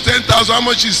much gift. is 10,000? How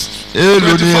much is Èló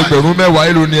ni 25? 10,000,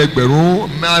 èló ni 5,000,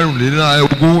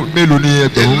 mélòó ni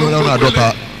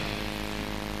 1,000.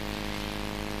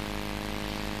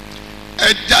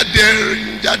 Ẹ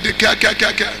jáde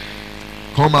kíákíákíá.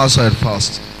 Come outside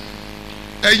fast.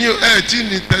 Ẹ̀yin ẹ tí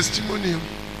ní testimony o.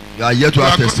 You are yet to You are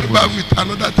have coming testimony. back with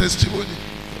another testimony.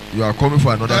 You are coming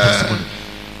for another testimony.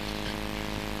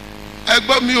 Ẹ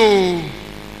gbọ́ mi o.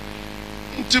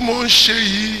 Tí mo ń ṣe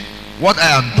yìí. What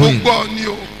I am Mo doing, gbọ́ ni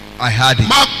o. I had it.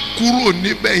 Má kúrò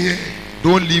níbẹ̀ yẹn.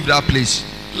 Don't leave that place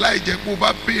Láì jẹ́ kó o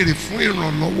bá béèrè fún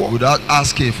ìrànlọ́wọ́. without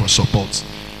asking for support.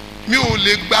 Mi ò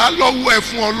lè gbà á lọ́wọ́ ẹ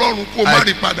fún Ọlọ́run kó o má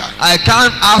rí padà. I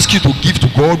can't ask you to give to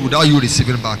God without you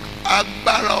receiving back.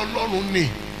 Agbára Ọlọ́run ni.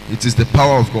 It is the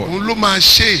power of God. Òun ló máa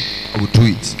ṣe. I will do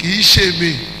it. Kì í ṣe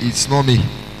mi. It's not me.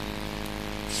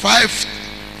 10,000.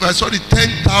 10,000,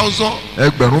 50,000.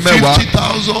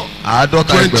 50,000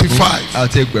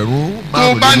 àti 1,000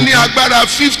 Tó o bá ní márùnlélógún. agbára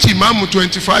 50 máa mú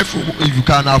 25 o. If you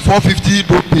can afford 50,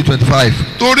 don't pay 25.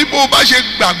 Torí bó o bá ṣe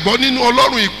gbàgbọ́ nínú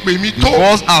Ọlọ́run ìpè mi tó.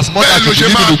 Because as much bẹ́ẹ̀ as ló you ṣe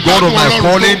believe máa in the God of gbádùn my Ọlọ́run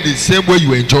calling, tó. the same way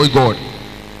you enjoy God.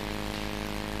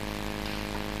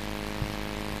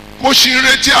 Mo ṣì ń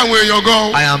retí àwọn èèyàn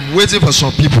gan. I am waiting for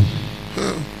some people.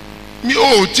 Mi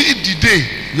ò tí ì dìde.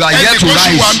 You are yet to Ẹnì kan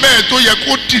sì wà rise. bẹ́ẹ̀ tó yẹ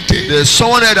kó dìde. There is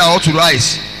someone there that ought to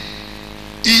rise.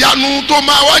 Ìyanu tó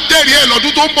máa wá jẹ́rìí ẹ̀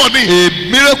lọ́dún tó ń bọ̀ ni. A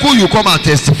miracle you come and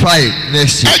testify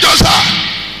next year. Ẹjọ́ sà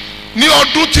ní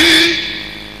ọdún tí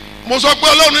mo sọ pé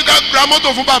Ọlọ́run ní ká ra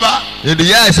mọ́tò fún bàbá. In the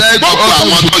year I said, Gbogbo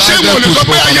àwọn tó ṣe wò lè sọ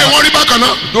pé ayé wọn rí bákan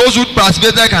náà. those who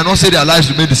participated cannot say their lives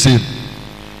remain the same.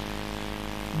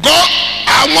 Gbọ́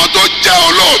àwọn tó jẹ́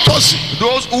olóòótọ́ sí.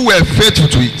 Those who were faithful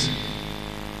to it,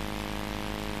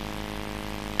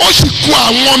 Ó sì kù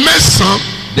àwọn 9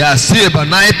 there are still about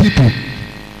 9 people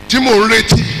tí mò ń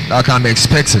retí. that I'm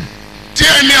expecting. Tí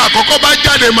ẹni àkọ́kọ́ bá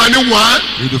jáde máa ní 1.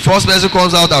 If the first person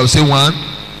comes out, I will say 1.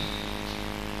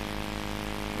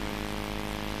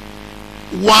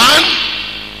 1.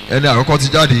 Ẹni àkọ́kọ́ ti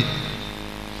jáde.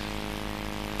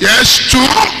 Yes 2.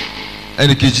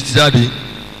 Ẹni kejì ti jáde.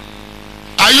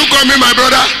 Are you coming my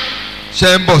brother?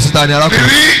 Ṣé ń bọ̀ síta ni arákùnrin?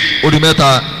 3. Ó di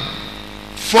 3.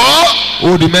 4.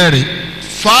 Ó di 4.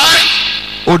 5.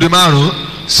 Ó di 5.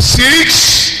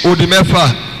 6. Ó di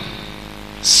 6.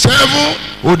 7.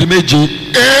 Ó di 7.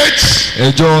 8.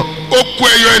 8. Ó kù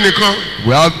ẹyọ ẹnìkan.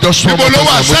 We have just one Níbo more ló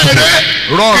wà person.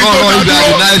 sẹ́ẹ̀rẹ́? Run, Kí tó run, run. If you dá are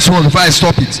the dúró. nice one, if I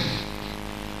stop it.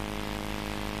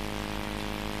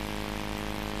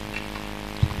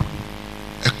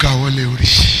 Ẹ káwọ́lé orí.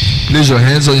 Place your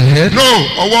hands on your head. No,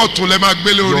 ọwọ́ ọ̀tún lẹ máa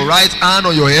gbélé Your orí. right hand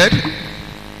on your head.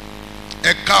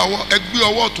 Ẹ gbé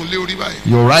ọwọ́ ọ̀tún lé orí báyìí.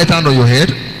 Your right hand on your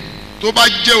head. Tó bá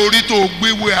jẹ́ orí tó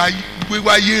gbé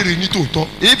wáyé rè ní tòótọ́.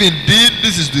 If indeed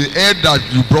this is the head that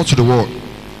you brought to the world,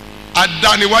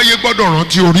 Adániwáyé gbọ́dọ̀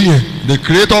rántí orí yẹn. the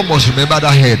Creator must remember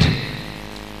that head.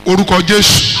 Orúkọ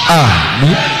Jésù.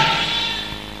 Àmín.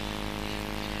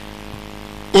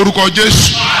 orúkọ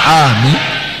Jésù. Àmín.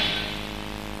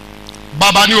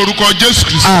 Bàbá ní orúkọ Jésù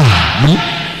Kristi. Àmín.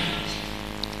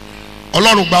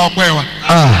 Ọlọ́run gba ọpẹ́ wa.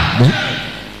 Àmín.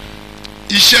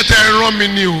 Iṣẹ́ tẹ́ ẹ rán mi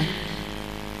ni o.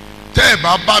 Tẹ́ ẹ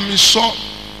bá mi sọ,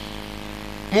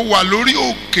 mo wà lórí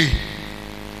òkè.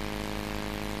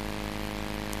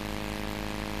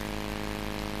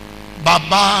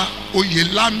 Bàbá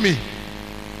Oyèlámì,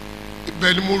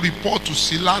 ibẹ̀ ni mo rìpọ́ọ̀tù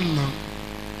sí lánàá.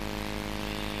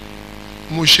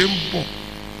 Mo ṣe ń bọ̀,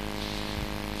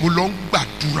 mo lọ ń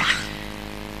gbàdúrà,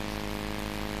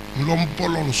 mo lọ ń bọ́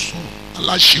lọ́rùn sọ̀rọ̀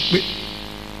aláṣepé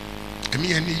ẹ̀mí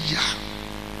yẹn ní yá.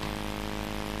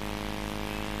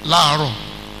 Láàárọ̀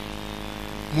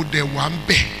mo dẹ̀ wá ń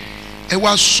bẹ̀, ẹ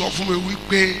wá sọ fún mi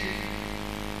wípé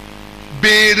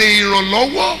béèrè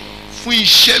ìrànlọ́wọ́ fún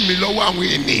iṣẹ́ mi lọ́wọ́ àwọn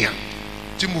ènìyàn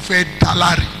tí mo fẹ́ dá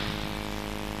láre.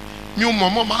 Mi ò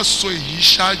mọ̀ọ́mọ̀ máa sọ èyí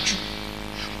ṣáájú.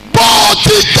 Bó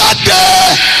ti jáde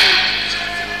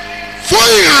fún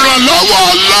ìrànlọ́wọ́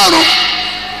Ọlọ́run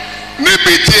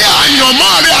níbi tí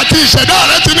àyànmọ́ rẹ àti ìṣẹ̀dá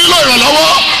rẹ ti nílò ìrànlọ́wọ́,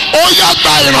 ó yá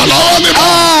gba ìrànlọ́wọ́ níbẹ̀.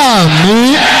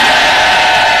 Àmín.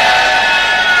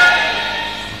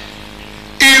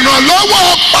 Ìrànlọ́wọ́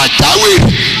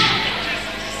pàjáwìrì,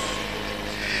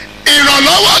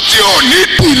 ìrànlọ́wọ́ tí ò ní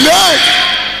dìlé,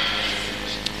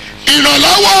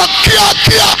 ìrànlọ́wọ́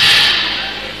kíákíá,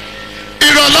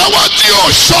 ìrànlọ́wọ́ tí ò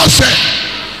ṣọ̀ṣẹ̀,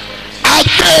 a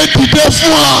gbé dìde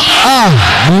fún ọ.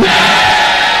 Àmín.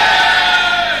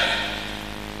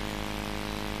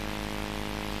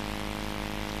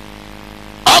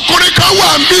 Ọkùnrin kan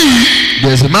wà ń bí yìí.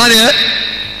 There's a man here.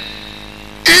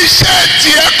 Iṣẹ́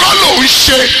tiẹ̀ kọ́ ló ń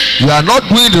ṣe. You are not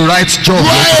doing the right job. You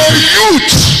are a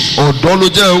youth. Ọ̀dọ́ ló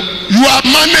jẹ́ o. You are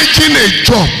managing a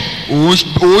job. O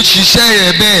ṣiṣẹ́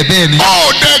yẹn bẹ́ẹ̀ ni.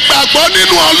 Ó dẹ̀ gbàgbọ́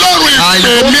nínú Ọlọ́run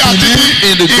ìpè mi àti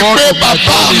ìpè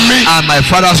bàbá mi. And my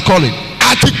father's calling.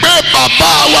 Àti pé bàbá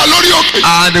wa lórí òkè.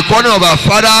 And the calling of our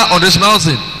father on this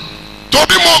mountain.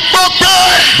 Torí mo gbọ́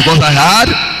pé. Because I heard.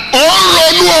 Ó ń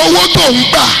ronú owó tó ń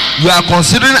gbà. You are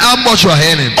considering how much you are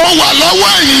earning. Ó wà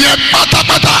lọ́wọ́ ẹ̀yìn yẹn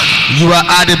pátápátá. You are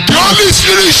at the The Holy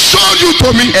Spirit showed you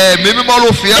to me. Ẹ̀mí mímọ́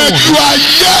ló fi ẹ̀wọ̀n. That you are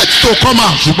yet to come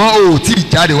out. Ṣùgbọ́n o ò tí ì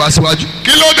jáde wá síwájú.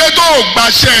 Kí ló dé tó o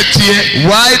gbaṣẹ́ tiẹ̀?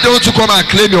 Why don't you come and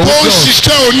claim your own Ó ń job?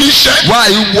 ṣiṣẹ́ oníṣẹ́. Why are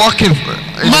you working?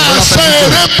 Máa ṣe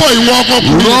eré pọ̀ ìwọ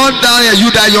ọkùnrin. Run down here, you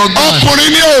that young man.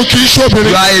 Ọkùnrin ní o kì í ṣobìnrin.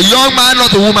 You are a young man,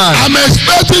 not a woman. I'm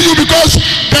expecting you because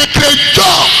there's a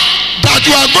job that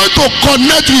you are going to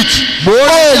connect with.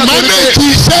 O manage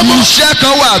iṣẹ́ mọ́. Iṣẹ́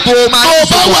kan wà tó o máa Tó o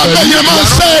bá wà bẹ́yẹn máa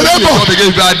ṣe eré bọ̀.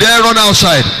 If you are there, run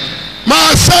outside. Máa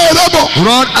ṣe eré bọ̀.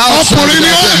 Run outside. Ọkùnrin ní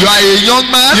ẹ. You are a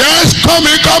young man. Yes, come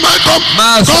in, come in, come.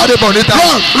 Máa sáré bọ̀ níta.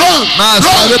 Run. Máa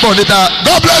sáré bọ̀ níta.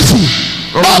 God bless you.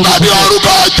 Bàbá ní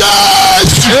orúkọ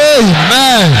Jésù.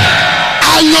 Amen.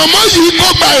 Àyànmọ́ yìí kó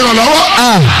gba ìrànlọ́wọ́.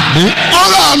 Àmín. Kó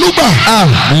rà ànúgbà.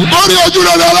 Àmín. Kó rí ojú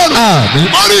rere Ọlọ́run. Àmín.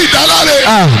 Kó rí ìdáláre.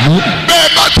 Àmín. Bẹ́ẹ̀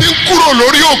bá ti ń kúrò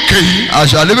lórí òkè yìí.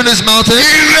 As you are living this mountain,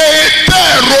 Ire tẹ́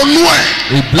ronú ẹ̀.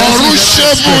 a blessing Ọ̀run ṣe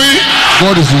fún yín.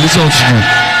 God is releasing unto you.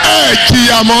 Ẹ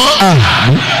jìyà mọ́.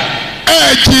 Àmín.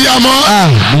 Ẹ jìyà mọ́.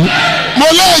 Àmín. Mo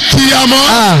lè jìyà mọ́.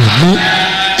 Àmín.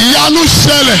 Ìyanu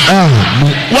ṣẹlẹ̀.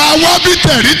 Àmín. Wà á wá bí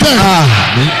tẹ̀rítẹ̀rí.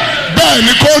 Àmín. Bẹ́ẹ̀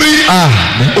ni kó rí.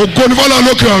 Àmín. Ògo ni fọ́lọ́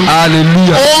lókè ọ̀run.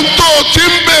 Hallelujah. Ohun tó o ti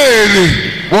ń béèrè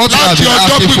What you have láti been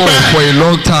ọjọ́ asking pípẹ́ for a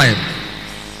long time.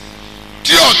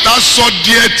 tí ọ̀tá sọ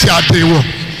díẹ̀ tí a dé wọ̀.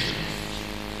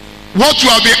 What you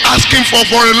have been asking for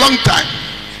a long time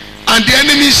and the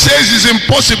enemy says is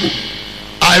impossible,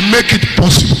 I make it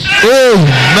possible.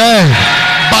 Amen.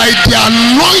 By the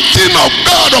anointing of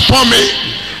God upon me,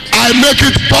 I make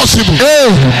it possible.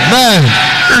 Amen.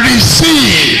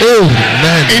 Receive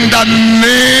Amen. in the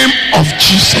name of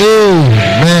Jesus.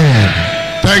 Amen.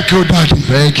 Thank you, Daddy.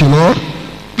 Thank you, Lord.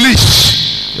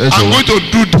 Please, Yes, I'm Lord. going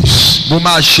to do this. Mo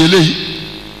máa ṣe léyìí.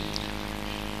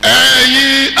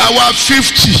 Ẹ̀yin àwa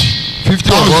 50.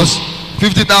 50 of us.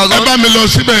 50,000. Ẹ bá mi lọ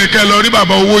síbẹ̀ kẹ́ lọ rí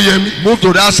bàbá Owóyẹmí. Move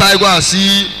to that side, go and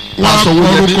see Wọ́n á Pastor kọ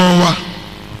Owóyẹmí. orúkọ wa.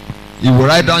 You will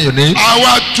write down your name.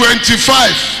 Àwa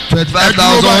 25.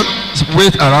 25,000.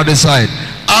 Wait around the side.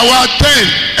 Àwa 10.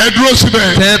 Ẹ dúró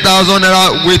síbẹ̀. 10,000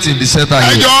 naira wait in the center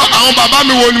here. Ẹjọ́ àwọn bàbá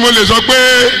mi wo ni mo lè sọ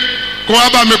pé kó wá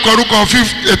bá mi kọ orúkọ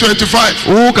 25.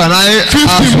 Who can I ask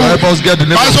 50 to mo. help us get the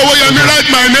name of Pastor Owóyẹmí write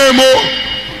my name o.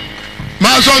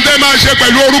 Màá sọ tẹ́ máa ṣe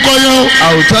pẹ̀lú orúkọ yẹn o.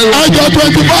 I will tell you what Ẹjọ́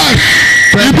to do. 25.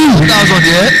 20,000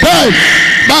 here. Bẹ́ẹ̀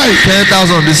báyìí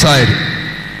 10,000 on this side.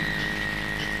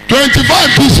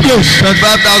 25 this place.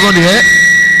 25,000 here.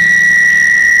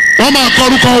 Wọ́n máa kọ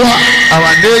orúkọ wa.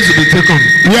 Our names will be taken.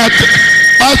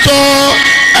 Pastor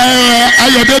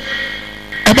Ayọ̀dé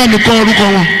ẹ bá mi kọ orúkọ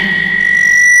wọn.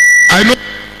 I know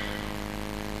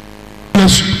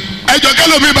Jésù. Ẹjọ́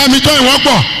kẹ́lómi bá mi tọ́ ìwọ́n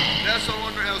pọ̀. Let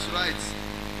someone else write.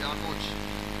 They are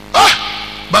much.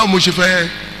 Báwo mo ṣe fẹ́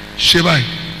ṣe báyìí?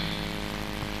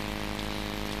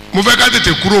 Mo fẹ́ ká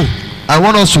tètè kúrò. I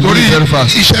want us to move very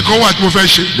fast. Torí iṣẹ́ kan wà tí mo fẹ́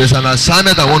ṣe. There's an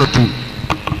assignment I want to do.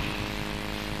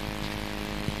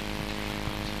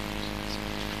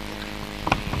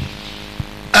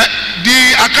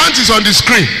 The account is on the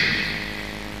screen.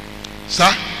 Sir?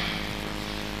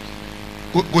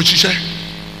 Kò ṣiṣẹ́.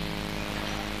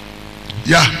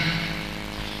 Yeah.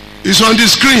 It's on the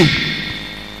screen.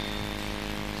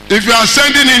 If you are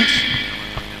sending it,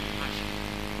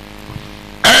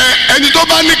 ẹni tó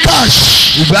bá ní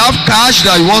cash. If you have cash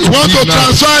that you want to give now,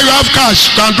 transfer, you have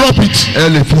cash, can drop it. ẹ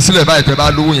lè fi sílẹ̀ báyìí tẹ́ bá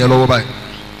lówó yẹn lọ́wọ́ báyìí.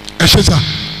 Ẹ ṣe sá.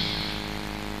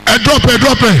 Ẹ drop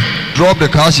ẹ. Drop the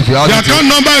cash if you have The it. account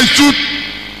number is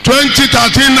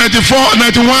 2013 94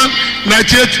 91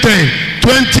 98 10.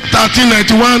 2013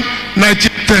 91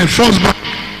 98 10. First bank.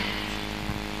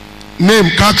 Name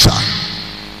Kaksa.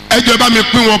 Ẹ jẹ́ bá mi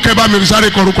pín wọn kẹ́ bá mi sáré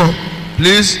kọrúkọ.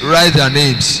 Please write their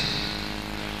names.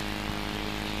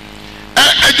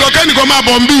 Ẹ jọ kẹ́nìkan máa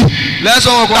bọ̀ ń bí. Let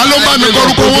someone come. Ta ló bá mi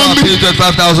kọrúkọ wọn bí?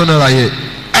 25,000 naira here.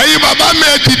 Ẹ̀yin bàbá mi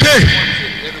ẹ dìde.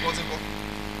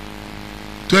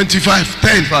 25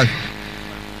 10 5.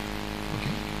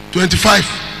 25.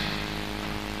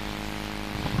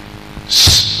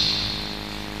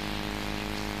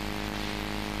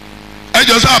 Ẹ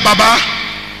jọ sá bàbá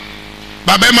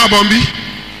ẹ máa bọ̀ ń bí.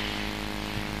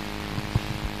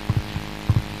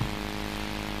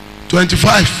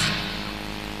 25.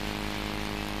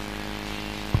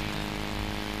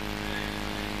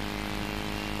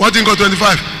 Wọ́n ti ń kọ́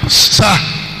 25. Sá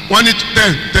wọ́n ní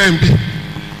 10 bí.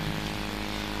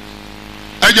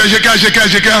 Ẹ jọ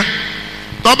ṣe kíá.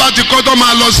 Tó bá ti kọ́ tó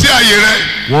máa lọ sí àyè rẹ.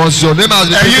 Once your name has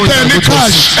been Ẹ̀yin tẹ́ ní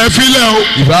cash ẹ fi lẹ̀ o.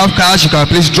 if you have cash you can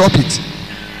please drop it.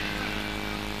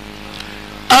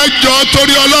 Ẹ jọ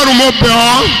torí Ọlọ́run mo bẹ̀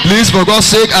ọ́. Please for God's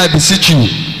sake I beseech you.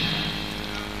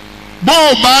 Bó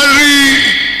o bá rí.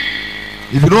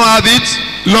 If you don't have it,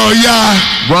 lọ yá.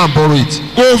 go and borrow it.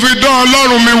 Kó o fi dán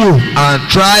Ọlọ́run mi wò. And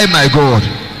try my God.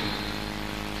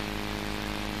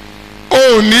 O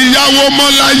ò ní yáwó mọ́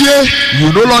láyé.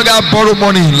 You no longer borrow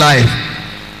money in life.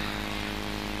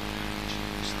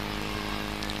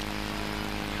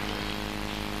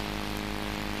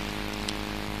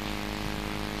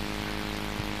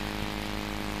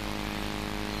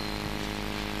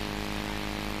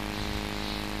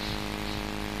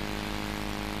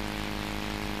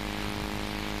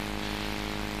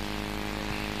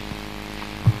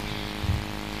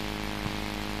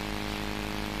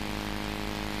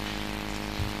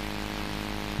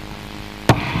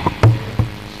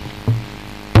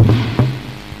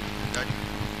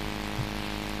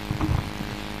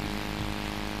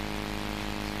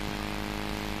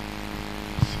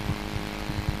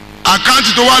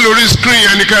 Àkáǹtì tó wà lórí screen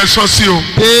yẹn ni ká ẹ sọ sí o.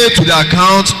 Pay to the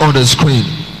account on the screen.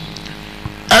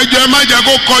 Ẹ jẹ́ má jẹ́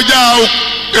kó kọjá o.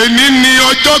 Èní ni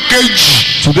ọjọ́ kejì.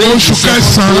 Today is the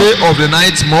second day of the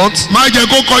 9th month. Má jẹ́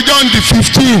kó kọjá on the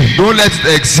 15. Don't let it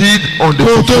exceed on the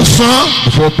Kó o tó san.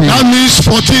 before paying. That means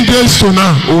 14 days to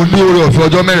now. O ní oore ọ̀fẹ́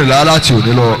ọjọ́ mẹ́rìnlá láti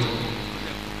òní lọ.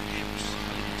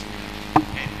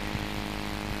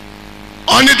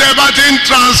 Ọ̀ní tẹ́ bá ti ń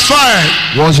transfer.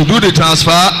 Once you do the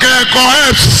transfer, Kẹ̀kọ́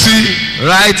helps sí.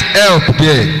 write help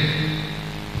there.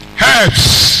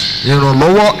 Helps.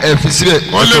 Ìrànlọ́wọ́ ẹ fi síbẹ̀.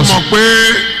 Wọ́n lè mọ̀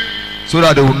pé. So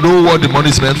that they will know what the money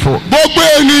is meant for. Gbogbo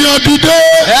ènìyàn dìde.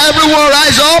 Everyone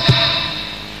rise up.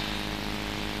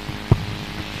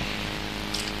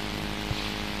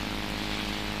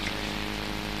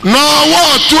 Na ọwọ́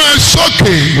ọ̀tún ẹ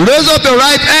sókè. Raise up your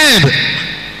right hand.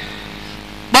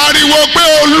 Pariwo pé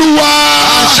Olúwa.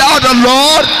 And shout the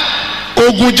Lord.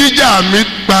 Ogun jíjà mi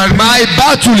parí. My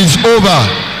battle is over.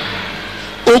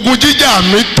 Ogun jíjà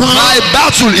mi tán. My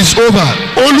battle is over.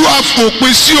 Olúwa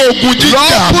fòpin sí ogun jíjà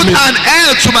Lord, put mi. an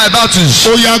end to my battles.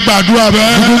 Ó yá gbàdúrà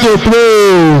bẹ́ẹ̀. Begin to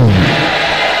pray.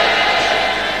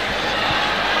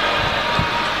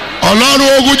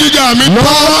 Ọlọ́run ogun jíjà mi Lord,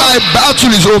 tán. my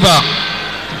battle is over.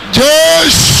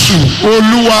 Jésù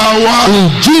Olúwa wa. In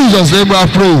Jesus' name we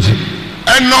have prayed.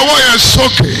 Ẹ nawọ́ yẹn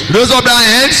sókè. Raise up your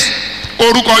hands.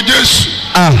 Orúkọ Jésù.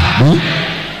 Àmín.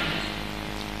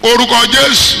 Orúkọ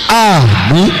Jésù.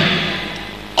 Àmín.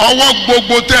 Ọwọ́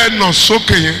gbogbo tẹ́ ẹ nà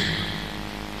sókè yẹn.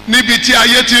 Níbi tí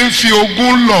ayé ti ń fi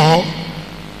ogun lọ̀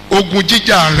ogun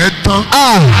jíjà rẹ tán.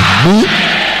 Àmín.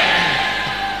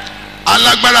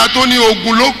 Alágbára tó ní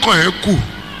ogun ló kàn ẹ́ kù.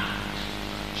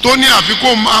 Tó ní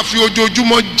àfikún máa fi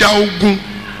ojoojúmọ́ ja ogun.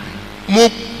 Mo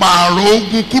pààrọ̀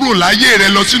ogun kúrò láyé rẹ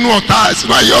lọ sínú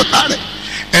ayé ọ̀tá rẹ.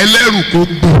 Ẹlẹ́rù kò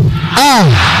gbò.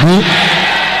 Àmín.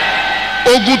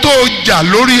 ogun tó jà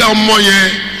lórí ọmọ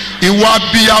yẹn ìwà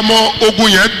abiyamọ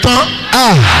ogun yẹn tán.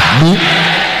 Àmín.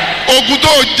 Ogun tó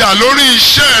jà lórí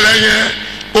iṣẹ́ rẹ yẹn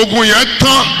ogun yẹn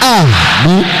tán.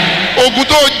 Àmín. Ogun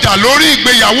tó jà lórí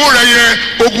ìgbéyàwó rẹ yẹn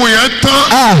ogun yẹn tán.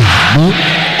 Àmín.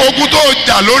 Ogun tó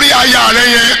jà lórí aya rẹ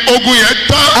yẹn ogun yẹn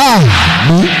tán.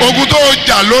 Àmín. Ogun tó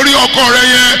jà lórí ọkọ rẹ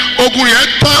yẹn ogun yẹn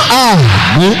tán.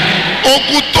 Àmín.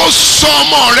 Ogun tó sọ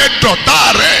ọmọ rẹ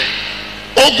dọ̀tá rẹ,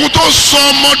 ogun tó sọ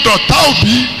ọmọ dọ̀tá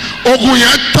òbí, ogun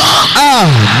yẹn tán.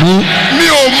 Àmín. Mi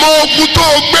ò mọ ogun tó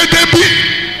gbé débí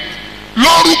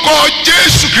lórúkọ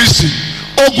Jésù Kristi,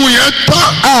 ogun yẹn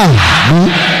tán.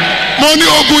 Àmín. Mo ní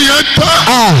ogun yẹn tán.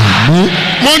 Àmín.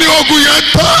 Mo ní ogun yẹn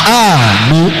tán.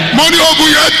 Àmín. Mo ní ogun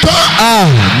yẹn tán.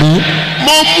 Àmín.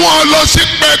 Mo mú ọ lọ sí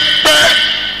pẹpẹ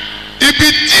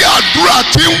ibi tí àdúrà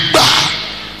ti ń gbà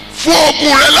fún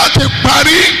ogun rẹ láti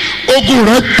parí, ogun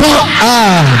rẹ tán.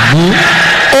 Àmín.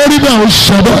 Orí bẹ́ẹ̀ ó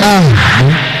ṣe bẹ́ẹ̀.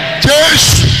 Àmín.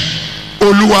 Jésù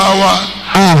Olúwa wa.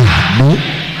 Àmín.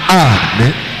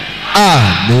 Àmín.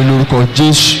 Àmín lórúkọ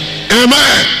Jésù.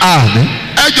 Amen. Àmín.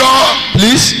 Ẹ jọ̀ọ́,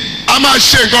 Please, a máa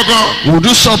ṣe nǹkan kan. we will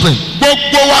do something.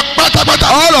 Gbogbo wa pátápátá.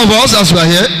 All of us as we are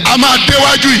here, A máa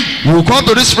déwájú yìí. we will come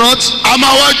to this front. A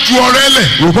máa wá ju ọrẹ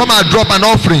lẹ̀. We will come and drop an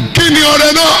offering. Kí ni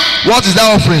ọrẹ náà? What is that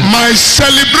offering? My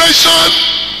celebration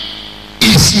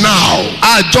is now.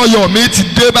 Àjọyọ̀ mi ti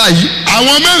dé báyìí.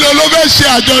 Àwọn mélòó ló fẹ́ ṣe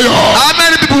àjọyọ̀? How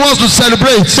many people want to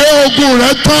celebrate Ṣé ogun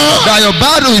rẹ tán? that your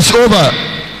battle is over?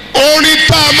 Orin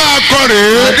tá a máa kọ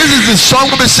rèé. And this is the song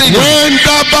we'll be singing. When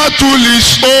the battle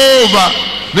is over.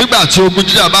 Nígbà tí ogun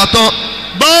jíjà bá tán.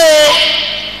 Báwo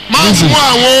máa mú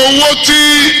àwọn owó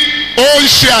tí ó ń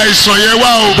ṣe àìsàn yẹn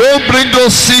wá o. Don't bring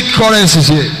those sick currencies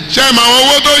here. Ṣé ẹ mọ àwọn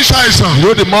owó tó ń ṣe àìsàn? You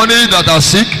know the money that are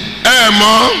sick? Ẹ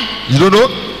mọ̀ You don't know?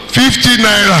 50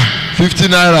 naira. 50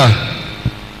 naira.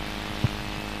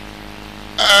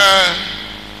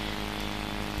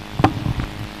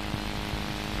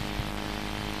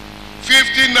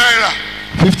 50 naira.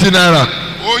 50 naira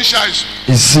Ó ń ṣe àìsàn.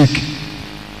 is sick.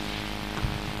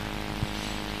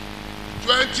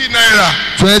 20 naira.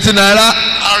 20 naira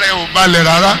Ara ẹ̀ ò balẹ̀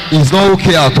rárá. is not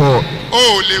okay at all. O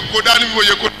ò lè kó dání bí mo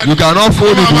yẹ kó dání. You cannot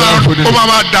fold it without folding Ó it.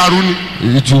 máa dàrú ni.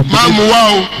 It will Má mú wá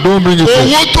o. Don't bring it here.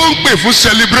 Owó tó ń pè fún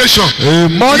celebration.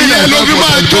 Money that Ìyẹn is ló not fi for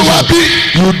máa jó wá bí.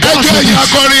 celebration. You dance Ẹjọ́ with ẹ̀yìn it.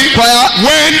 akọrin. Choir.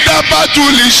 When the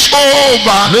battle is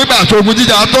over. Nígbà tí ogun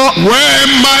jíjà tán. When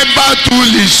my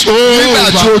battle is Nígbà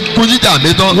tí over. ogun jíjà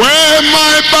mi tán. When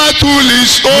my battle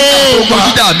is Ogun over.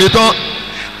 jíjà mi tán.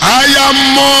 I am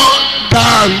more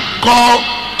than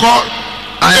conqueror.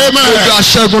 Amen. Ojú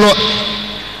aṣẹ́gun lọ.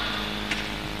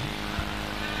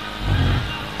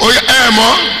 Oya ẹ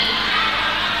mọ̀.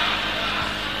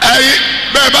 Ẹyin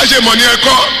bẹ́ẹ̀ bá ṣe mọ̀ ní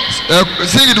ẹ̀kọ́.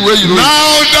 Sing it the way you know it.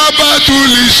 Now the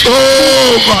battle is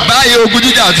over. Báyìí ogun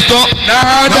jíjà ti tán.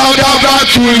 Now the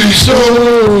battle is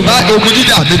over. Báyìí ogun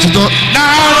jíjà mi ti tán.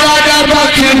 Now the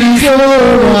battle is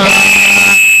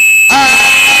over.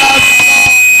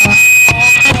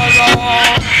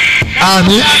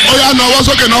 Àmín. Oya na ọwọ́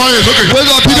sókè, na ọwọ́ yẹn sókè.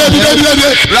 Raise up Dídé your dídé hand. dídé dídé.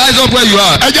 Rise up where you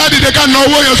are. Ẹ já dìde ká na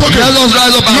ọwọ́ yẹn sókè. Let us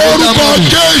rise up and raise that Lórúkọ money.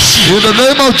 Jésù. In the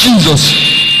name of Jesus.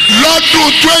 Lọ́dún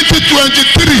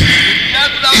 2023.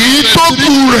 Èyí tó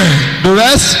kù rẹ̀. The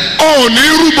rest, Ò ní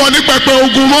rúbọ ní pẹpẹ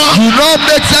ogun mọ́. do not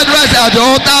make sacrifice at the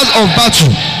altars of battle.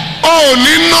 Ò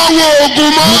ní náwó ogun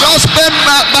Do mọ́. not spend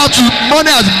battle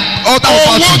money at altar of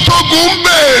Owó battle. tó gùn ń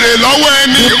béèrè lọ́wọ́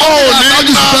ẹni. The Ò money that ní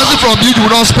is ná. expected from you, you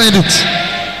will not spend it.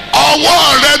 Ọwọ́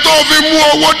rẹ tó fi mú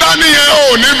owó dání yẹn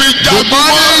ò ní fi The jagun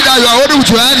money mọ́. that you are holding with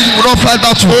your hand, you will not fight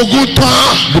battle. Ogun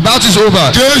tán. The battle is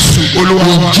over. Jésù Olúwa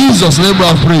wa. In Jesus' name we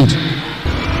have prayed.